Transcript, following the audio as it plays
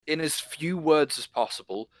in as few words as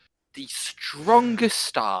possible, the strongest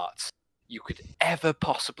start you could ever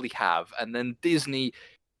possibly have, and then Disney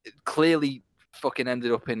clearly fucking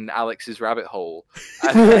ended up in Alex's rabbit hole,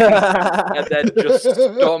 and then just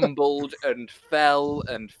stumbled and fell,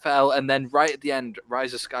 and then right at the end,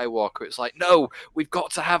 Rise of Skywalker, it's like, no, we've got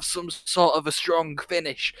to have some sort of a strong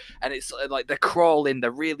finish, and it's like they're crawling, they're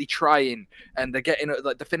really trying, and they're getting,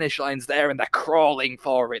 like, the finish line's there, and they're crawling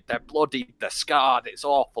for it, they're bloodied, they're scarred, it's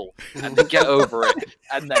awful, and they get over it,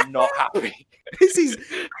 and they're not happy. This is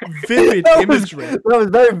vivid imagery. That was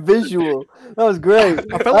very visual. That was great.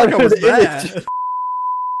 I felt like I was there.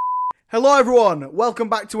 Hello, everyone. Welcome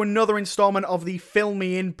back to another installment of the Film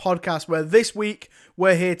Me In podcast, where this week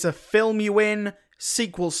we're here to film you in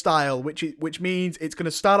sequel style, which means it's going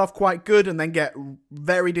to start off quite good and then get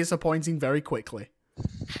very disappointing very quickly.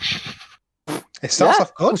 It starts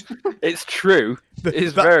off good. It's true.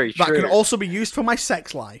 It's very true. That can also be used for my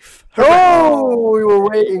sex life. Oh, we were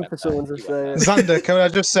waiting for someone to say it. Xander, can I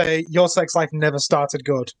just say, your sex life never started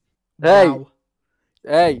good. Hey, Wow.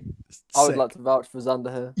 hey, I would Sick. like to vouch for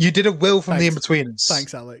Xander here. You did a will from the Thanks. in-betweeners.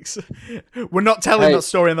 Thanks, Alex. We're not telling Hey. that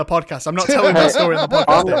story in the podcast. I'm not telling that story in the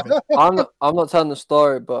podcast, David. I'm not telling the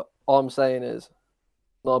story, but all I'm saying is,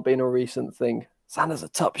 not been a recent thing. Xander's a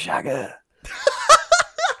top shagger.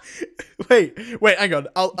 Wait, hang on.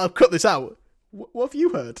 I'll cut this out. What have you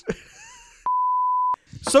heard?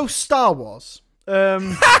 So, Star Wars.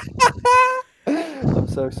 I'm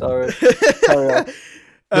so sorry. Carry on.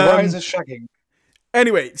 The rise of shagging.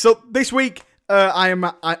 Anyway, so this week I'm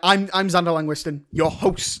Xander Langwiston, your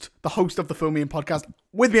host, the host of the Film Me In podcast.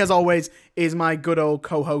 With me, as always, is my good old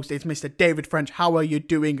co-host. It's Mr. David French. How are you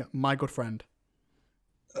doing, my good friend?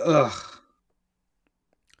 Ugh.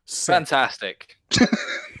 Sick. Fantastic.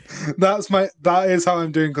 That is how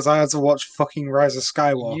I'm doing, because I had to watch fucking Rise of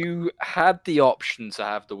Skywalker. You had the option to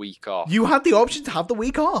have the week off. You had the option to have the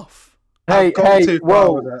week off. Hey, gone too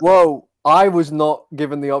far with it. whoa. I was not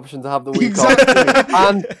given the option to have the week Exactly. off.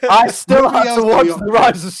 And I still Nobody had to else watch got the The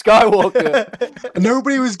Rise of Skywalker.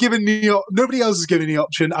 Nobody else is giving the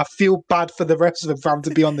option. I feel bad for the rest of them for having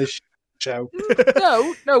to be on this show.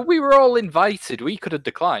 No, we were all invited. We could have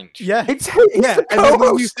declined. Yeah. It's Yeah, the and then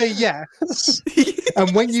when you co-host. say yes,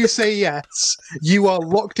 and when you say yes, you are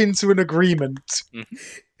locked into an agreement.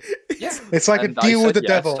 Yeah. It's like And a I deal with said the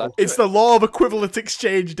yes, devil. I'd do It's it. the law of equivalent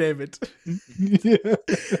exchange, David.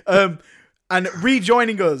 Yeah. And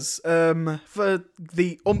rejoining us for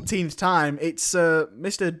the umpteenth time, it's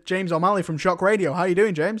Mr. James O'Malley from Shock Radio. How you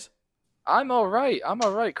doing, James? I'm all right.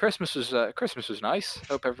 Christmas was nice.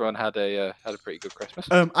 Hope everyone had a pretty good Christmas.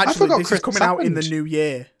 Actually, forgot this Christmas is coming out in the happened. new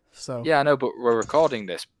year, so Yeah, I know, but we're recording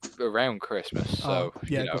this around Christmas, so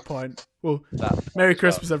yeah, you know good point. Well, that. Merry as well.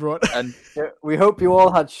 Christmas, everyone. And Yeah, we hope you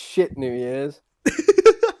all had shit New Year's.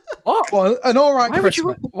 what? Well, an all right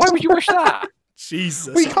Christmas. Why would you wish that?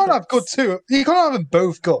 Jesus. Well, you can't have good too. You can't have them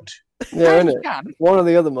both good. Yeah, You innit? can. One or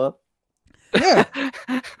the other, man. Yeah,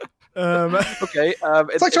 Okay.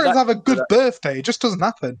 it's like trying to have a good birthday. It just doesn't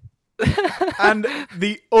happen. And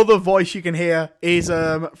the other voice you can hear is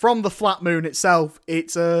from the Flat Moon itself.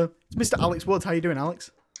 It's Mr. Alex Woods. How you doing,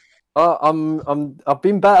 Alex? I've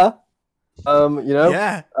been better.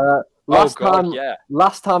 Yeah. Last God, time, yeah.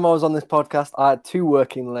 last time I was on this podcast, I had 2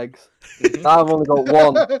 working legs. Now I've only got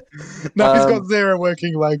 1. Now he's got 0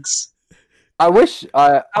 working legs. I wish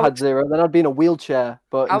I had Alex- 0. Then I'd be in a wheelchair,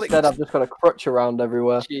 but Alex- instead I've just got a crutch around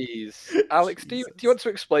everywhere. Jeez, Alex, do you want to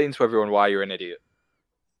explain to everyone why you're an idiot?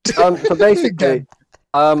 So basically,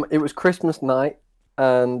 it was Christmas night,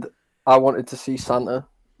 and I wanted to see Santa.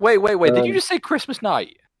 Wait. Did you Um, just say Christmas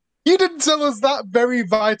night? You didn't tell us that very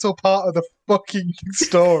vital part of the fucking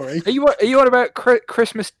story. Are you on about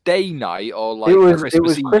Christmas Day night or like it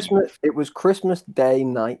was Eve? Christmas. It was Christmas Day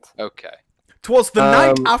night. Okay. Twas the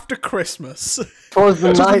night Um, after Christmas. Towards the It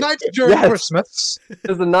was the night. night during yes. Christmas. It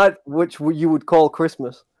was the night which you would call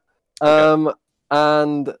Christmas. And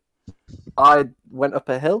I went up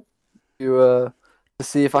a hill to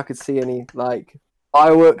see if I could see any like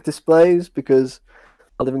firework displays, because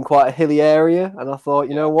I live in quite a hilly area, and I thought,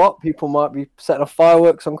 you know what, people might be setting off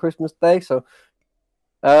fireworks on Christmas Day. So,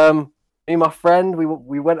 me and my friend,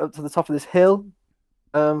 we went up to the top of this hill,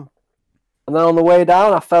 and then on the way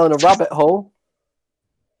down, I fell in a rabbit hole.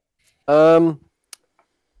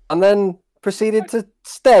 And then proceeded to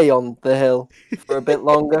stay on the hill for a bit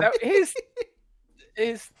longer. Now here's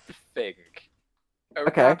the thing. A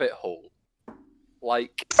Okay. rabbit hole.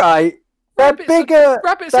 Like Right, they're rabbits bigger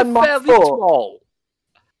rabbits than are my fairly foot. small.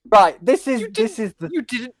 Right, this is the You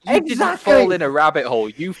didn't Exactly. fall in a rabbit hole.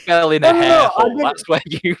 You fell in No, a no, no, hair I hole. didn't. That's where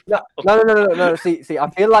you. no. See, I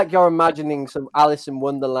feel like you're imagining some Alice in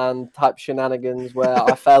Wonderland type shenanigans where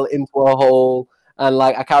I fell into a hole and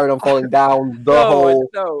like I carried on falling down the hole.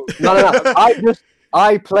 No. No.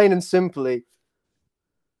 I plain and simply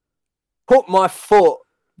put my foot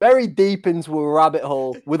very deep into a rabbit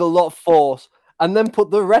hole with a lot of force, and then put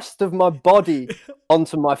the rest of my body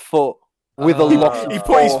onto my foot with a lot of He force.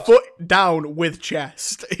 put his foot down with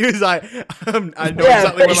chest. He was like, I know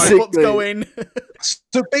exactly where my foot's basically. going.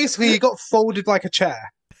 So basically, you got folded like a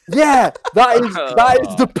chair. Yeah, that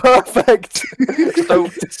is the perfect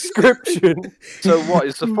description. So what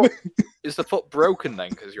is the foot? Is the foot broken then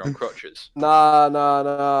because you're on crutches?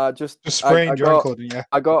 Nah. Just sprained your ankle, didn't you?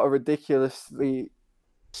 I got a ridiculously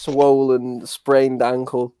swollen, sprained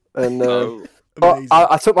ankle, and No. but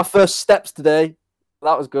I took my first steps today.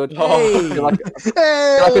 That was good. Hey. I feel like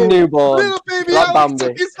a newborn, Little baby like Alex Bambi.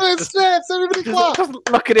 took his first steps. Everybody clap.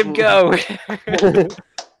 Look at him go.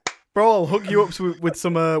 Bro, I'll hook you up with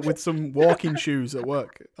some walking shoes at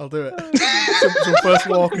work. I'll do it. some first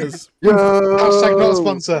walkers. Hashtag not a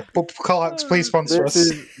sponsor, but Alex, please sponsor us.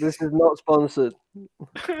 This is not sponsored.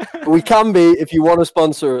 But we can be if you want to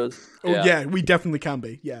sponsor us. Oh yeah, we definitely can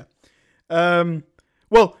be. Yeah.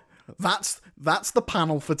 Well, that's the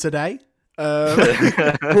panel for today.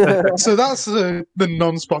 So that's the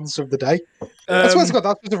non-sponsor of the day. I swear to God,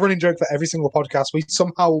 that's just a running joke for every single podcast. We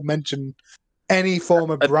somehow mention any form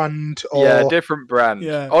of brand or different brand.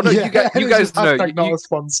 Yeah. Oh no, Yeah, you guys know. hashtag not a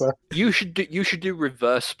sponsor. You should do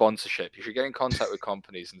reverse sponsorship. You should get in contact with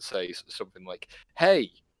companies and say something like, "Hey,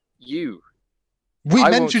 you." We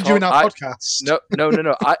I mentioned won't you in talk- our podcast.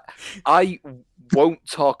 No. I won't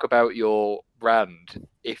talk about your brand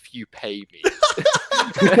if you pay me.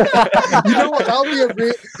 You know what? That'll be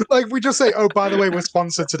a like we just say, oh, by the way, we're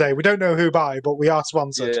sponsored today. We don't know who by, but we are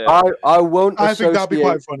sponsored. Yeah. I won't. I think that'd be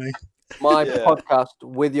quite associate funny. my Yeah. podcast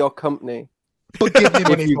with your company But give me if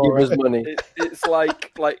money you for give us it. money. It's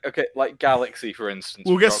like Galaxy, for instance.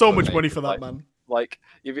 We'll with get drug so much money. money for that, Like- man. Like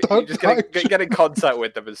you Don't just touch. get in contact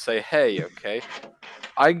with them and say, "Hey, okay,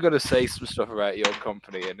 I'm gonna say some stuff about your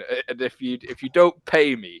company, and if you don't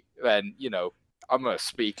pay me, then I'm gonna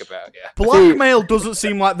speak about you." Blackmail doesn't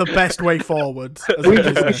seem like the best way forward. As a We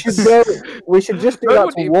business. should just do No, that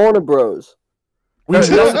what to do you- Warner Bros. We No,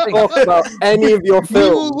 should that's not the talk about any of your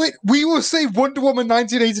films. We will say Wonder Woman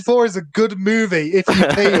 1984 is a good movie if you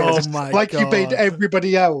pay Oh us, my like you paid God.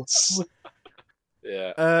 everybody else.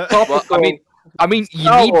 Yeah. Uh, Well, I mean, you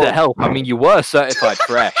Star need the Wars. help. I mean, you were certified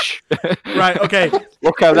fresh. right, okay.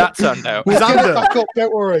 Look how that turned out. We'll get Xander. it back up,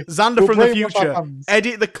 don't worry. Xander We'll from the bring it up our future. hands.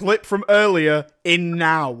 Edit the clip from earlier in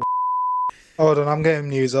now. Hold on, I'm getting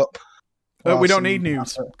news up. We don't need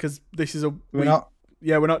news because this is a. We're not.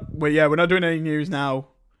 Yeah, we're not doing any news now.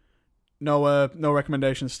 No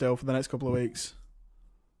recommendations still for the next couple of weeks.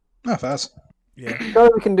 No, fast. Yeah. So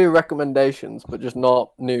we can do recommendations, but just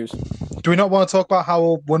not news. Do we not want to talk about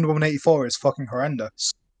how Wonder Woman 84 is fucking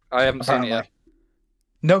horrendous? I haven't seen it yet. Apparently.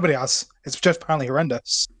 Nobody has. It's just apparently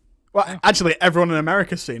horrendous. Well, actually, everyone in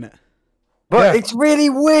America's seen it. But Yeah. it's really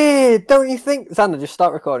weird, don't you think? Xander, just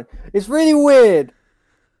start recording. It's really weird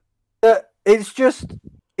that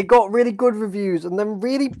it got really good reviews and then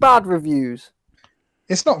really bad reviews.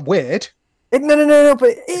 It's not weird. No, but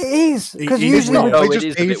it is. Because It is usually... weird. No, they it just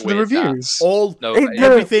is a paid bit for the weird, that. reviews. All No, It- but no.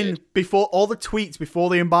 everything before all the tweets before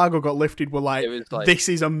the embargo got lifted were like, It was like- "This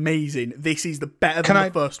is amazing. This is the better Can than I-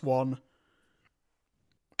 the first one."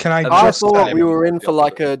 Can I I just thought say, we were in for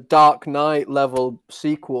like a Dark Knight level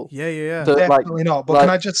sequel. Yeah. So- like- definitely not. But like- can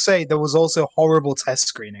I just say there was also horrible test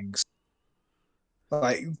screenings.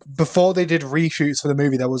 Like before they did reshoots for the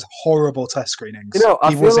movie, there was horrible test screenings. You know, I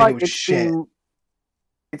People feel saying like it was shit.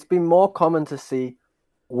 it's been more common to see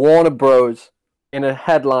Warner Bros. In a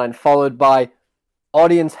headline followed by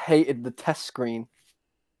audience hated the test screen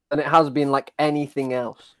than it has been like anything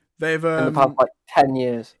else They've in the past like 10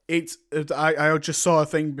 years. I just saw a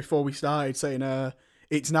thing before we started saying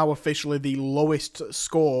it's now officially the lowest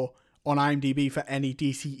score on IMDb for any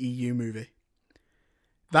DCEU movie.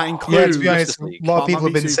 That Yeah, includes to be honest, Justice League. a lot of people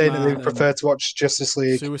have Batman been v saying that they Superman prefer to watch Justice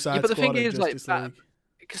League. Suicide Yeah, but the Squad thing and is, like, Justice that- League.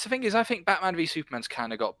 Because the thing is, I think Batman v Superman's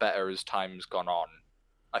kind of got better as time's gone on.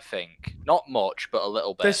 I think not much, but a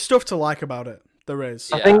little bit. There's stuff to like about it. There is.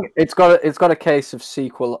 Yeah. I think it's got a case of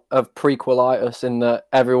prequelitis in that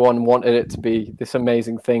everyone wanted it to be this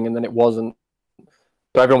amazing thing and then it wasn't.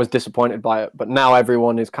 So everyone was disappointed by it, but now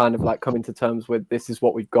everyone is kind of like coming to terms with this is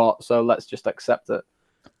what we've got, so let's just accept it.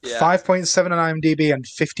 Yeah. 5.7 on IMDb and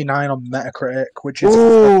 59 on Metacritic, which is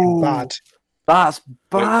Ooh. fucking bad. That's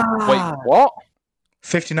Wait, bad. wait, what?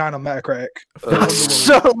 59 on Metacritic.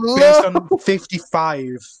 So Based low. on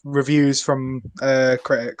 55 reviews from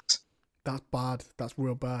critics. That's bad. That's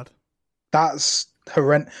real bad. That's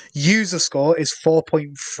horrendous. User score is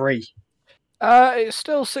 4.3. It's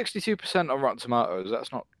still 62% on Rotten Tomatoes.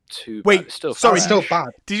 That's not too Wait, bad. It's still sorry, That's still bad.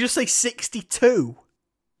 Did you say 62?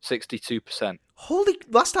 62%. Holy!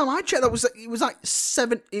 Last time I checked, it was like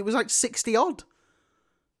 60 odd.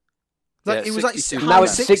 Yeah, It was like 62%. high Now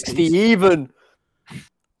it's 60s. 60 even.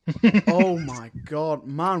 Oh my god,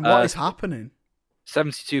 man! What is happening?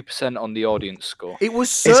 72% on the audience score. It was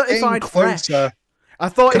It's getting certified fresh. closer. I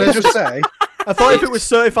thought Can it I was just say? I thought if it was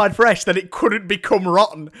certified fresh, then it couldn't become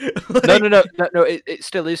rotten. No. It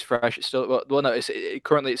still is fresh. It's still well. No,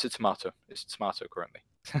 currently it's a tomato. It's a tomato currently.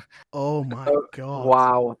 Oh my god!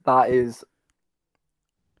 Wow,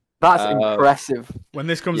 that's impressive. When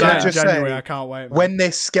this comes Yeah. out in Just January, say, I can't wait. Man. When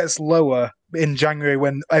this gets lower in January,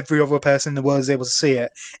 when every other person in the world is able to see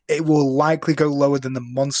it, it will likely go lower than the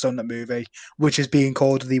Monster Hunter movie, which is being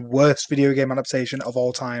called the worst video game adaptation of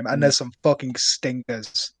all time. And there's some fucking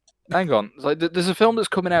stinkers. Hang on. There's a film that's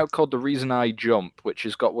coming out called The Reason I Jump, which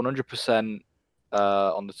has got 100%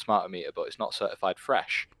 on the tomato meter, but it's not certified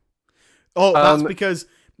fresh. Oh, that's because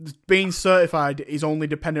being certified is only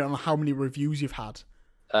dependent on how many reviews you've had.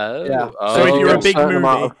 Oh. Yeah. So if you're a a big certain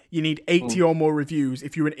amount movie, of- you need 80 or more reviews.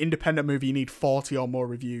 If you're an independent movie, you need 40 or more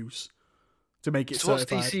reviews to make it So what's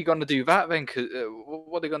certified. DC going to do that then?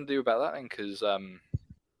 What are they going to do about that then? Because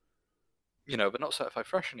they're not certified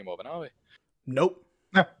fresh anymore, then are we? Nope.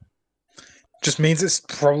 No. Just means it's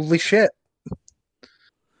probably shit.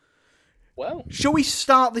 Well, Shall we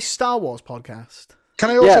start this Star Wars podcast? Can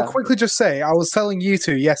I also Yeah. quickly just say, I was telling you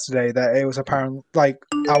two yesterday that it was apparent, like,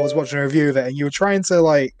 I was watching a review of it, and you were trying to,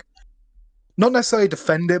 like, not necessarily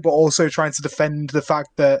defend it, but also trying to defend the fact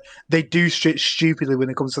that they do shit stupidly when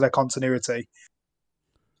it comes to their continuity.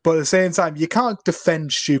 But at the same time, you can't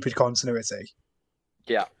defend stupid continuity.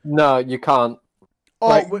 yeah. No, you can't. Oh,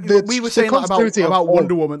 Like, we were the saying that continuity of about all-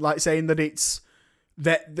 Wonder Woman, like saying that it's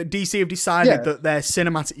that the DC have decided Yeah. that their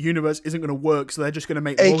cinematic universe isn't going to work, so they're just going to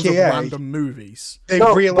make loads of AKA random movies. They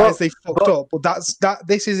No, realised but- they fucked up, but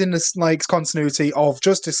this is in the like continuity of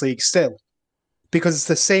Justice League still. Because it's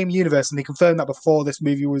the same universe, and they confirmed that before this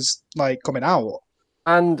movie was like coming out.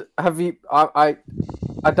 And have you? I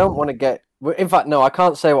don't want to get. In fact, no, I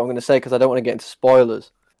can't say what I'm going to say because I don't want to get into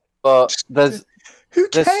spoilers. But there's Who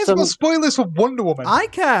There's cares some- about spoilers for Wonder Woman? I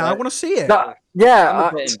care. I Right. want to see it. that, yeah.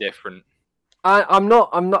 I'm a bit indifferent. I'm not.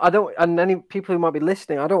 I don't. And any people who might be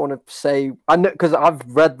listening, I don't want to say. I know because I've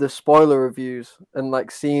read the spoiler reviews and like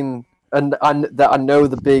seen and that I know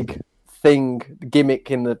the big gimmick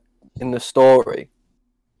in the story,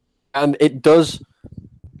 and it does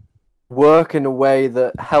work in a way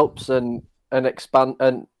that helps an expand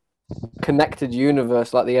and connected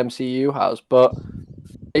universe like the MCU has, but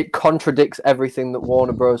it contradicts everything that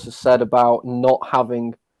Warner Bros. Has said about not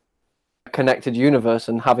having connected universe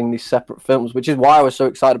and having these separate films, which is why I was so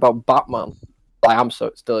excited about Batman. I am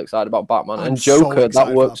still excited about Batman I'm and so Joker. excited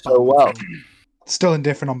That works for that so well. Batman film. Still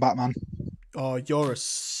indifferent on Batman. Oh, you're a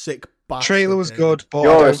sick bastard. Trailer was David. good, but I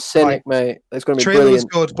You're a don't cynic, mate. It's going to be Trailer was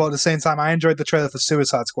brilliant. good, but at the same time, I enjoyed the trailer for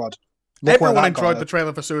Suicide Squad. Look where Everyone that enjoyed got the us.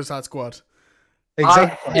 trailer for Suicide Squad.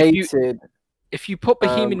 Exactly. I hated. If you put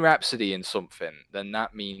Bohemian Um, Rhapsody in something, then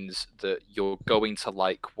that means that you're going to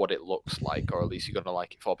like what it looks like, or at least you're going to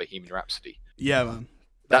like it for Bohemian Rhapsody. Yeah, man.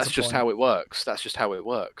 That's the just point. how it works. That's just how it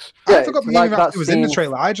works. Yeah, I forgot like Bohemian that Rhapsody was in the scene-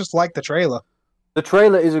 trailer. I just liked the trailer. The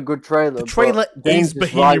trailer is a good trailer. The trailer but James is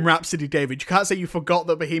Bohemian right. Rhapsody, David. You can't say you forgot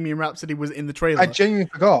that Bohemian Rhapsody was in the trailer. I genuinely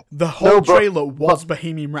forgot. The whole No, but- trailer was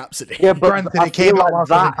Bohemian Rhapsody. Yeah, but Granted, I it came feel out like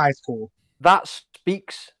whilst I was in that high school. that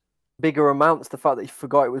speaks bigger amounts. The fact that you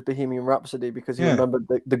forgot it was Bohemian Rhapsody because you Yeah. remembered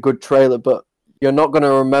the good trailer, but you're not going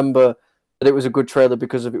to remember that it was a good trailer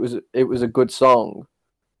because of it was a good song.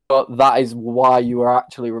 But that is why you are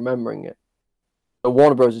actually remembering it. But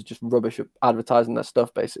Warner Bros. Is just rubbish at advertising their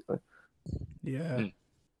stuff, basically. Yeah. Mm.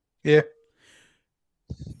 Yeah.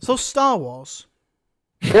 So Star Wars.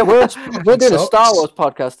 Yeah, we're doing a Sucks. Star Wars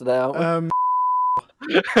podcast today, aren't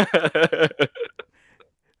we?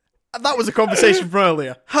 That was a conversation from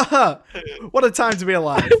earlier. Haha. What a time to be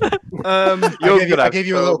alive. You're I gave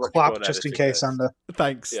you a so little much clap fun just in editing case, this. Sander.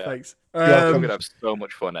 Thanks. Yeah. Thanks. Yeah, You're Um, gonna have so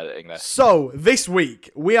much fun editing this. So, this week,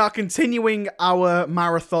 we are continuing our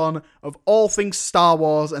marathon of all things Star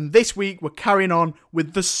Wars, and this week we're carrying on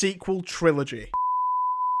with the sequel trilogy.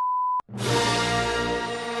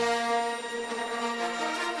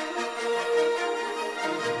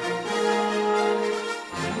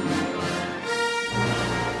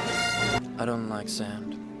 I don't like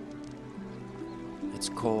sand. It's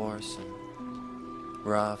coarse and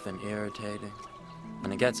rough and irritating,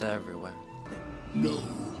 and it gets everywhere. No,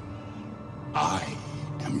 I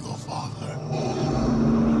am your father.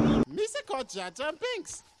 Missy called Jar Jar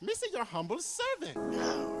Binks. Missy, your humble servant.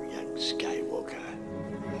 Now, young Skywalker,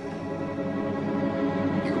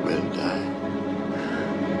 you will die.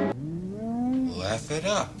 Laugh it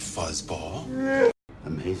up, fuzzball.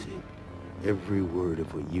 Amazing. Every word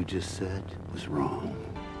of what you just said was wrong.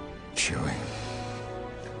 Chewie,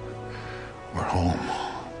 we're home.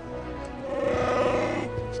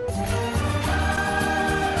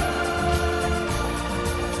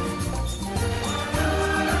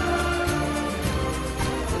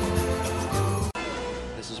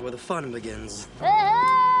 This is where the fun begins.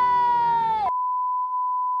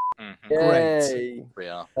 Yay.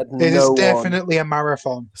 Yeah. It is definitely a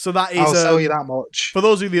marathon. So that is, I'll tell you that much. for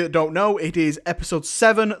those of you that don't know, it is episode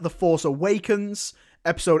 7, The Force Awakens,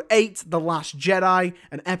 episode 8, The Last Jedi,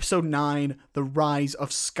 and episode 9, The Rise of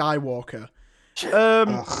Skywalker.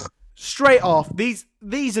 Straight off, these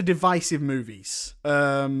are divisive movies,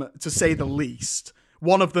 to say the least.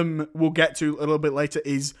 One of them we'll get to a little bit later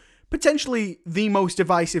is potentially the most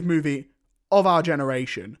divisive movie of our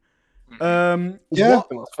generation. Yeah,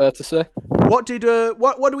 that's fair to say. What do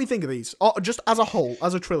we think of these? Just as a whole,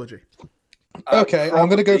 as a trilogy. Okay, I'm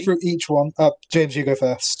going to go through each one. James, you go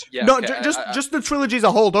first. Yeah, No, okay, just the trilogy as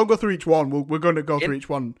a whole. Don't go through each one. We're going to go through each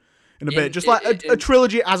one in a bit. Just like a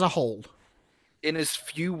trilogy as a whole. In as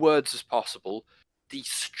few words as possible, the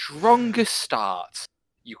strongest start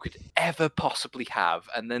you could ever possibly have,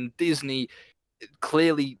 and then Disney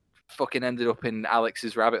clearly fucking ended up in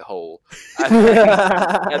Alex's rabbit hole,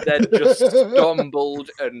 and then just stumbled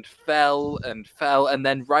and fell, and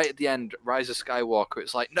then right at the end, Rise of Skywalker,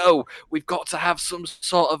 it's like, no, we've got to have some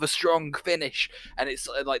sort of a strong finish, and it's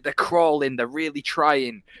like they're crawling, they're really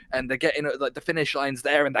trying, and they're getting, like, the finish line's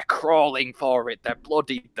there, and they're crawling for it, they're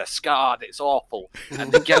bloodied, they're scarred, it's awful,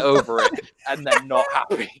 and they get over it, and they're not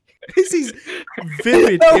happy. This is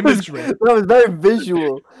vivid imagery. That was very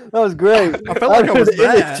visual. That was great. I felt like I was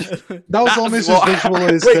there. That was almost as visual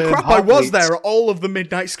as Wait, crap, I was Heartbeat. there at all of the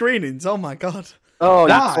midnight screenings. Oh my god. Oh,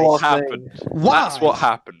 That's you What poor happened? thing. Why? That's what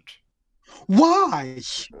happened. Why?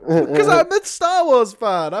 Because I'm a Star Wars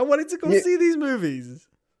fan. I wanted to go see these movies.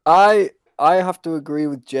 I have to agree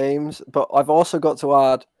with James, but I've also got to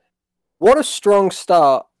add, what a strong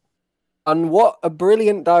start, and what a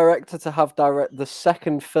brilliant director to have direct the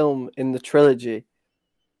second film in the trilogy.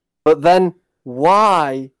 But then,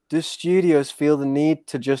 why do studios feel the need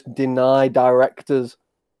to just deny directors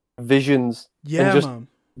visions Yeah, and just man.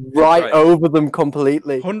 write over them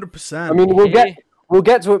completely? 100%. I mean, we'll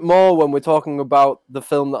get to it more when we're talking about the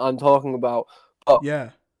film that I'm talking about. But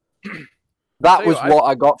yeah. that Tell you was what, what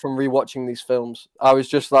I got from rewatching these films. I was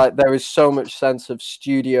just like, there is so much sense of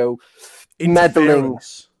studio meddling.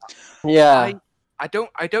 Interference. Yeah. I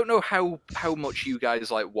don't know how much you guys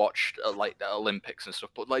like watched like the Olympics and stuff,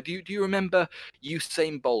 but like do you remember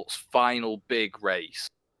Usain Bolt's final big race?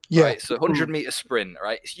 Yeah. Right, so 100-meter sprint,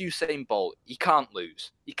 right? It's Usain Bolt. He can't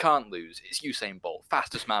lose. It's Usain Bolt,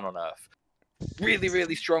 fastest man on earth. Really,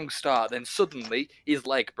 really strong start. Then suddenly his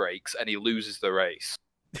leg breaks and he loses the race.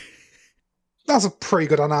 That's a pretty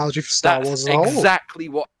good analogy for Star That's Wars as a whole. exactly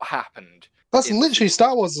what happened. That's literally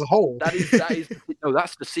Star Wars as a whole. That is no,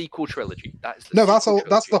 that's the sequel trilogy. That's the No, that's sequel all.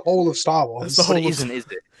 That's the trilogy. whole of Star Wars. That's the But whole it of- isn't, is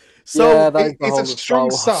it? So Yeah, that is the It's whole a of Star strong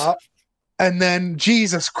Wars. start, and then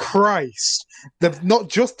Jesus Christ, not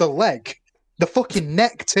just the leg, the fucking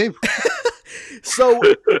neck too. So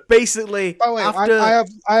basically, By the way, after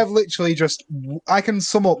I have literally just I can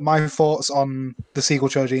sum up my thoughts on the sequel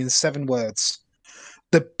trilogy in 7 words.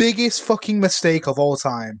 The biggest fucking mistake of all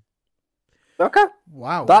time. Okay.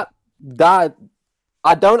 wow, That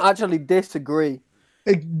I don't actually disagree.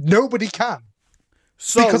 Nobody can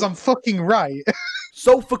so because I'm fucking right.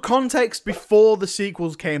 so for context, before the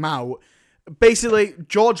sequels came out, basically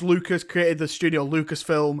George Lucas created the studio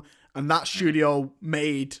Lucasfilm, and that studio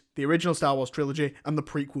made the original Star Wars trilogy and the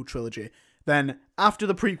prequel trilogy. Then, after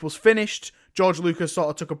the prequels finished, George Lucas sort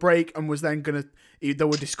of took a break and was then gonna. There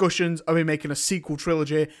were discussions of him making a sequel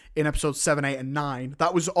trilogy in episodes 7, 8, and 9.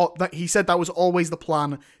 That was he said that was always the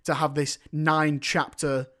plan, to have this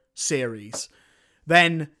 9-chapter series.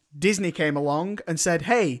 Then Disney came along and said,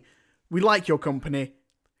 "Hey, we like your company.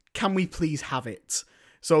 Can we please have it?"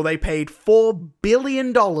 So they paid $4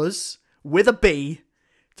 billion with a B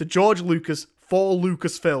to George Lucas for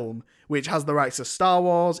Lucasfilm, which has the rights to Star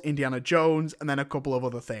Wars, Indiana Jones, and then a couple of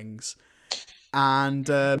other things. And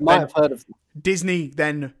Might have heard of them. Disney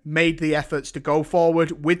then made the efforts to go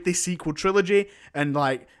forward with this sequel trilogy and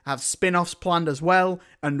like have spin-offs planned as well,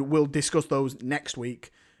 and we'll discuss those next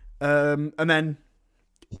week. And then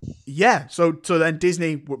Yeah, so then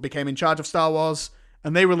Disney became in charge of Star Wars,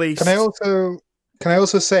 and they released. Can I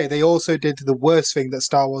also say they also did the worst thing that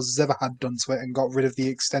Star Wars has ever had done to it and got rid of the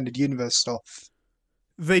extended universe stuff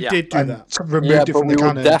They Yeah. did do and that. removed it but from we the will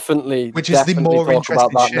canon. definitely, which is the more talk about interesting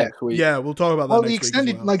that shit. next week. Yeah, we'll talk about that Well, next the week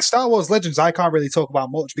extended, as well. like Star Wars Legends, I can't really talk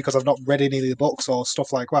about much because I've not read any of the books or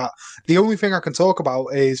stuff like that. The only thing I can talk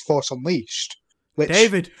about is Force Unleashed. Which,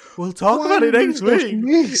 David, we'll talk Why about it did next Force week.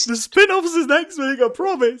 Unleashed? The spin-offs is next week, I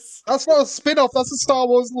promise. That's not a spin-off. That's a Star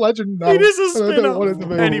Wars Legend now. It is a and I don't want it to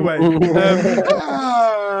spin-off. be. Anyway,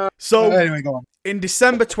 so Anyway, go on. in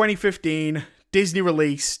December 2015, Disney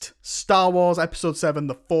released Star Wars Episode 7,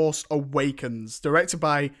 The Force Awakens, directed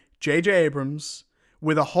by J.J. Abrams,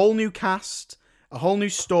 with a whole new cast, a whole new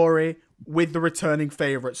story, with the returning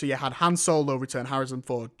favourites. So you had Han Solo return, Harrison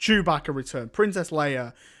Ford, Chewbacca return, Princess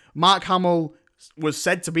Leia, Mark Hamill was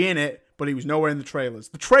said to be in it, but he was nowhere in the trailers.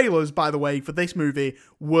 The trailers, by the way, for this movie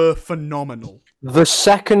were phenomenal. The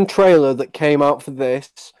second trailer that came out for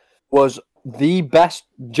this was the best,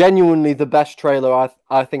 genuinely the best trailer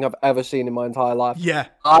I think I've ever seen in my entire life. Yeah.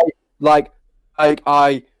 It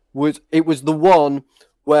was the one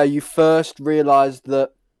where you first realized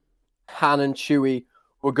that Han and Chewie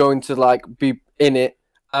were going to like be in it,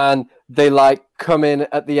 and they like come in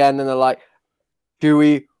at the end and they're like,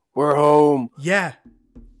 Chewie, we're home. Yeah.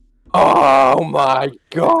 Oh my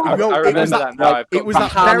god! I remember that now. It was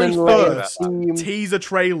that very first teaser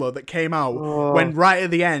trailer that came out when right at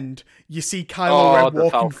the end you see Kylo Ren walking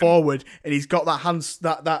Falcon forward and he's got that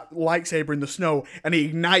that lightsaber in the snow and he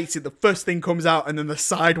ignites it. The first thing comes out and then the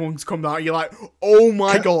side ones come out. And you're like, oh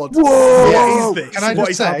my god, what is this? Can I What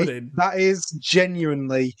just is say happening? that is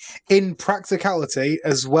genuinely, in practicality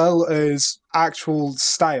as well as actual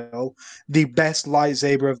style, the best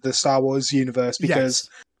lightsaber of the Star Wars universe because.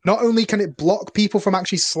 Yes. Not only can it block people from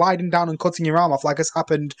actually sliding down and cutting your arm off, like has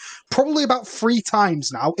happened probably about 3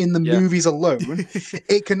 times now in the movies alone,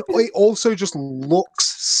 it also just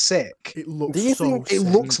looks sick. It looks Do you so think sick. It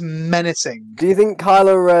looks menacing. Do you think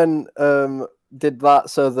Kylo Ren did that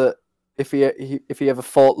so that if he ever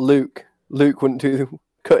fought Luke wouldn't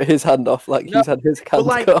cut his hand off like he's had his hand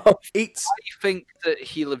cut off? It's. I think that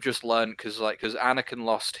he'll have just learned because Anakin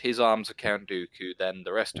lost his arms to Count Dooku, then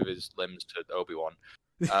the rest of his limbs to Obi-Wan.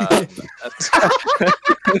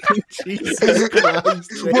 Jesus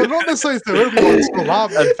Christ. Well, not necessarily the Obi-Wan still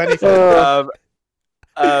have, if anything.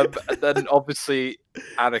 And then obviously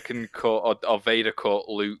Anakin caught or Vader caught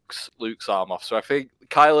Luke's arm off. So I think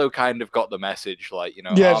Kylo kind of got the message, like, you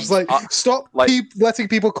know, Yeah, arms, just like stop letting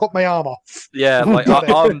people cut my arm off. yeah, like Got it.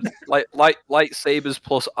 arms, like lightsabers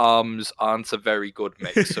plus arms aren't a very good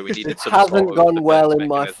mix. So we needed some Hasn't sort of gone well defense in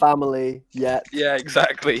my mechanism. family yet. Yeah,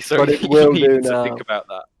 exactly. So But it he will do needed to now. think about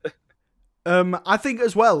that. I think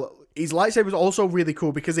as well, his lightsaber is also really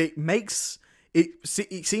cool because it makes it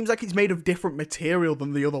seems like it's made of different material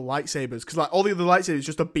than the other lightsabers. Because like all the other lightsabers is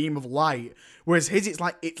just a beam of light, whereas his it's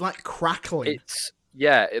like crackling.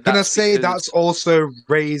 Can I say that's also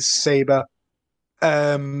Rey's saber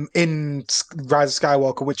in Rise of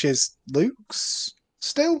Skywalker, which is Luke's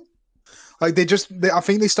still? Like I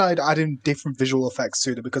think they started adding different visual effects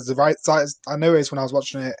to it because I noticed when I was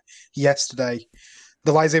watching it yesterday,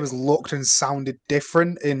 the lightsabers looked and sounded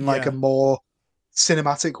different in like a more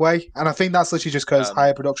cinematic way, and I think that's literally just because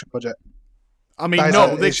higher production budget. I mean,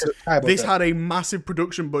 this had a massive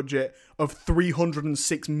production budget of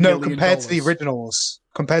 $306 million. No, compared to the originals.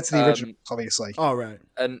 Obviously. All right.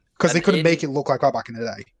 Because they couldn't make it look like that back in the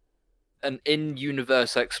day. An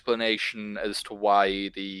in-universe explanation as to why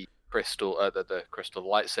the crystal, the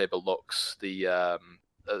lightsaber looks the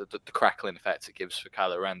crackling effect it gives for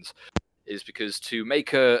Kylo Ren's is because to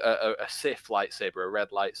make a Sith lightsaber, a red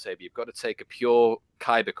lightsaber, you've got to take a pure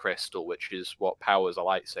kyber crystal, which is what powers a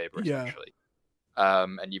lightsaber essentially.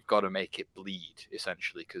 And you've got to make it bleed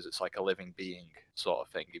essentially because it's like a living being sort of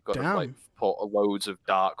thing. You've got to like put loads of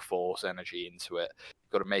dark force energy into it.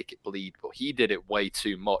 You've got to make it bleed, but he did it way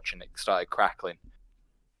too much and it started crackling.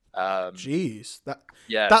 Jeez,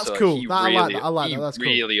 that's so cool. He I like that. That's cool.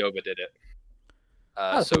 Really overdid it.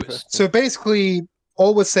 So basically,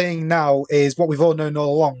 all we're saying now is what we've all known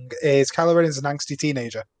all along: is Kylo Ren is an angsty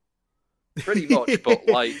teenager. Pretty much, but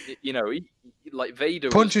like like Vader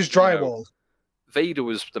punches drywall. Vader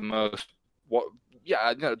was the most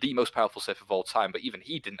the most powerful Sith of all time, but even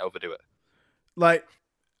he didn't overdo it. Like,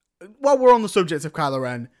 while we're on the subject of Kylo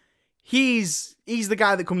Ren, he's the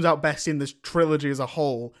guy that comes out best in this trilogy as a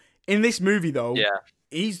whole. In this movie, though,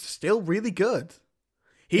 he's still really good.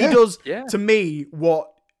 He does, to me,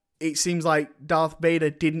 what it seems like Darth Vader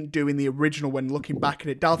didn't do in the original when looking back at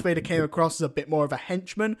it. Darth Vader came across as a bit more of a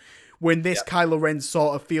henchman, when this Kylo Ren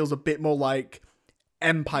sort of feels a bit more like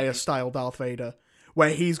Empire style Darth Vader, where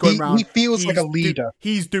he's going around. He feels like a leader.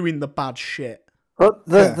 He's doing the bad shit. But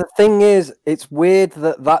the thing is, it's weird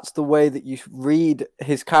that that's the way that you read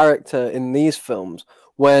his character in these films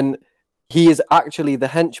when he is actually the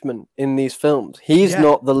henchman in these films. He's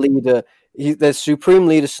not the leader. There's Supreme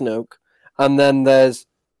Leader Snoke, and then there's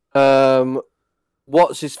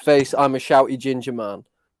what's his face? I'm a shouty ginger man.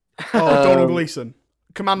 Oh, Donald Gleason.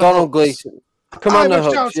 Commander Donald Hux. Gleason. Commander I'm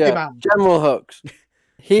a Hux, shouty man. General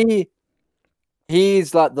Hux.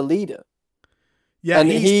 He's like the leader. Yeah, and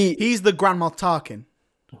he's the Grand Moff Tarkin.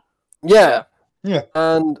 Yeah. Yeah.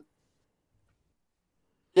 And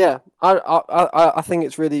yeah, I think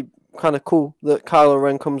it's really kind of cool that Kylo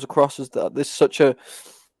Ren comes across as that. There's such a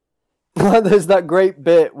there's that great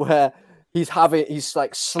bit where he's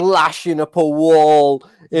like slashing up a wall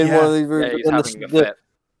in one of these rooms. He's having a fit.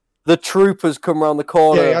 The troopers come around the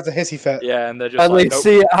corner. Yeah, he has a hissy fit. Yeah, and they're just and like, they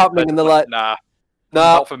see it happening, and they're like, nah,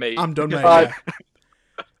 nah, not for me. I'm done, mate. Right.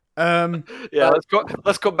 Yeah,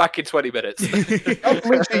 let's come back in 20 minutes.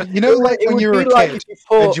 Literally, you know, like when you were a kid,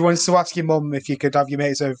 and you wanted to ask your mum if you could have your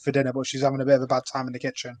mates over for dinner, but she's having a bit of a bad time in the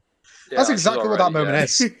kitchen. Yeah, That's exactly what that moment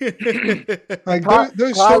is. Like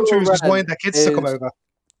those Kylo stormtroopers just Ren wanted their kids to come over.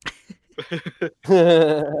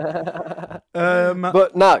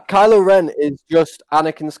 But Kylo Ren is just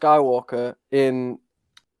Anakin Skywalker in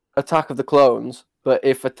Attack of the Clones, but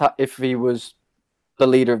if he was the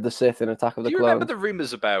leader of the Sith in Attack of the Do you Clones. remember the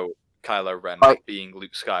rumors about Kylo Ren being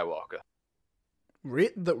Luke Skywalker?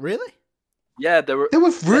 Really? Yeah, there were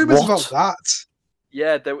rumors about that.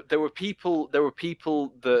 Yeah, there were people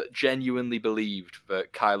that genuinely believed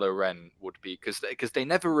that Kylo Ren would be, because they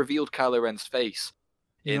never revealed Kylo Ren's face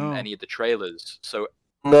in any of the trailers. So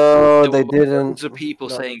no, there they were didn't. Loads of people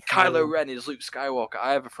saying Kylo Ren is Luke Skywalker.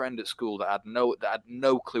 I have a friend at school that had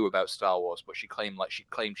no clue about Star Wars, but she claimed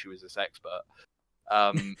she was this expert.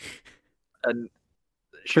 And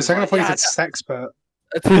For a second, I thought you said sexpert.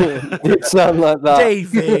 It sounded like that.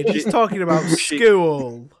 David, he's talking about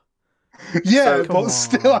school. Yeah, So, but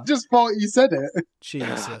still, I just thought you said it.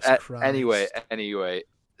 Jesus Christ. Anyway,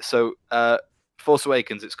 so Force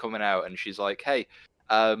Awakens, it's coming out, and she's like, "Hey,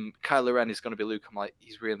 Kylo Ren is going to be Luke." I'm like,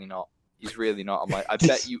 "He's really not. He's really not." I'm like, "I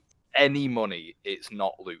bet you any money it's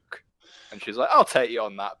not Luke." And she's like, "I'll take you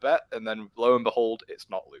on that bet." And then lo and behold, it's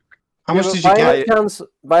not Luke. How much did you get?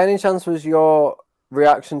 By any chance was your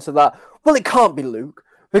reaction to that? Well, it can't be Luke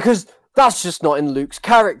because that's just not in Luke's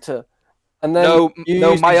character. And then you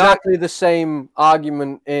used exactly the same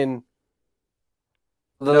argument in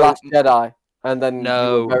The Last Jedi, and then you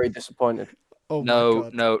were very disappointed. Oh no.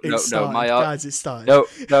 Guys, it's starting.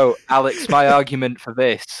 No, Alex. My argument for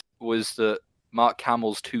this was that Mark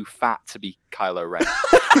Hamill's too fat to be Kylo Ren.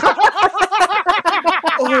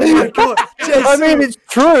 Oh my god! I mean, it's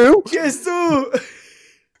true. Jesus.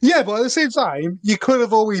 Yeah, but at the same time, you could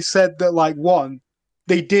have always said that, like,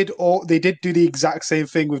 they did do the exact same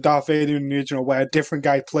thing with Darth Vader in the original, where a different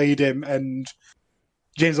guy played him and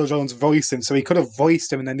James Earl Jones voiced him. So he could have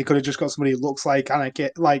voiced him, and then they could have just got somebody who looks like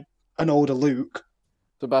an older Luke.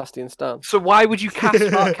 Sebastian Stan. So why would you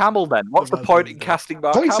cast Mark Hamill then? What's the point in casting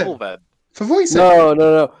Mark Hamill then? For voicing?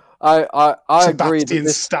 No. I agree that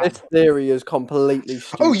this theory is completely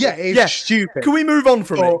stupid. Oh yeah, it's stupid. Can we move on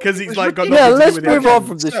from it? Because it's like got yeah, nothing let's to do with move on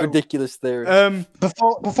from this ridiculous theory.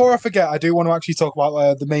 Before I forget, I do want to actually talk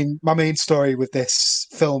about my main story with this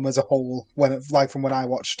film as a whole, from when I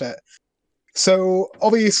watched it. So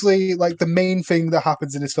obviously, like the main thing that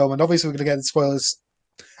happens in this film, and obviously we're going to get into spoilers.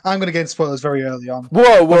 I'm going to get into spoilers very early on.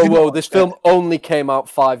 Whoa! This film only came out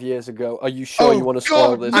 5 years ago. Are you sure you want to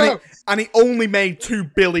spoil this? No. And it only made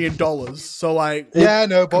 $2 billion. So like, yeah,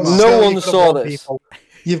 no, but no one saw this.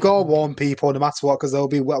 You've got to warn people, no matter what, because there'll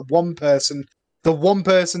be one person, the one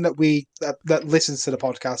person that listens to the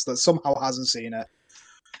podcast that somehow hasn't seen it.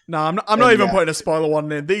 No, I'm not even putting a spoiler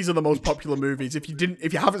one in. These are the most popular movies. If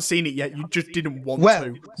you haven't seen it yet, you just didn't want to.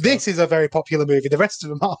 Well, this is a very popular movie. The rest of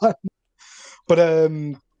them aren't.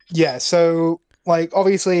 But yeah. So like,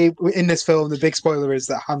 obviously, in this film, the big spoiler is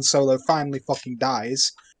that Han Solo finally fucking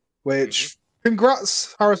dies. Which,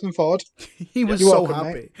 congrats, Harrison Ford. He was so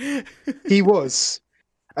happy. He was.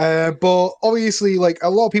 But obviously, like a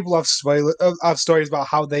lot of people have stories about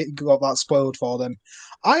how they got that spoiled for them.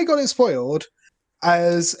 I got it spoiled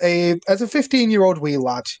as a 15-year-old wee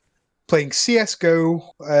lad playing CS:GO,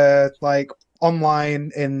 like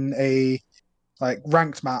online in a like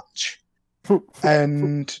ranked match,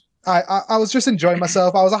 and I was just enjoying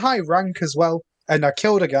myself. I was a high rank as well, and I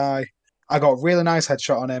killed a guy. I got a really nice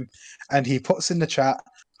headshot on him, and he puts in the chat,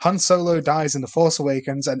 Han Solo dies in The Force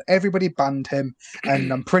Awakens, and everybody banned him,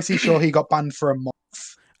 and I'm pretty sure he got banned for a month.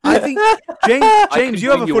 I think James, you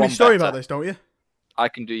have a funny story about this, don't you? I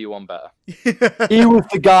can do you one better. He was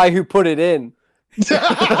the guy who put it in.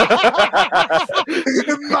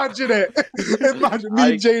 Imagine it. Imagine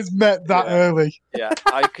me and James met that early. Yeah,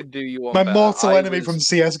 I could do you one My better. mortal enemy from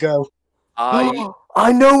CSGO.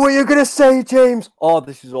 I know what you're gonna say, James. Oh,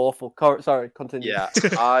 this is awful. Sorry, continue. Yeah,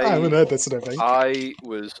 I haven't heard this, I don't think. I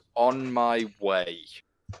was on my way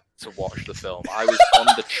to watch the film. I was on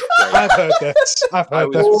the train. I've heard this. I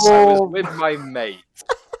was with my mate,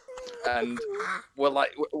 and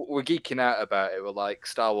we're geeking out about it. We're like,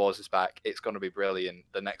 Star Wars is back. It's going to be brilliant.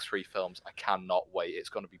 The next 3 films, I cannot wait. It's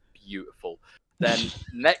going to be beautiful. Then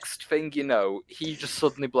next thing you know, he just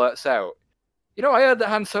suddenly blurts out, "You know, I heard that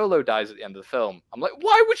Han Solo dies at the end of the film." I'm like,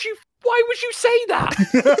 why would you say that?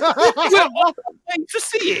 We're all waiting to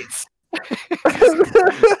see it.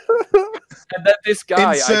 And then this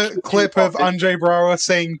guy, insert clip of Andre Braugher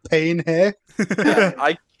saying pain here. Yeah,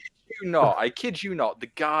 I kid you not. The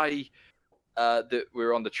guy that we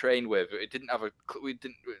were on the train with, we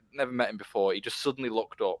never met him before. He just suddenly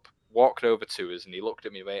looked up, walked over to us, and he looked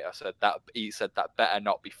at me, mate. He said that better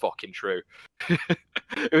not be fucking true.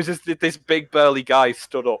 It was just this big burly guy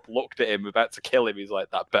stood up, looked at him, about to kill him. He's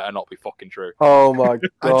like, that better not be fucking true. Oh my god!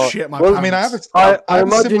 I'd shit my pants. I mean, I have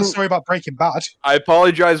a similar story about Breaking Bad. I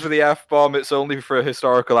apologize for the F-bomb. It's only for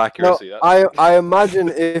historical accuracy. No, I imagine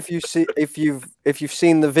if you've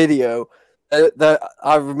seen the video, that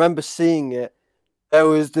I remember seeing it. There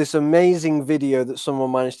was this amazing video that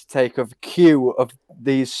someone managed to take of a queue of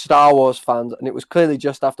these Star Wars fans, and it was clearly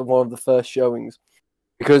just after one of the first showings,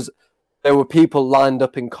 because there were people lined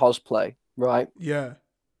up in cosplay, right? Yeah.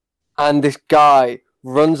 And this guy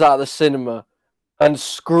runs out of the cinema and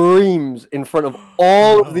screams in front of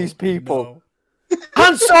all of these people,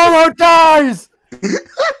 Han Solo dies!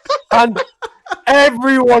 And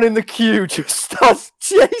everyone in the queue just starts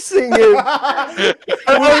chasing him.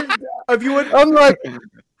 I'm like,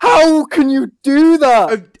 how can you do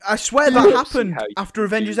that? I swear that happened after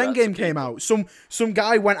Avengers Endgame came out. Some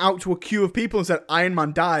guy went out to a queue of people and said Iron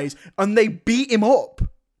Man dies, and they beat him up.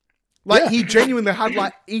 He genuinely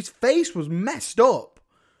had his face was messed up.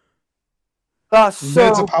 That's so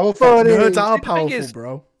Nerds are powerful. funny. Nerds are powerful,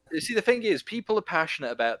 bro. See, the thing is, people are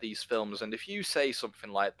passionate about these films, and if you say something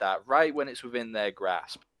like that right when it's within their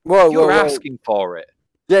grasp, you're asking for it.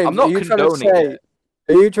 James, I'm not condoning it.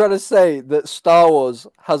 Are you trying to say that Star Wars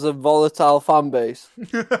has a volatile fan base?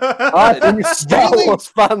 I think Star Wars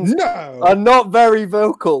fans are not very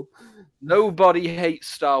vocal. Nobody hates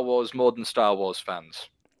Star Wars more than Star Wars fans.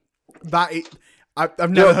 I've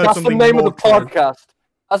never heard something That's the name of the true. podcast.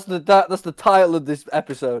 That's the title of this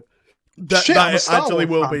episode. That actually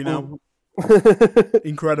will be now.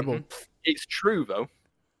 Incredible. It's true though.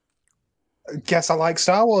 Guess I like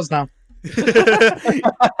Star Wars now.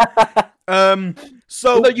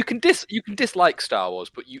 So you can dislike Star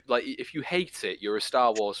Wars, but if you hate it, you're a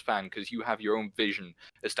Star Wars fan because you have your own vision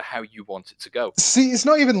as to how you want it to go. See, it's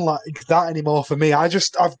not even like that anymore for me.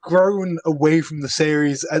 I've grown away from the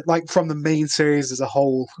series, from the main series as a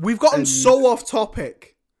whole. We've gotten so off topic.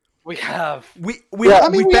 We have. We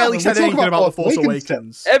barely said anything about The Force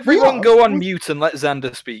Awakens. Everyone go on mute and let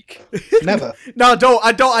Xander speak. Never. No,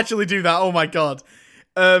 I don't actually do that. Oh my god.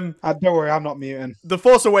 Don't worry, I'm not muting. The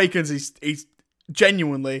Force Awakens is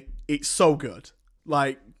genuinely, it's so good.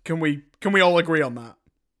 Can we all agree on that?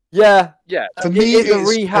 Yeah. For me, it's a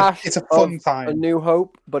rehash. It's a fun time. A New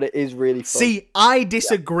Hope, but it is really fun. See, I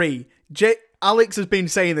disagree. Alex has been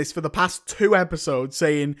saying this for the past 2 episodes,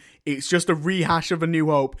 saying it's just a rehash of A New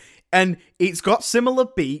Hope, and it's got similar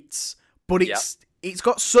beats, but it's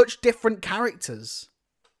got such different characters.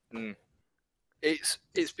 Mm. It's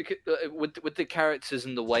because with the characters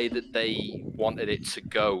and the way that they wanted it to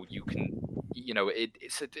go,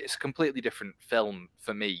 it's a completely different film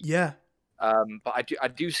for me. Yeah. But I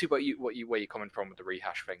do see where you're coming from with the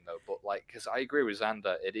rehash thing though. But because I agree with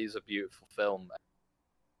Xander, it is a beautiful film.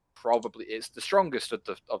 Probably it's the strongest of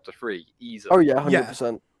the 3 easily. Oh yeah,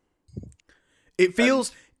 100%. It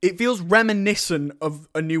feels reminiscent of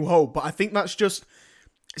A New Hope, but I think that's just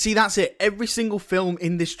that's it. Every single film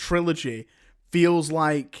in this trilogy feels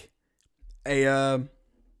like a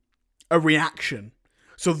reaction.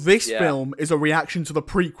 So this film is a reaction to the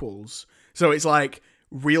prequels. So it's like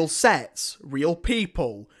real sets, real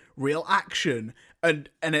people, real action, and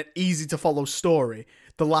an easy to follow story.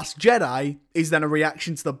 The Last Jedi is then a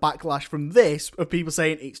reaction to the backlash from this of people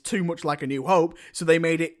saying it's too much like A New Hope, so they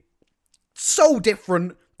made it so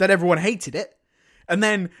different that everyone hated it. And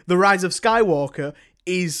then The Rise of Skywalker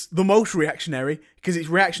is the most reactionary because it's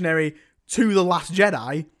reactionary to The Last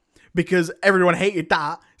Jedi because everyone hated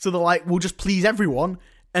that. So they're like, we'll just please everyone.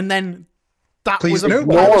 And then that Please was a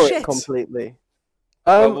nobody. pile of Ignore shit. it completely.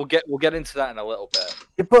 Well, we'll get into that in a little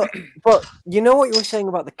bit. But you know what you were saying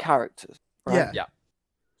about the characters, right? Yeah.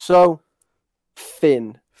 So,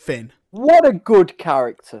 Finn. What a good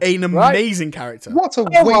character. An amazing character. What a Oh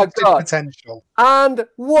my wasted God. potential. And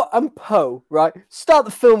Poe, right? Start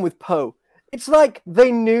the film with Poe. It's like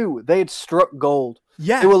they knew they had struck gold.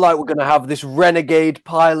 Yeah. They were like, we're going to have this renegade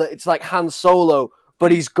pilot. It's like Han Solo,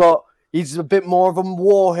 but he's a bit more of a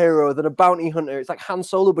war hero than a bounty hunter. It's like Han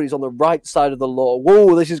Solo, but he's on the right side of the law.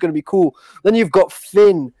 Whoa, this is going to be cool. Then you've got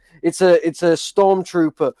Finn. It's a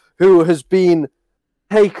stormtrooper who has been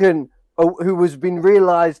taken, who has been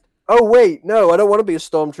realized, oh, wait, no, I don't want to be a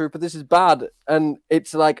stormtrooper. This is bad. And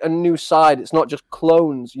it's like a new side. It's not just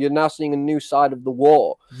clones. You're now seeing a new side of the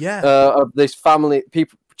war. Yeah. Of this family,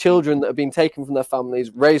 children that have been taken from their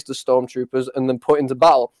families, raised as stormtroopers, and then put into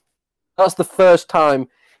battle. That's the first time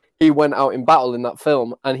he went out in battle in that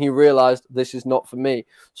film, and he realized this is not for me.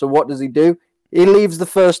 So what does he do? He leaves the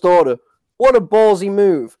First Order. What a ballsy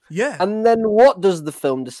move. Yeah. And then what does the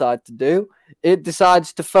film decide to do? It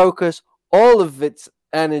decides to focus all of its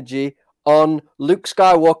energy on Luke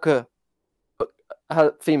Skywalker,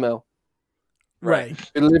 female, Rey.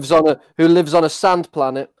 who lives on a sand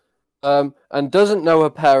planet, and doesn't know her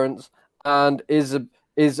parents, and is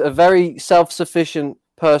a very self-sufficient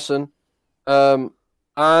person,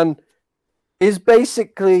 and is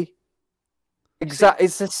basically it's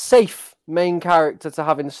a safe main character to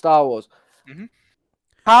have in Star Wars. Mm-hmm.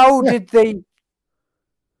 How did they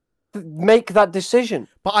make that decision?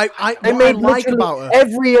 But I They what made I like literally about her,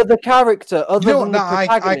 every other character other than the I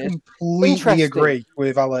protagonist. completely interesting. agree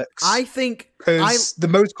with Alex. I think Because the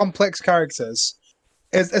most complex characters,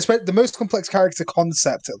 the most complex character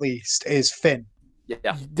concept at least, is Finn.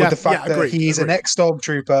 Yeah. With the fact that he's an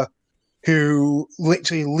ex-stormtrooper who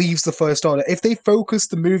literally leaves the First Order. If they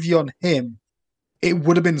focused the movie on him, it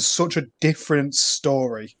would have been such a different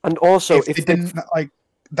story. And also, if they didn't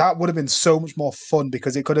that would have been so much more fun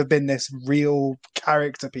because it could have been this real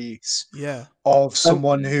character piece of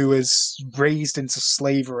someone who was raised into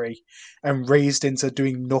slavery and raised into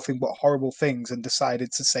doing nothing but horrible things and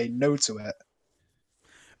decided to say no to it.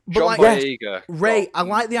 But John Boyega. Rey, I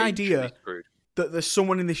like the idea that there's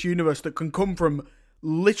someone in this universe that can come from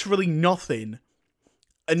literally nothing,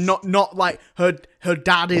 and not like her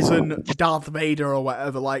dad isn't Darth Vader or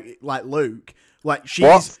whatever, like Luke. Like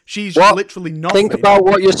she's literally nothing. Think about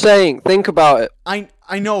what you're saying. Think about it.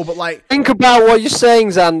 I know, but like think about what you're saying,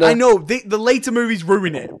 Xander. I know the later movies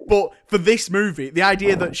ruin it, but for this movie, the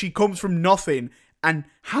idea that she comes from nothing and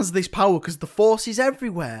has this power because the Force is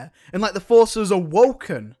everywhere, and like the Force is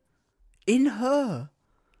awoken in her.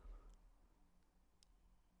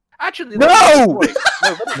 Actually, no!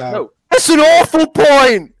 No. That's an awful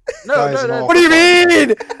point! No. What do you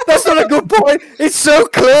mean? That's not a good point. It's so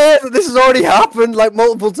clear that this has already happened like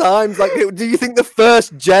multiple times. Like, do you think the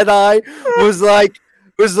first Jedi was like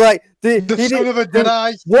the son of a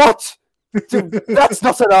Jedi? What? That's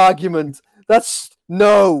not an argument.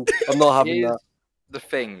 No. I'm not having that. The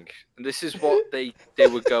thing, and this is what they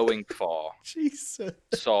were going for. Jesus.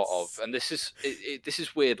 Sort of, and this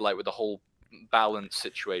is weird, like with the whole balance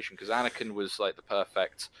situation, because Anakin was like the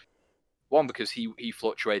perfect one because he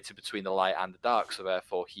fluctuated between the light and the dark, so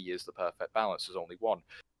therefore he is the perfect balance. There's only one,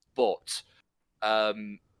 but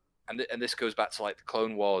and this goes back to like the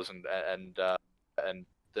Clone Wars and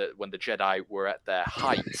when the Jedi were at their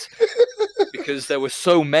height, because there were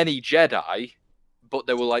so many Jedi, but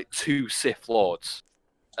there were like 2 Sith Lords,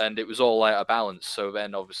 and it was all out of balance. So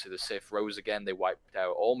then obviously the Sith rose again. They wiped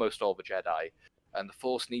out almost all the Jedi. And the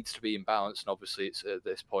Force needs to be in balance, and obviously it's at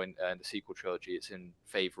this point in the sequel trilogy, it's in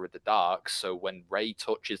favor of the dark. So when Rey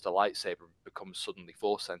touches the lightsaber and becomes suddenly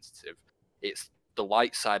Force sensitive, it's the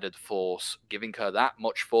light side of the Force giving her that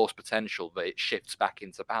much Force potential that it shifts back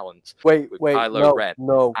into balance. Wait, Kylo Ren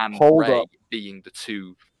and hold Rey up. being the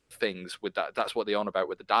 2 things with that. That's what they're on about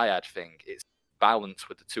with the dyad thing. It's balance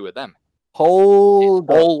with the 2 of them. Hold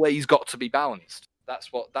it's up. always got to be balanced.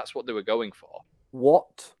 That's what they were going for.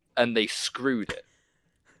 What? And they screwed it.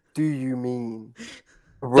 Do you mean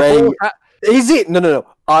Rey? Is it? No.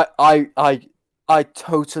 I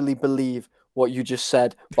totally believe what you just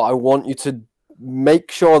said, but I want you to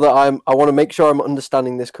make sure that I want to make sure I'm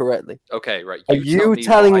understanding this correctly. Okay, right. Are you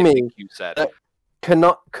telling me you said that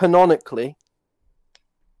canonically,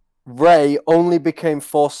 Rey only became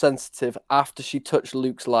Force sensitive after she touched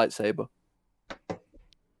Luke's lightsaber?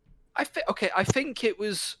 I think it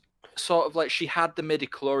was sort of like she had the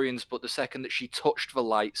midichlorians, but the second that she touched the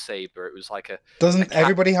lightsaber, it was like a Doesn't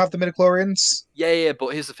everybody have the midichlorians? yeah. But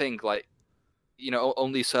here's the thing, like,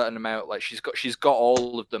 only a certain amount. Like she's got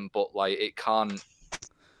all of them, but like it can't.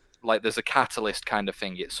 Like there's a catalyst kind of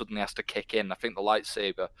thing. It suddenly has to kick in. I think the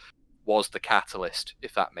lightsaber was the catalyst,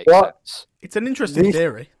 if that makes sense. It's an interesting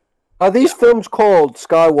theory. Are these films called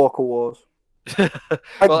Skywalker Wars?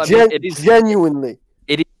 Well, it is genuinely.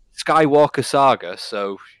 It is Skywalker Saga,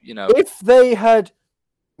 so If they had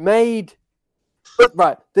made,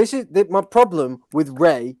 right, this is my problem with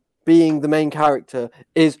Rey being the main character.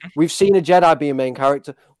 Is we've seen a Jedi be a main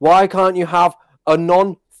character. Why can't you have a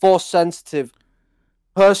non-Force sensitive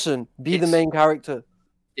person be the main character?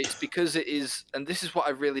 It's because it is, and this is what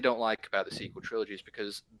I really don't like about the sequel trilogy, is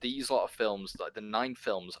because these lot of films, like the 9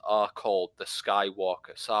 films, are called the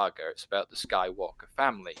Skywalker Saga. It's about the Skywalker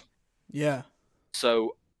family. Yeah.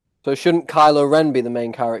 So shouldn't Kylo Ren be the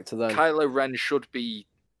main character then? Kylo Ren should be,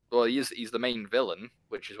 well, he's the main villain,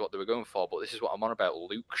 which is what they were going for. But this is what I'm on about.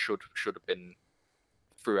 Luke should have been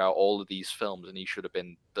throughout all of these films, and he should have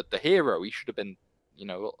been the hero. He should have been,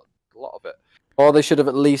 a lot of it. Or they should have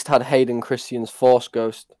at least had Hayden Christensen's Force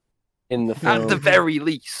Ghost in the film. At the very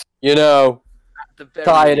least. At the very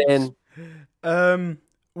tie it least. in.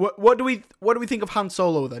 What do we think of Han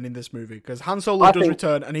Solo then in this movie? Because Han Solo does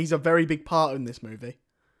return, and he's a very big part in this movie.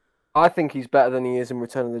 I think he's better than he is in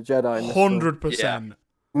Return of the Jedi. 100%.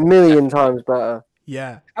 Million times better.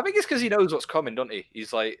 Yeah. I think it's because he knows what's coming, doesn't he?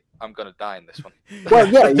 He's like, I'm gonna die in this one. Well,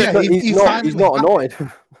 yeah, he's not annoyed.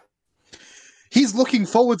 He's looking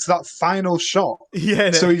forward to that final shot.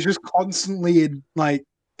 Yeah. So he's just constantly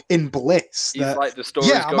in bliss. He's like the story.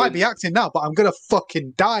 Yeah, I might be acting now, but I'm gonna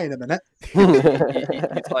fucking die in a minute.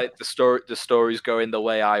 It's like the story's going the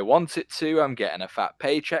way I want it to. I'm getting a fat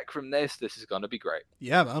paycheck from this. This is gonna be great.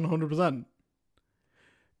 Yeah, man, 100%.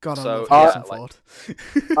 God, so, I love Ford.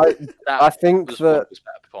 I think that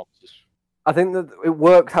it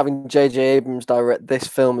worked having J.J. Abrams direct this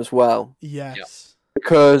film as well. Yes. Yeah.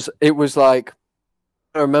 Because it was like,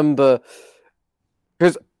 I remember,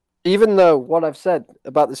 because even though what I've said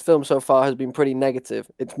about this film so far has been pretty negative,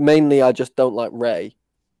 it's mainly I just don't like Rey.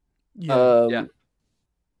 Yeah.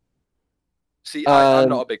 See, I'm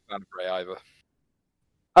not a big fan of Rey either.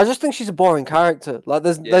 I just think she's a boring character. Like,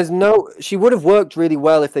 there's no. She would have worked really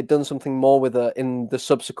well if they'd done something more with her in the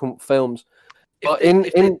subsequent films. But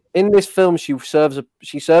in this film, she serves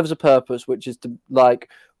a purpose, which is to like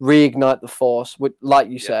reignite the Force, which, like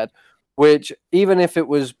you said, which even if it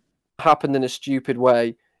was happened in a stupid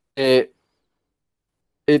way, it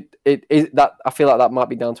that I feel like that might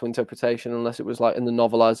be down to interpretation, unless it was like in the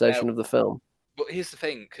novelization of the film. But here's the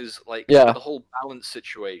thing, because like the whole balance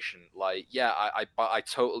situation, like I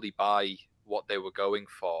totally buy what they were going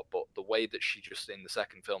for, but the way that she just in the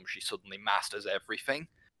second film she suddenly masters everything.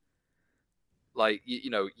 Like,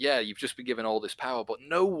 you've just been given all this power, but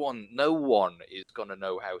no one is gonna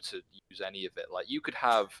know how to use any of it. Like, you could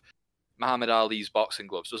have Muhammad Ali's boxing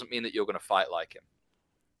gloves, doesn't mean that you're gonna fight like him.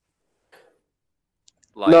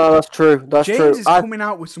 Like, no, that's true. That's James true. Is coming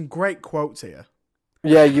out with some great quotes here.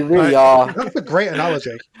 Yeah, you really are. That's a great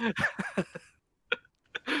analogy.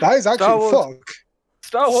 That is actually fuck.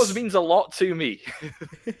 Star Wars means a lot to me.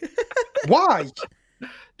 Why?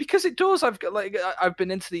 Because it does. I've been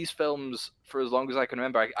into these films for as long as I can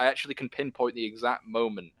remember. I actually can pinpoint the exact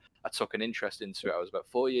moment I took an interest into it. I was about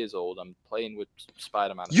 4 years old. I'm playing with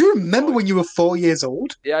Spider-Man. You remember when you were 4 years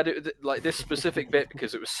old? Yeah, I do. Like this specific bit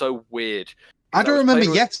because it was so weird. I don't remember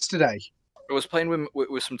yesterday. I was playing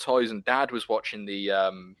with some toys, and Dad was watching the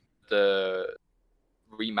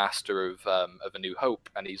remaster of A New Hope,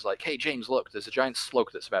 and he's like, "Hey James, look, there's a giant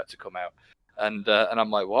slug that's about to come out." And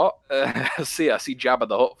I'm like, what? I see Jabba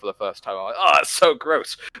the Hutt for the first time. I'm like, oh, it's so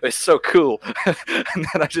gross. It's so cool. And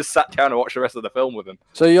then I just sat down and watched the rest of the film with him.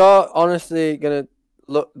 So you're honestly gonna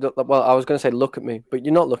look? Well, I was gonna say look at me, but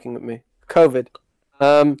you're not looking at me. COVID.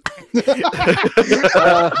 But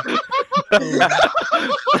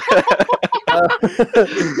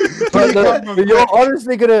you're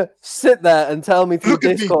honestly gonna sit there and tell me through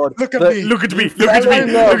Discord. Look at me. Look at me. Look at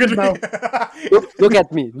me. Look at me. Look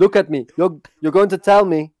at me. Look at me. You're going to tell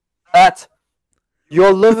me that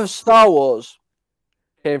your love of Star Wars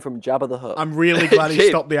came from Jabba the Hutt. I'm really glad he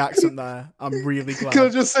stopped the accent there. I'm really glad. Can I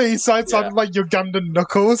just say he sounds like Ugandan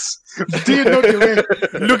Knuckles? Do you know the way?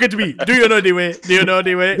 Look at me. Do you know the way? Do you know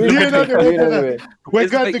the way? Do you know the way? We're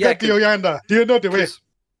going to get the Uganda. Do you know the way?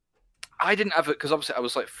 I didn't have it because obviously I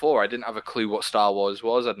was like 4. I didn't have a clue what Star Wars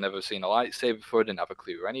was. I'd never seen a lightsaber before. I didn't have a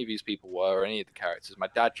clue who any of these people were or any of the characters. My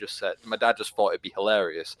dad just thought it'd be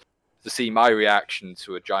hilarious to see my reaction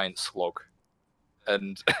to a giant slug.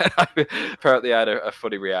 And apparently I had a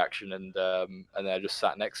funny reaction, and then I just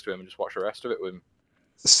sat next to him and just watched the rest of it with him.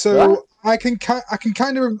 So I can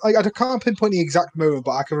kind of like I can't pinpoint the exact moment,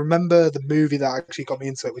 but I can remember the movie that actually got me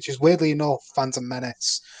into it, which is weirdly enough Phantom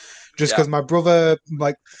Menace. Just because my brother,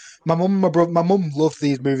 like my mum loved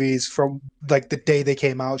these movies from like the day they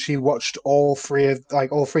came out. She watched all three of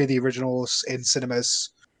the originals in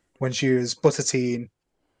cinemas when she was but a teen,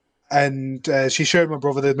 and she showed my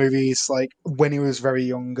brother the movies like when he was very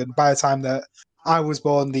young. And by the time that I was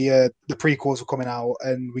born, the prequels were coming out,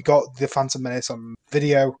 and we got the Phantom Menace on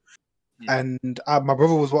video. And my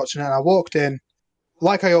brother was watching it, and I walked in,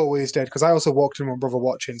 like I always did, because I also walked in with my brother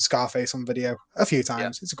watching Scarface on video a few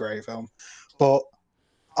times. It's a great film. But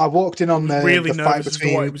I walked in on really the fight nervous as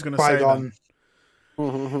to what he between was going to say Qui-Gon.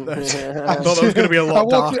 I thought that was going to be a lot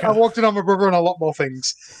darker. I walked in on my brother on a lot more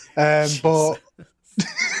things. But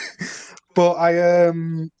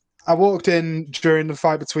I walked in during the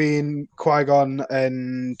fight between Qui-Gon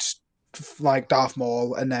and like Darth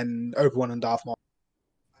Maul, and then Obi-Wan and Darth Maul.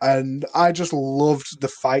 And I just loved the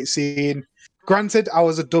fight scene. Granted, I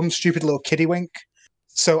was a dumb, stupid little kiddie wink,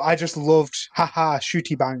 so I just loved haha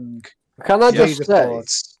shooty bang. Can I just say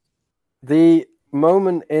swords. the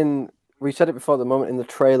moment we said it before, the moment in the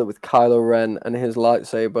trailer with Kylo Ren and his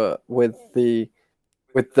lightsaber with the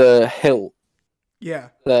hilt. Yeah.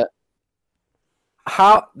 That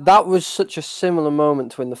was such a similar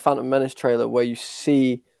moment to in the Phantom Menace trailer where you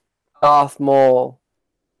see Darth Maul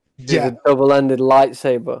with a double-ended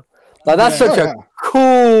lightsaber. Like that's such a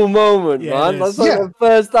cool moment, man. That's like the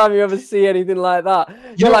first time you ever see anything like that.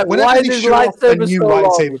 You're like, why is this lightsaber so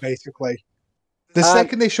long? Basically, the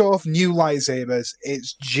second they show off new lightsabers,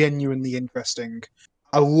 it's genuinely interesting.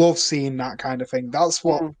 I love seeing that kind of thing. That's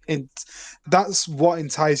what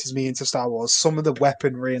entices me into Star Wars. Some of the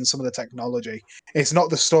weaponry and some of the technology. It's not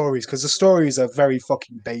the stories, because the stories are very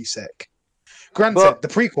fucking basic. Granted, the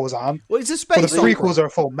prequels aren't. Well, it's a space. But the prequels are a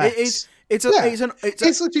full mess. It's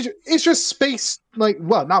just space. Like,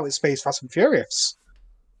 well, now it's space Fast and Furious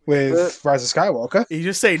with Rise of Skywalker. You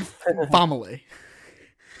just saying family.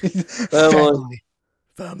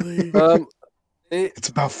 Family. It's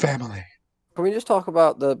about family. Can we just talk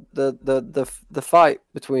about the fight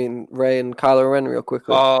between Rey and Kylo Ren real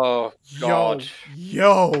quickly? Oh God,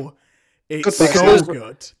 yo, it's so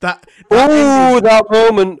good. That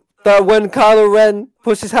moment. That when Kylo Ren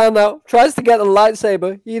puts his hand out, tries to get the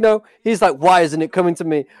lightsaber, he's like, why isn't it coming to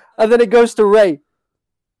me? And then it goes to Rey.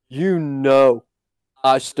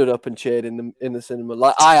 I stood up and cheered in the cinema.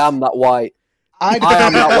 Like, I am that white. I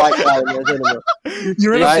am that white guy in the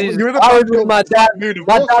cinema. I was with my dad.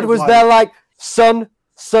 My dad was there like, son,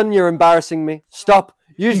 you're embarrassing me. Stop.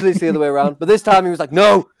 Usually it's the other way around. But this time he was like,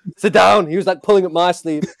 no, sit down. He was like pulling at my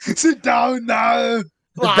sleeve. Sit down now.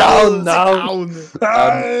 Down.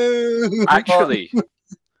 Actually,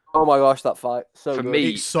 oh my gosh, that fight! So for good.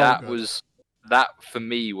 me, that for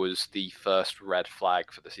me was the first red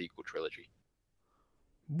flag for the sequel trilogy.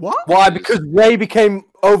 What? Why? Because Rey became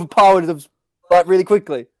overpowered like really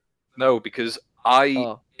quickly. No, because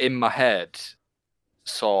in my head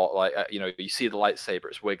saw like you see the lightsaber,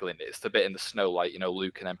 it's wiggling. It's the bit in the snow, like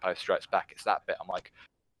Luke and Empire Strikes Back. It's that bit. I'm like,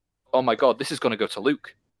 oh my god, this is going to go to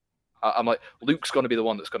Luke. I'm like, Luke's going to be the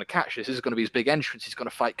one that's going to catch this. This is going to be his big entrance. He's going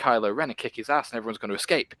to fight Kylo Ren and kick his ass, and everyone's going to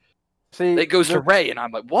escape. See, it goes to Rey, and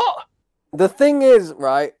I'm like, what? The thing is,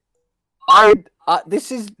 right?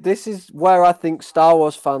 This is where I think Star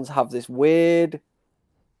Wars fans have this weird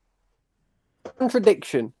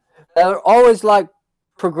contradiction. They're always like,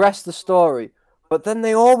 progress the story, but then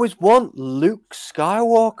they always want Luke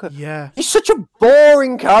Skywalker. Yeah. He's such a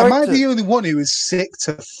boring character. Am I the only one who is sick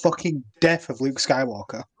to fucking death of Luke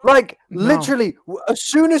Skywalker? Like, literally, as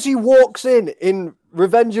soon as he walks in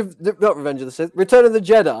Return of the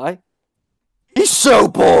Jedi, he's so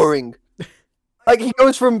boring. Like, he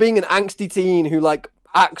goes from being an angsty teen who, like,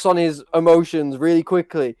 acts on his emotions really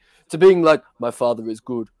quickly to being like, my father is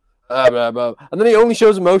good. And then he only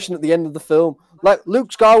shows emotion at the end of the film. Like, Luke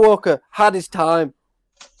Skywalker had his time.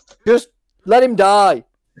 Just let him die.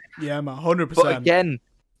 Yeah, man, 100%.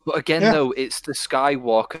 But again, though, it's the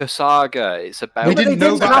Skywalker saga. It's about... We didn't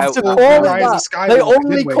know that have to call it that. They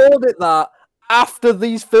only called it that after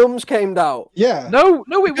these films came out. Yeah. No,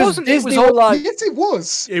 it wasn't. Disney it was like... Yes, it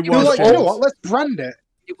was. It was. was. Like, you know what? Let's brand it.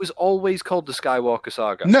 It was always called the Skywalker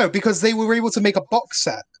saga. No, because they were able to make a box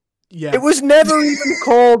set. Yeah. It was never even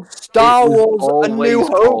called Star Wars: A New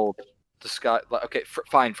Hope.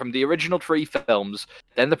 Fine. From the original 3 films,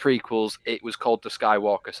 then the prequels, it was called the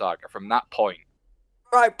Skywalker saga. From that point,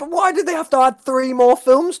 right? But why did they have to add 3 more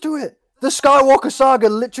films to it? The Skywalker saga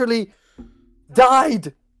literally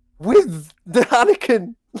died with the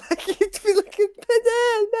Anakin. Like you'd be like,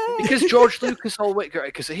 no. Because George Lucas always.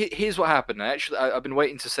 Because here's what happened. I've been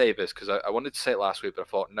waiting to say this because I wanted to say it last week, but I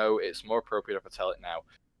thought no, it's more appropriate if I tell it now.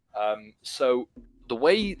 So the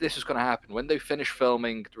way this is going to happen when they finish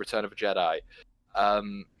filming The Return of a Jedi,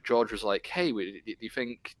 George was like, "Hey, do you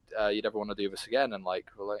think you'd ever want to do this again?" And like,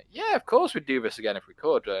 we're like, "Yeah, of course we'd do this again if we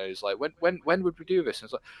could." He's like, "When would we do this?" And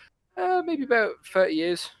it's like, "Maybe about 30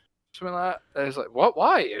 years, something like that." And I was like, "What?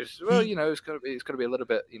 Why?" Well, it's gonna be a little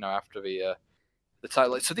bit, after the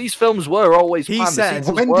title. So these films were always He planned. said-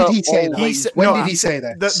 When did he say that? When did he say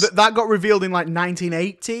this? That got revealed in like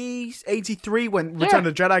 1980, 83 when Return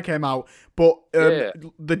of the Jedi came out. But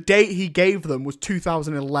the date he gave them was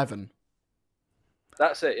 2011.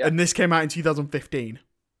 That's it. Yeah. And this came out in 2015.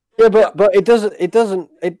 Yeah, but it doesn't.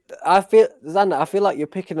 I feel, Xander, I feel like you're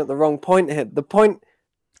picking up the wrong point here. The point.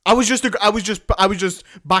 I was just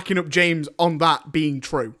backing up James on that being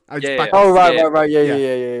true. Oh right.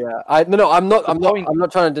 Yeah. I'm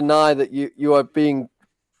not trying to deny that you are being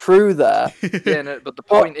true there. Yeah, no, but the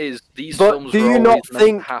point is, these but films. Do you not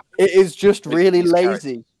think it is just really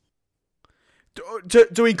lazy?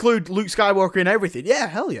 To include Luke Skywalker in everything? Yeah,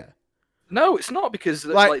 hell yeah. No, it's not, because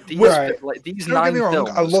these Don't nine get me wrong, films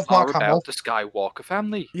I love Mark are Hamill. about the Skywalker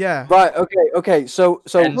family. Yeah. Right. Okay. So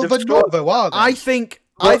End Well, of they're story. not though, are they? I think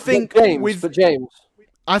James, with James.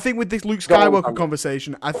 I think with this Luke Go on, Skywalker Andy.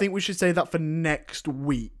 conversation, I think we should say that for next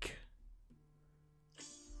week.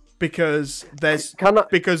 Because there's Can I-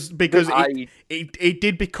 because it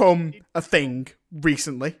did become a thing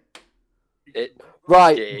recently.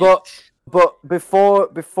 Right, did. but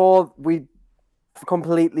before we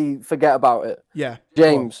completely forget about it, Yeah.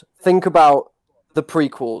 James, think about the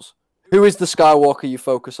prequels. Who is the Skywalker you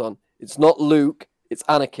focus on? It's not Luke, it's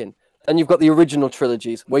Anakin. And you've got the original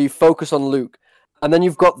trilogies where you focus on Luke, and then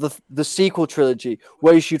you've got the sequel trilogy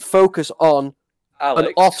where you should focus on Alex,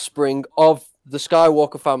 an offspring of the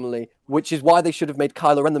Skywalker family, which is why they should have made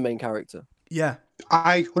Kylo Ren the main character. Yeah.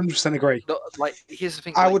 I 100% agree. Here's the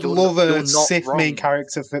thing. I like, would you're love not- you're a not Sith wrong. main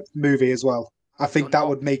character movie as well. I think You're that not-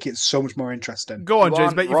 would make it so much more interesting. Go on, You James,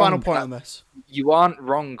 aren't make your final wrong. point on this. You aren't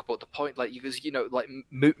wrong, but the point, because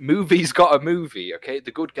movies got a movie. Okay, the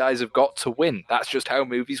good guys have got to win. That's just how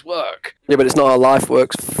movies work. Yeah, but it's not how life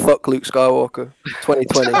works. Fuck Luke Skywalker.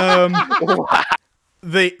 2020.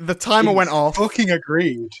 The timer went off. Fucking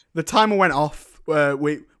agreed. The timer went off.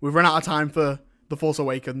 We've run out of time for The Force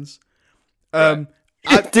Awakens.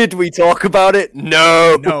 Did we talk about it?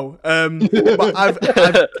 No. No. But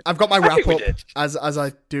I've got my I think wrap we up did. as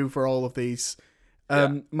I do for all of these.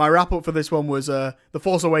 My wrap up for this one was The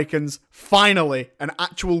Force Awakens, finally an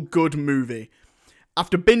actual good movie.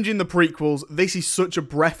 After binging the prequels, this is such a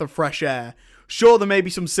breath of fresh air. Sure, there may be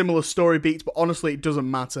some similar story beats, but honestly, it doesn't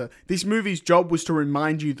matter. This movie's job was to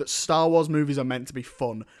remind you that Star Wars movies are meant to be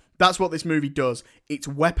fun. That's what this movie does. It's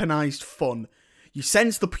weaponized fun. You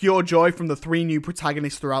sense the pure joy from the three new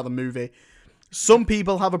protagonists throughout the movie. Some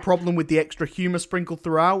people have a problem with the extra humour sprinkled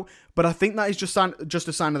throughout, but I think that is just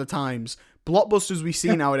a sign of the times. Blockbusters we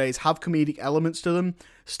see nowadays have comedic elements to them.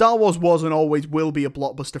 Star Wars was and always will be a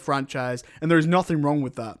blockbuster franchise, and there is nothing wrong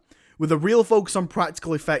with that. With a real focus on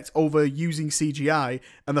practical effects over using CGI,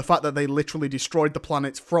 and the fact that they literally destroyed the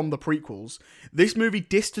planets from the prequels, this movie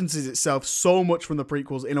distances itself so much from the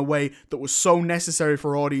prequels in a way that was so necessary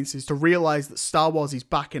for audiences to realise that Star Wars is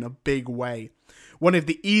back in a big way. One of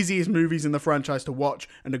the easiest movies in the franchise to watch,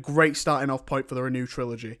 and a great starting off point for the new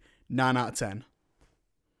trilogy. 9 out of 10.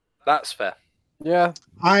 That's fair. Yeah.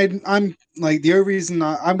 I'm like, the only reason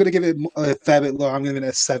I'm going to give it a fair bit lower, I'm going to give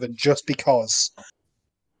it a 7 just because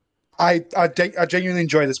I genuinely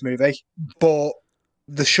enjoy this movie, but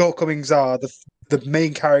the shortcomings are the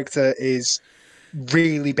main character is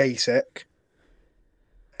really basic,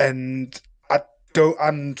 and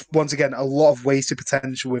once again, a lot of wasted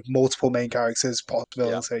potential with multiple main characters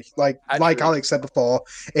possibility. Like Alex said before,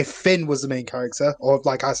 if Finn was the main character, or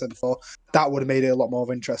like I said before, that would have made it a lot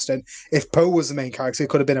more interesting. If Poe was the main character, it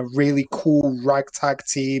could have been a really cool ragtag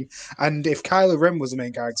team. And if Kylo Ren was the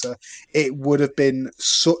main character, it would have been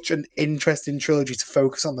such an interesting trilogy to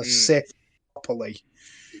focus on the Sith properly.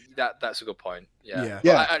 That's a good point. Yeah. Yeah.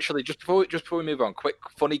 But actually, just before we move on,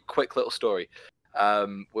 quick little story.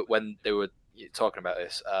 When they were talking about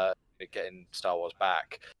this, getting Star Wars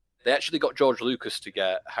back, they actually got George Lucas to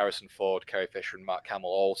get Harrison Ford, Carrie Fisher, and Mark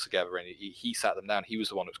Hamill all together, and he sat them down. He was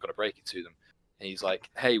the one that was going to break it to them, and he's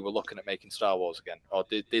like, "Hey, we're looking at making Star Wars again, or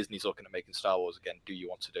Disney's looking at making Star Wars again. Do you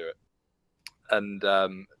want to do it?" And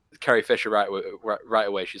Carrie Fisher right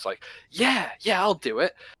away, she's like, "Yeah, I'll do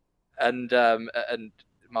it." And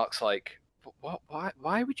Mark's like,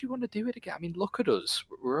 why would you want to do it again? I mean, look at us,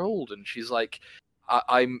 we're old. And she's like,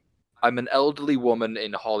 I'm an elderly woman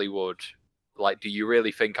in Hollywood. Like, do you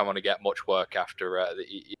really think I'm going to get much work after at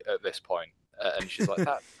this point? And she's like,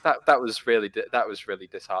 that was really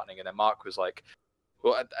disheartening. And then Mark was like,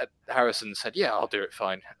 well, Harrison said, yeah, I'll do it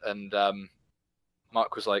fine. And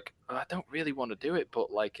Mark was like, I don't really want to do it,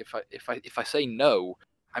 but like if I say no,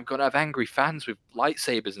 I'm gonna have angry fans with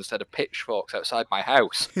lightsabers instead of pitchforks outside my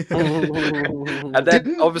house. And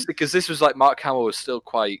then obviously, because this was like Mark Hamill was still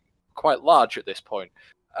quite large at this point.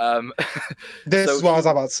 This is what I was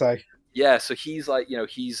about to say. Yeah, so he's like,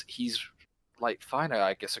 he's like, fine,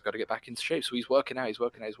 I guess I've got to get back into shape. So he's working out. He's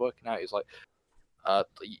like,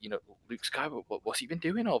 Luke Skywalker, what's he been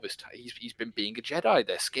doing all this time? He's been being a Jedi.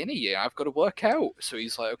 They're skinny. Yeah, I've got to work out. So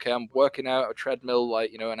he's like, okay, I'm working out a treadmill,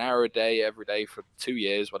 like, an hour a day, every day for 2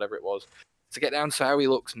 years, whatever it was, to get down to how he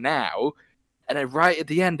looks now. And then right at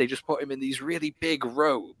the end, they just put him in these really big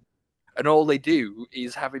robes, and all they do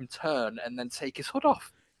is have him turn and then take his hood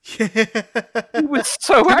off. He was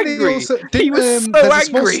so angry. He was so there's angry. A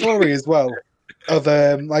small story as well of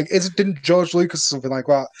didn't George Lucas or something like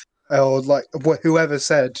that? Or like whoever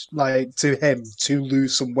said like to him to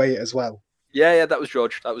lose some weight as well. Yeah, that was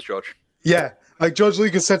George. Yeah, like George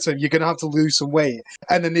Lucas said to him, you're gonna have to lose some weight,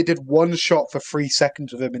 and then they did one shot for 3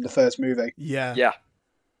 seconds of him in the first movie. Yeah,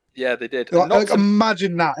 they did.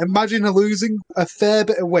 Imagine that. Imagine losing a fair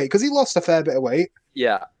bit of weight because he lost a fair bit of weight.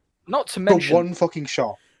 Yeah, not to mention one fucking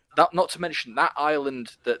shot. Not to mention that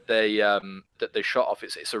island that they shot off.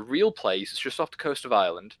 It's a real place. It's just off the coast of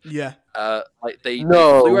Ireland. Yeah. They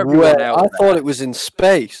No flew everyone way. out I there. thought it was in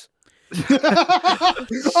space.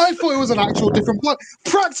 I thought it was an actual different planet.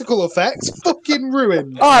 Practical effects, fucking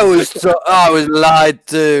ruined. I was lied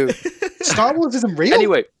to. Star Wars isn't real.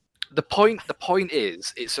 Anyway, the point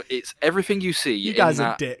is, it's everything you see. You guys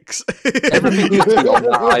are dicks. Everything you see on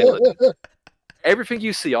that island. Everything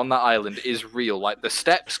you see on that island is real. Like the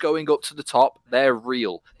steps going up to the top, they're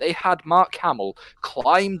real. They had Mark Hamill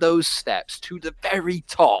climb those steps to the very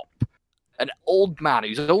top. An old man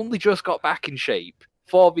who's only just got back in shape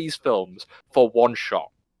for these films for one shot.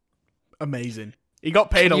 Amazing. He got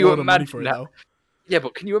paid a lot of money for it, though. Yeah,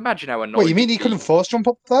 but can you imagine how annoying? Wait, you mean he couldn't force jump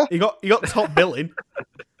up there? He got top billing.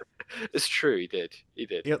 It's true, he did. He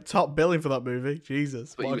got top billing for that movie.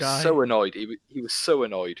 Jesus, but he was so annoyed. He was so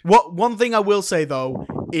annoyed. One thing I will say though,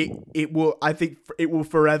 I think it will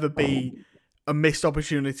forever be a missed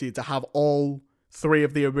opportunity to have all 3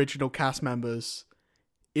 of the original cast members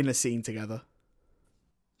in a scene together.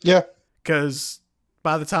 Yeah, because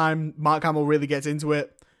by the time Mark Hamill really gets into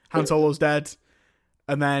it, Han Solo's dead,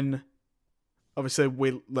 and then obviously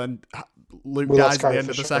Luke dies at the end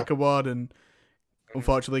of the second one, and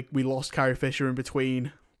unfortunately, we lost Carrie Fisher in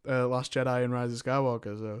between Last Jedi and Rise of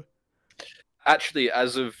Skywalker. So, actually,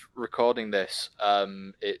 as of recording this,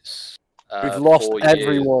 it's we've lost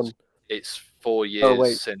everyone. Years. It's 4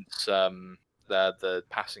 years since the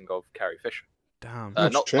passing of Carrie Fisher. Damn,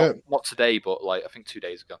 not today, but like I think 2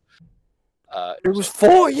 days ago. It was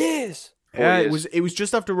 4 years. Yeah, it was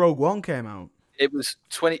just after Rogue One came out. It was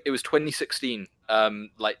 2016.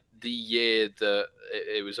 Like the year that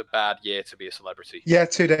it was a bad year to be a celebrity. Yeah,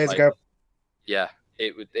 2 days ago. Yeah,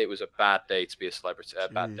 it was a bad day to be a celebrity.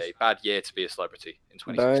 Bad year to be a celebrity in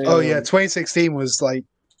 2016. Oh yeah, 2016 was like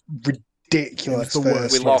ridiculous.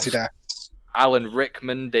 We lost Alan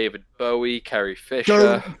Rickman, David Bowie, Carrie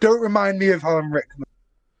Fisher. Don't remind me of Alan Rickman.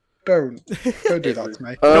 Don't do that to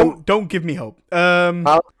me. Don't give me hope.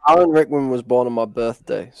 Alan Rickman was born on my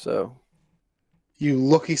birthday, so. You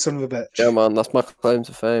lucky son of a bitch. Yeah, man, that's my claim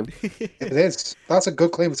to fame. It is. That's a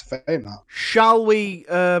good claim to fame, that. Shall we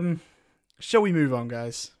move on,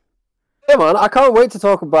 guys? Yeah, man, I can't wait to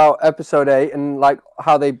talk about episode 8 and like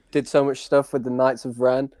how they did so much stuff with the Knights of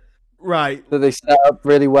Ren. Right. That they set up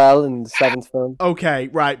really well in the 7th film. Okay,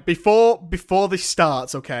 right. Before this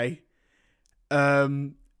starts, okay.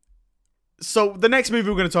 So the next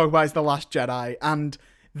movie we're going to talk about is The Last Jedi, and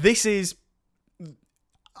this is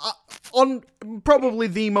on probably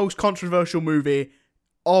the most controversial movie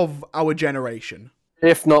of our generation,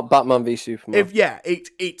 if not Batman v Superman.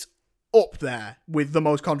 It's up there with the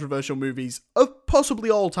most controversial movies of possibly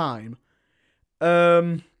all time.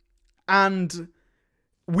 And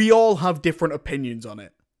we all have different opinions on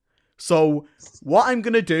it. So what I'm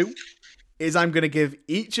going to do is I'm going to give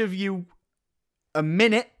each of you a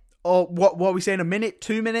minute, or what are we saying, a minute,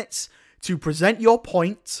 2 minutes, to present your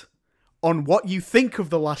point on what you think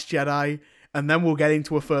of The Last Jedi, and then we'll get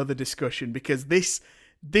into a further discussion, because this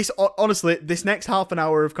honestly, this next half an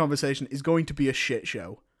hour of conversation is going to be a shit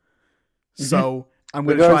show. So I'm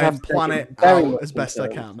going to try and plan it out as best I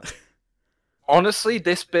can. Honestly,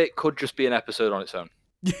 this bit could just be an episode on its own.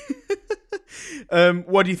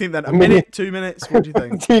 What do you think then? A minute, 2 minutes? What do you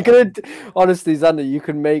think? Honestly, Xander, you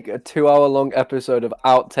can make a 2-hour-long episode of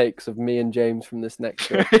outtakes of me and James from this next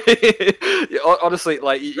show. Honestly,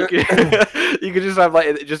 like you could just have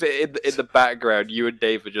like just in the background, you and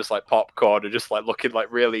David just like popcorn and just like looking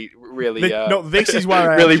like really. No, this is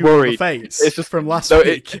where I really actually worried. The face It's just from last no,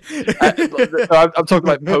 week. I'm talking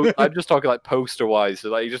like I'm just talking like poster wise. So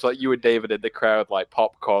like just like you and David in the crowd, like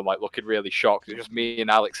popcorn, like looking really shocked. It's just me and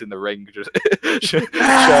Alex in the ring, just shirtless,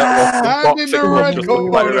 I'm in boxing the gloves, red just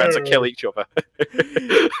looking like we're about to corner. kill each other.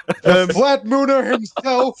 Flat Mooner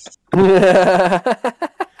himself.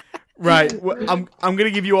 Right, I'm going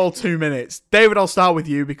to give you all 2 minutes. David, I'll start with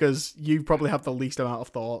you because you probably have the least amount of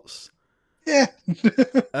thoughts. Yeah.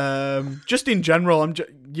 Just in general,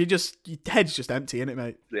 your head's just empty, isn't it,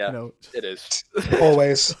 mate? Yeah, you know. it is.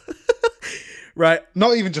 Always. Right.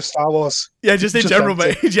 Not even just Star Wars. Yeah, just in general, empty.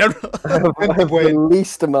 mate. In general. I have the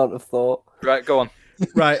least amount of thought. Right, go on.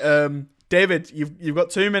 Right, David, you've got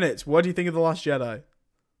 2 minutes. What do you think of The Last Jedi?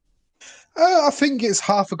 I think it's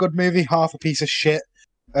half a good movie, half a piece of shit.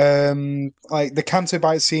 Like the Canto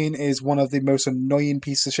Bite scene is one of the most annoying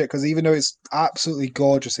pieces of shit because even though it's absolutely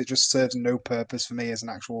gorgeous, it just serves no purpose for me as an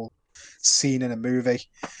actual scene in a movie.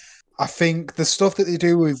 I think the stuff that they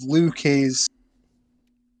do with Luke is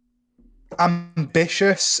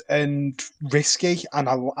ambitious and risky, and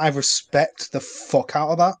I respect the fuck out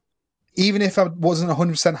of that. Even if I wasn't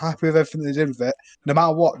 100% happy with everything they did with it, no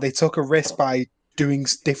matter what, they took a risk by doing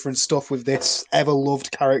different stuff with this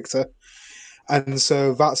ever-loved character. And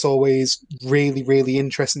so that's always really, really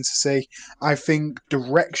interesting to see. I think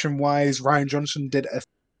direction-wise, Rian Johnson did a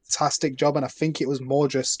fantastic job, and I think it was more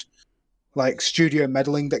just like studio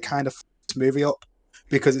meddling that kind of fucked the movie up,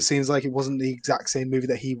 because it seems like it wasn't the exact same movie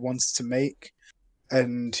that he wanted to make,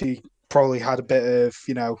 and he probably had a bit of,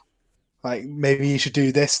 like, maybe you should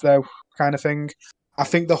do this though, kind of thing. I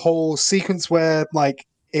think the whole sequence where like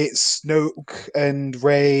it's Snoke and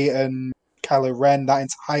Rey and Kylo Ren, that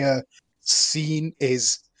entire scene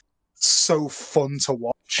is so fun to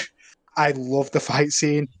watch. I love the fight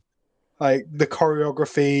scene, like the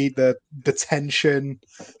choreography, the tension,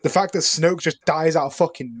 the fact that Snoke just dies out of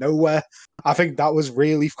fucking nowhere. I think that was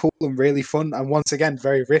really cool and really fun, and once again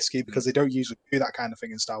very risky because they don't usually do that kind of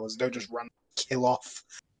thing in Star Wars. They don't just kill off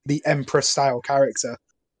the Emperor style character.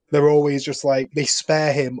 They're always just like they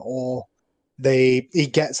spare him, or he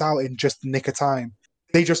gets out in just the nick of time.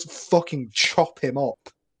 They just fucking chop him up.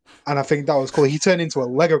 And I think that was cool. He turned into a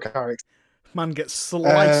Lego character. Man gets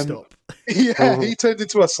sliced up. Yeah, he turned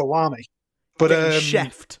into a salami. But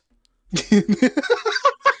chefed.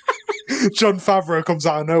 Jon Favreau comes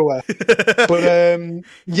out of nowhere. But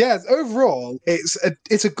yeah, overall,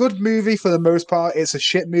 it's a good movie for the most part. It's a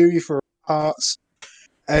shit movie for parts,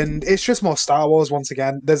 and it's just more Star Wars once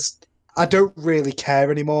again. I don't really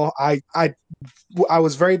care anymore. I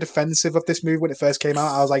was very defensive of this movie when it first came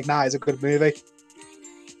out. I was like, nah, it's a good movie.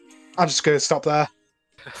 I'm just going to stop there.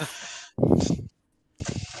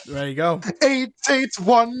 There you go.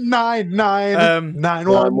 88199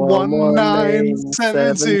 9119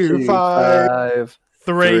 725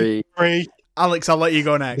 3. Alex, I'll let you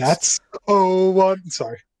go next. That's 01.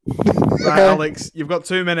 Sorry. Right, Alex, you've got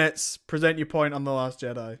 2 minutes. Present your point on The Last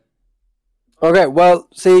Jedi. Okay, well,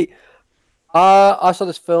 see, I saw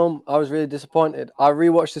this film. I was really disappointed. I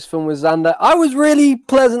rewatched this film with Xander. I was really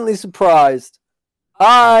pleasantly surprised.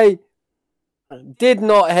 I did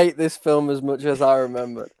not hate this film as much as I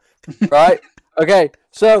remembered. Right? Okay,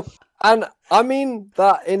 so, and I mean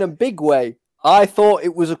that in a big way. I thought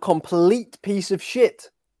it was a complete piece of shit.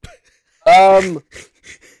 But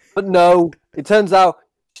no, it turns out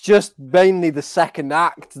it's just mainly the second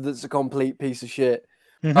act that's a complete piece of shit.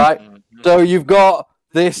 Right? So you've got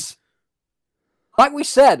this, like we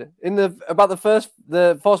said about the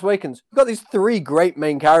Force Awakens, you've got these 3 great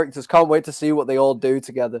main characters. Can't wait to see what they all do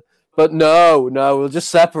together. But no, we'll just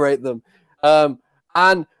separate them.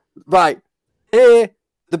 And right here,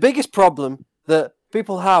 the biggest problem that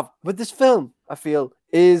people have with this film, I feel,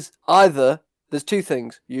 is either there's 2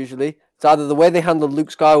 things usually. It's either the way they handled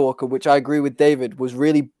Luke Skywalker, which I agree with David was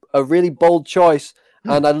really a really bold choice,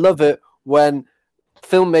 and I love it when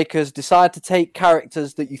filmmakers decide to take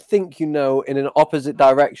characters that you think you know in an opposite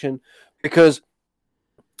direction, because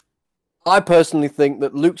I personally think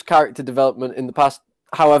that Luke's character development in the past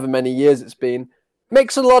however many years it's been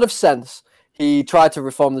makes a lot of sense. He tried to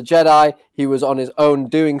reform the Jedi. He was on his own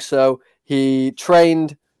doing so. He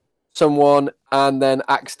trained someone and then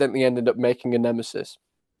accidentally ended up making a nemesis.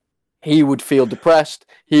 He would feel depressed.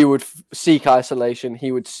 He would seek isolation.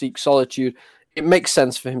 He would seek solitude. It makes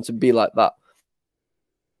sense for him to be like that.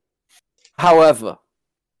 However,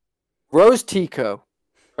 Rose Tico,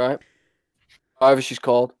 right, however she's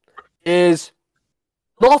called, is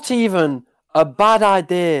not even a bad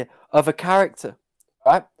idea of a character,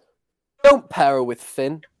 right? Don't pair her with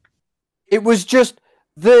Finn. It was just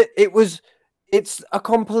it's a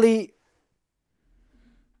complete.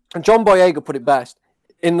 And John Boyega put it best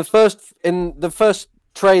in the first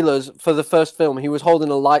trailers for the first film. He was holding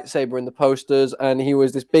a lightsaber in the posters, and he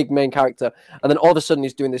was this big main character. And then all of a sudden,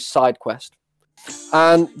 he's doing this side quest,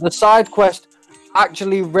 and the side quest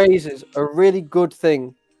actually raises a really good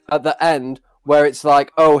thing at the end, where it's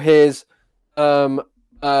like, oh, here's an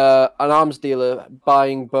arms dealer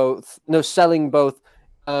selling both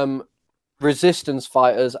resistance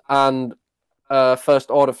fighters and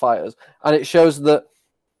first order fighters, and it shows that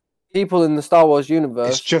people in the Star Wars universe,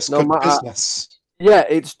 It's just good business. Yeah,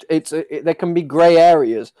 there can be grey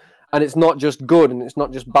areas, and it's not just good and it's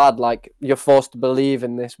not just bad. Like you're forced to believe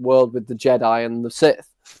in this world with the Jedi and the Sith.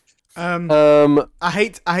 I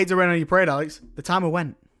hate to rain on your parade, Alex. The timer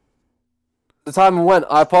went. The timer went.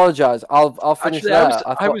 I apologize. I'll finish Actually,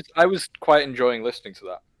 there. I was quite enjoying listening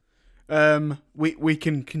to that. We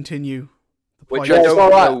can continue. Which Yeah, I it's don't all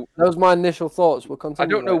right. know. That was my initial thoughts. We'll continue. I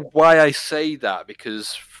don't know why I say that,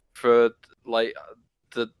 because for like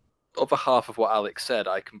the other half of what Alex said,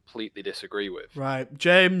 I completely disagree with. Right,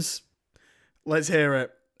 James, let's hear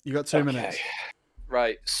it. You got 2 minutes.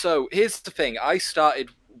 Right. So here's the thing. I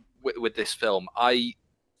started with this film. I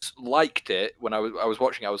liked it when I was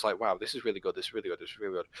watching. I was like, wow, this is really good. This is really good. This is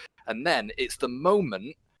really good. And then it's the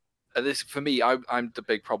moment. And this for me, I'm the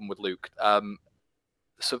big problem with Luke.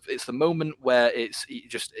 So it's the moment where it's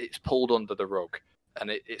pulled under the rug,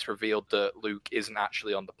 and it's revealed that Luke isn't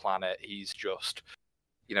actually on the planet. He's just,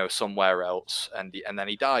 somewhere else, and then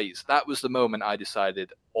he dies. That was the moment I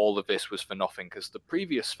decided all of this was for nothing, because the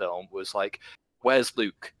previous film was like, where's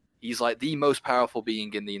Luke? He's like the most powerful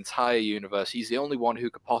being in the entire universe. He's the only one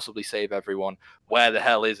who could possibly save everyone. Where the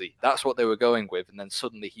hell is he? That's what they were going with. And then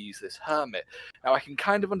suddenly he's this hermit. Now I can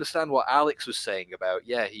kind of understand what Alex was saying about,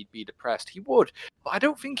 yeah, he'd be depressed. He would. But I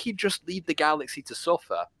don't think he'd just leave the galaxy to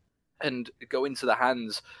suffer and go into the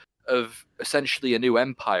hands of essentially a new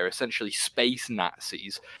empire, essentially space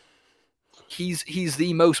Nazis. He's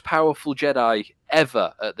the most powerful Jedi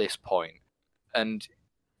ever at this point. And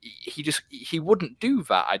he wouldn't do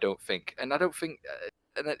that, I don't think, and I don't think,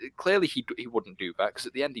 clearly he wouldn't do that, because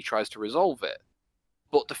at the end he tries to resolve it.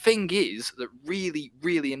 But the thing is that really,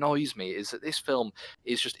 really annoys me is that this film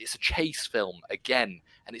it's a chase film again,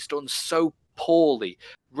 and it's done so poorly.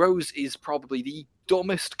 Rose is probably the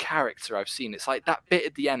dumbest character I've seen. It's like that bit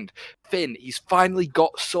at the end. Finn, he's finally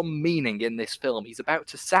got some meaning in this film. He's about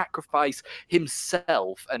to sacrifice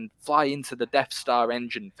himself and fly into the Death Star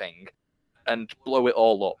engine thing and blow it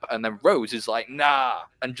all up. And then Rose is like, nah,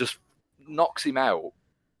 and just knocks him out.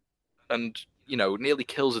 And, nearly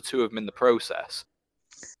kills the two of them in the process.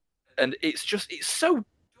 And it's so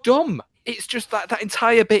dumb. It's just that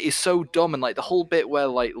entire bit is so dumb. And, like, the whole bit where,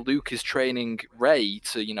 like, Luke is training Rey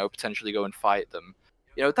to, potentially go and fight them.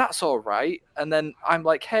 That's all right. And then I'm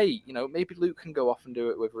like, hey, maybe Luke can go off and do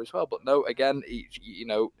it with her as well. But no, again,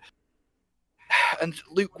 and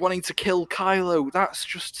Luke wanting to kill Kylo, that's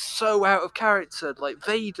just so out of character. Like,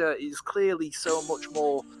 Vader is clearly so much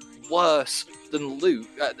more worse than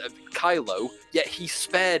Kylo, yet he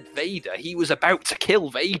spared Vader. He was about to kill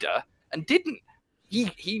Vader and didn't.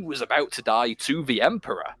 He was about to die to the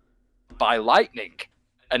Emperor by lightning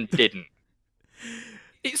and didn't.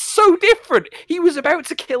 It's so different. He was about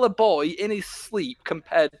to kill a boy in his sleep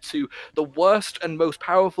compared to the worst and most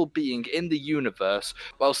powerful being in the universe,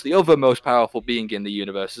 whilst the other most powerful being in the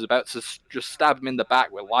universe is about to just stab him in the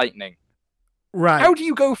back with lightning. Right. How do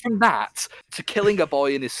you go from that to killing a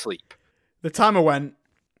boy in his sleep? The timer went.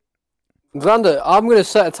 Xander, I'm going to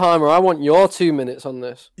set a timer. I want your 2 minutes on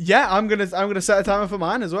this. Yeah, I'm gonna set a timer for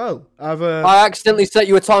mine as well. I accidentally set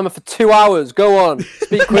you a timer for 2 hours. Go on,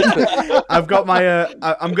 speak quickly. I've got my.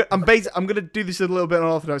 I'm gonna do this a little bit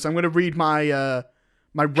unorthodox. I'm gonna read my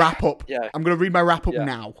my wrap up. Yeah. I'm gonna read my wrap up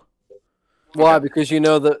now. Why? Because you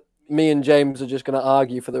know that me and James are just going to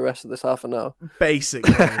argue for the rest of this half an hour.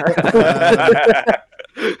 Basically.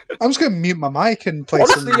 I'm just going to mute my mic and play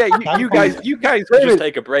Honestly, some. yeah, you guys can just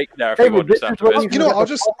take a break now if you want just after this. You know what?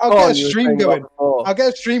 I'll get a stream going. I'll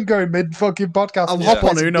get a stream going mid fucking podcast. I'll hop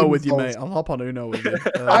on Uno with you, mate. I'll hop on Uno with you.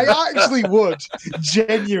 I actually would,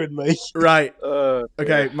 genuinely. Right.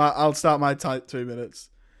 Okay, I'll start my 2 minutes.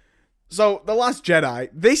 So, The Last Jedi,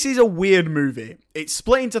 this is a weird movie. It's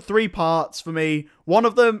split into 3 parts for me. One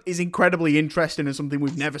of them is incredibly interesting and something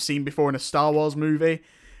we've never seen before in a Star Wars movie.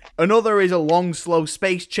 Another is a long, slow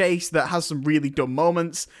space chase that has some really dumb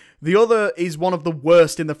moments. The other is one of the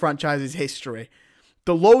worst in the franchise's history.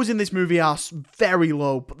 The lows in this movie are very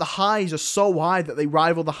low, but the highs are so high that they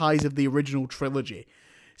rival the highs of the original trilogy.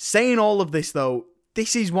 Saying all of this, though,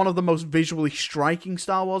 this is one of the most visually striking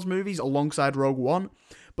Star Wars movies alongside Rogue One,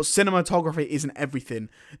 but cinematography isn't everything.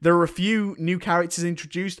 There are a few new characters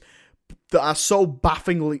introduced that are so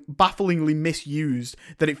bafflingly misused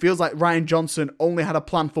that it feels like Rian Johnson only had a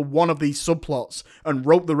plan for one of these subplots and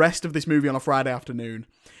wrote the rest of this movie on a Friday afternoon.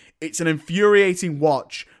 It's an infuriating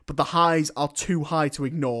watch, but the highs are too high to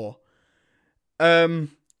ignore.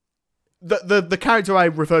 The character I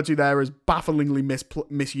referred to there as bafflingly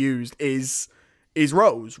misused is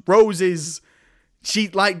Rose. Rose is, she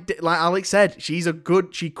like Alex said, she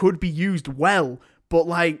could be used well, but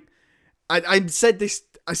like I said this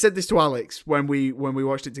to Alex when we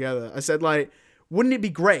watched it together. I said, like, wouldn't it be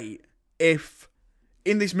great if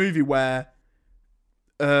in this movie where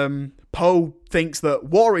Poe thinks that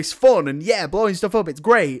war is fun and blowing stuff up, it's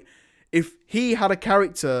great, if he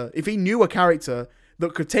knew a character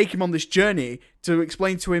that could take him on this journey to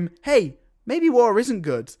explain to him, hey, maybe war isn't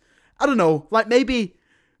good. I don't know, like maybe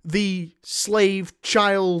the slave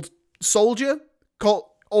child soldier called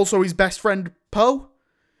also his best friend Poe.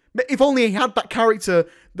 If only he had that character,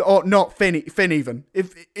 or not Finn even.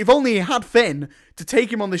 If only he had Finn to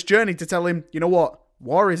take him on this journey to tell him, you know what,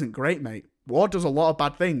 war isn't great, mate. War does a lot of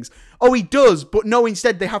bad things. Oh, he does, but no,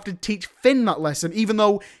 instead they have to teach Finn that lesson, even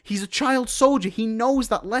though he's a child soldier. He knows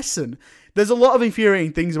that lesson. There's a lot of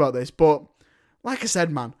infuriating things about this, but like I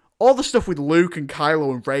said, man, all the stuff with Luke and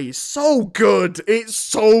Kylo and Rey is so good. It's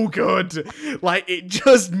so good. Like, it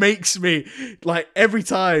just makes me, like, every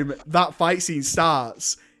time that fight scene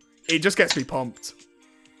starts, it just gets me pumped.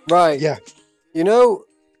 Right. Yeah. You know,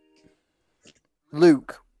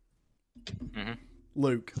 Luke. Mm-hmm.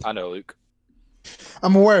 Luke. I know Luke.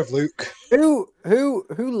 I'm aware of Luke. Who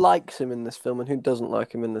likes him in this film and who doesn't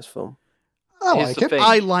like him in this film? I Here's like the him. thing.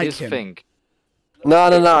 I like Here's the him. thing.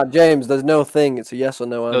 No, James. There's no thing. It's a yes or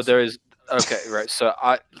no answer. No, there is. Okay, right. So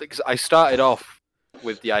I started off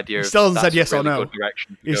with the idea He of still hasn't that's said yes a or really no. good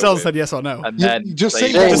direction to He go still hasn't with. said yes or no. And then Just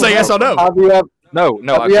say James, Just say yes or no. Have you ever? No,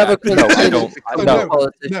 Have you ever no, I considered- don't. Oh, No.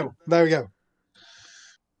 politician? No, there we go.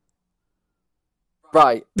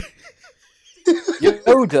 Right.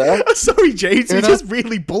 Yoda. Sorry, James. We Uno? just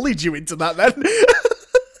really bullied you into that then.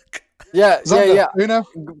 Yeah. Uno?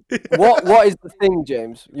 What is the thing,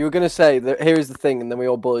 James? You were going to say that here is the thing, and then we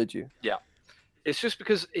all bullied you. Yeah. It's just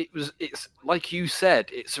because it's like you said,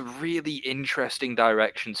 it's a really interesting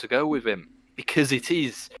direction to go with him. Because it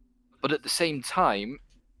is. But at the same time,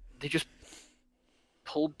 they just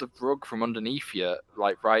pulled the rug from underneath you,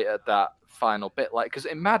 like right at that final bit. Like, because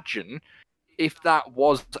imagine if that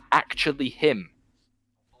was actually him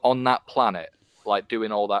on that planet, like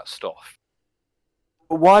doing all that stuff.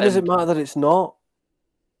 But why does it And- matter that it's not?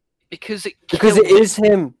 Because it Is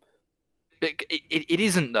him. It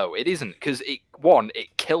isn't though. It isn't because it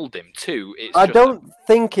killed him. Two, it's I just don't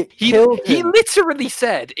think it killed He him. literally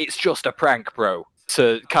said it's just a prank, bro,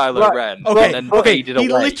 to Kylo Right, Ren. Okay, and then okay. faded He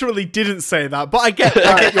away. literally didn't say that, but I get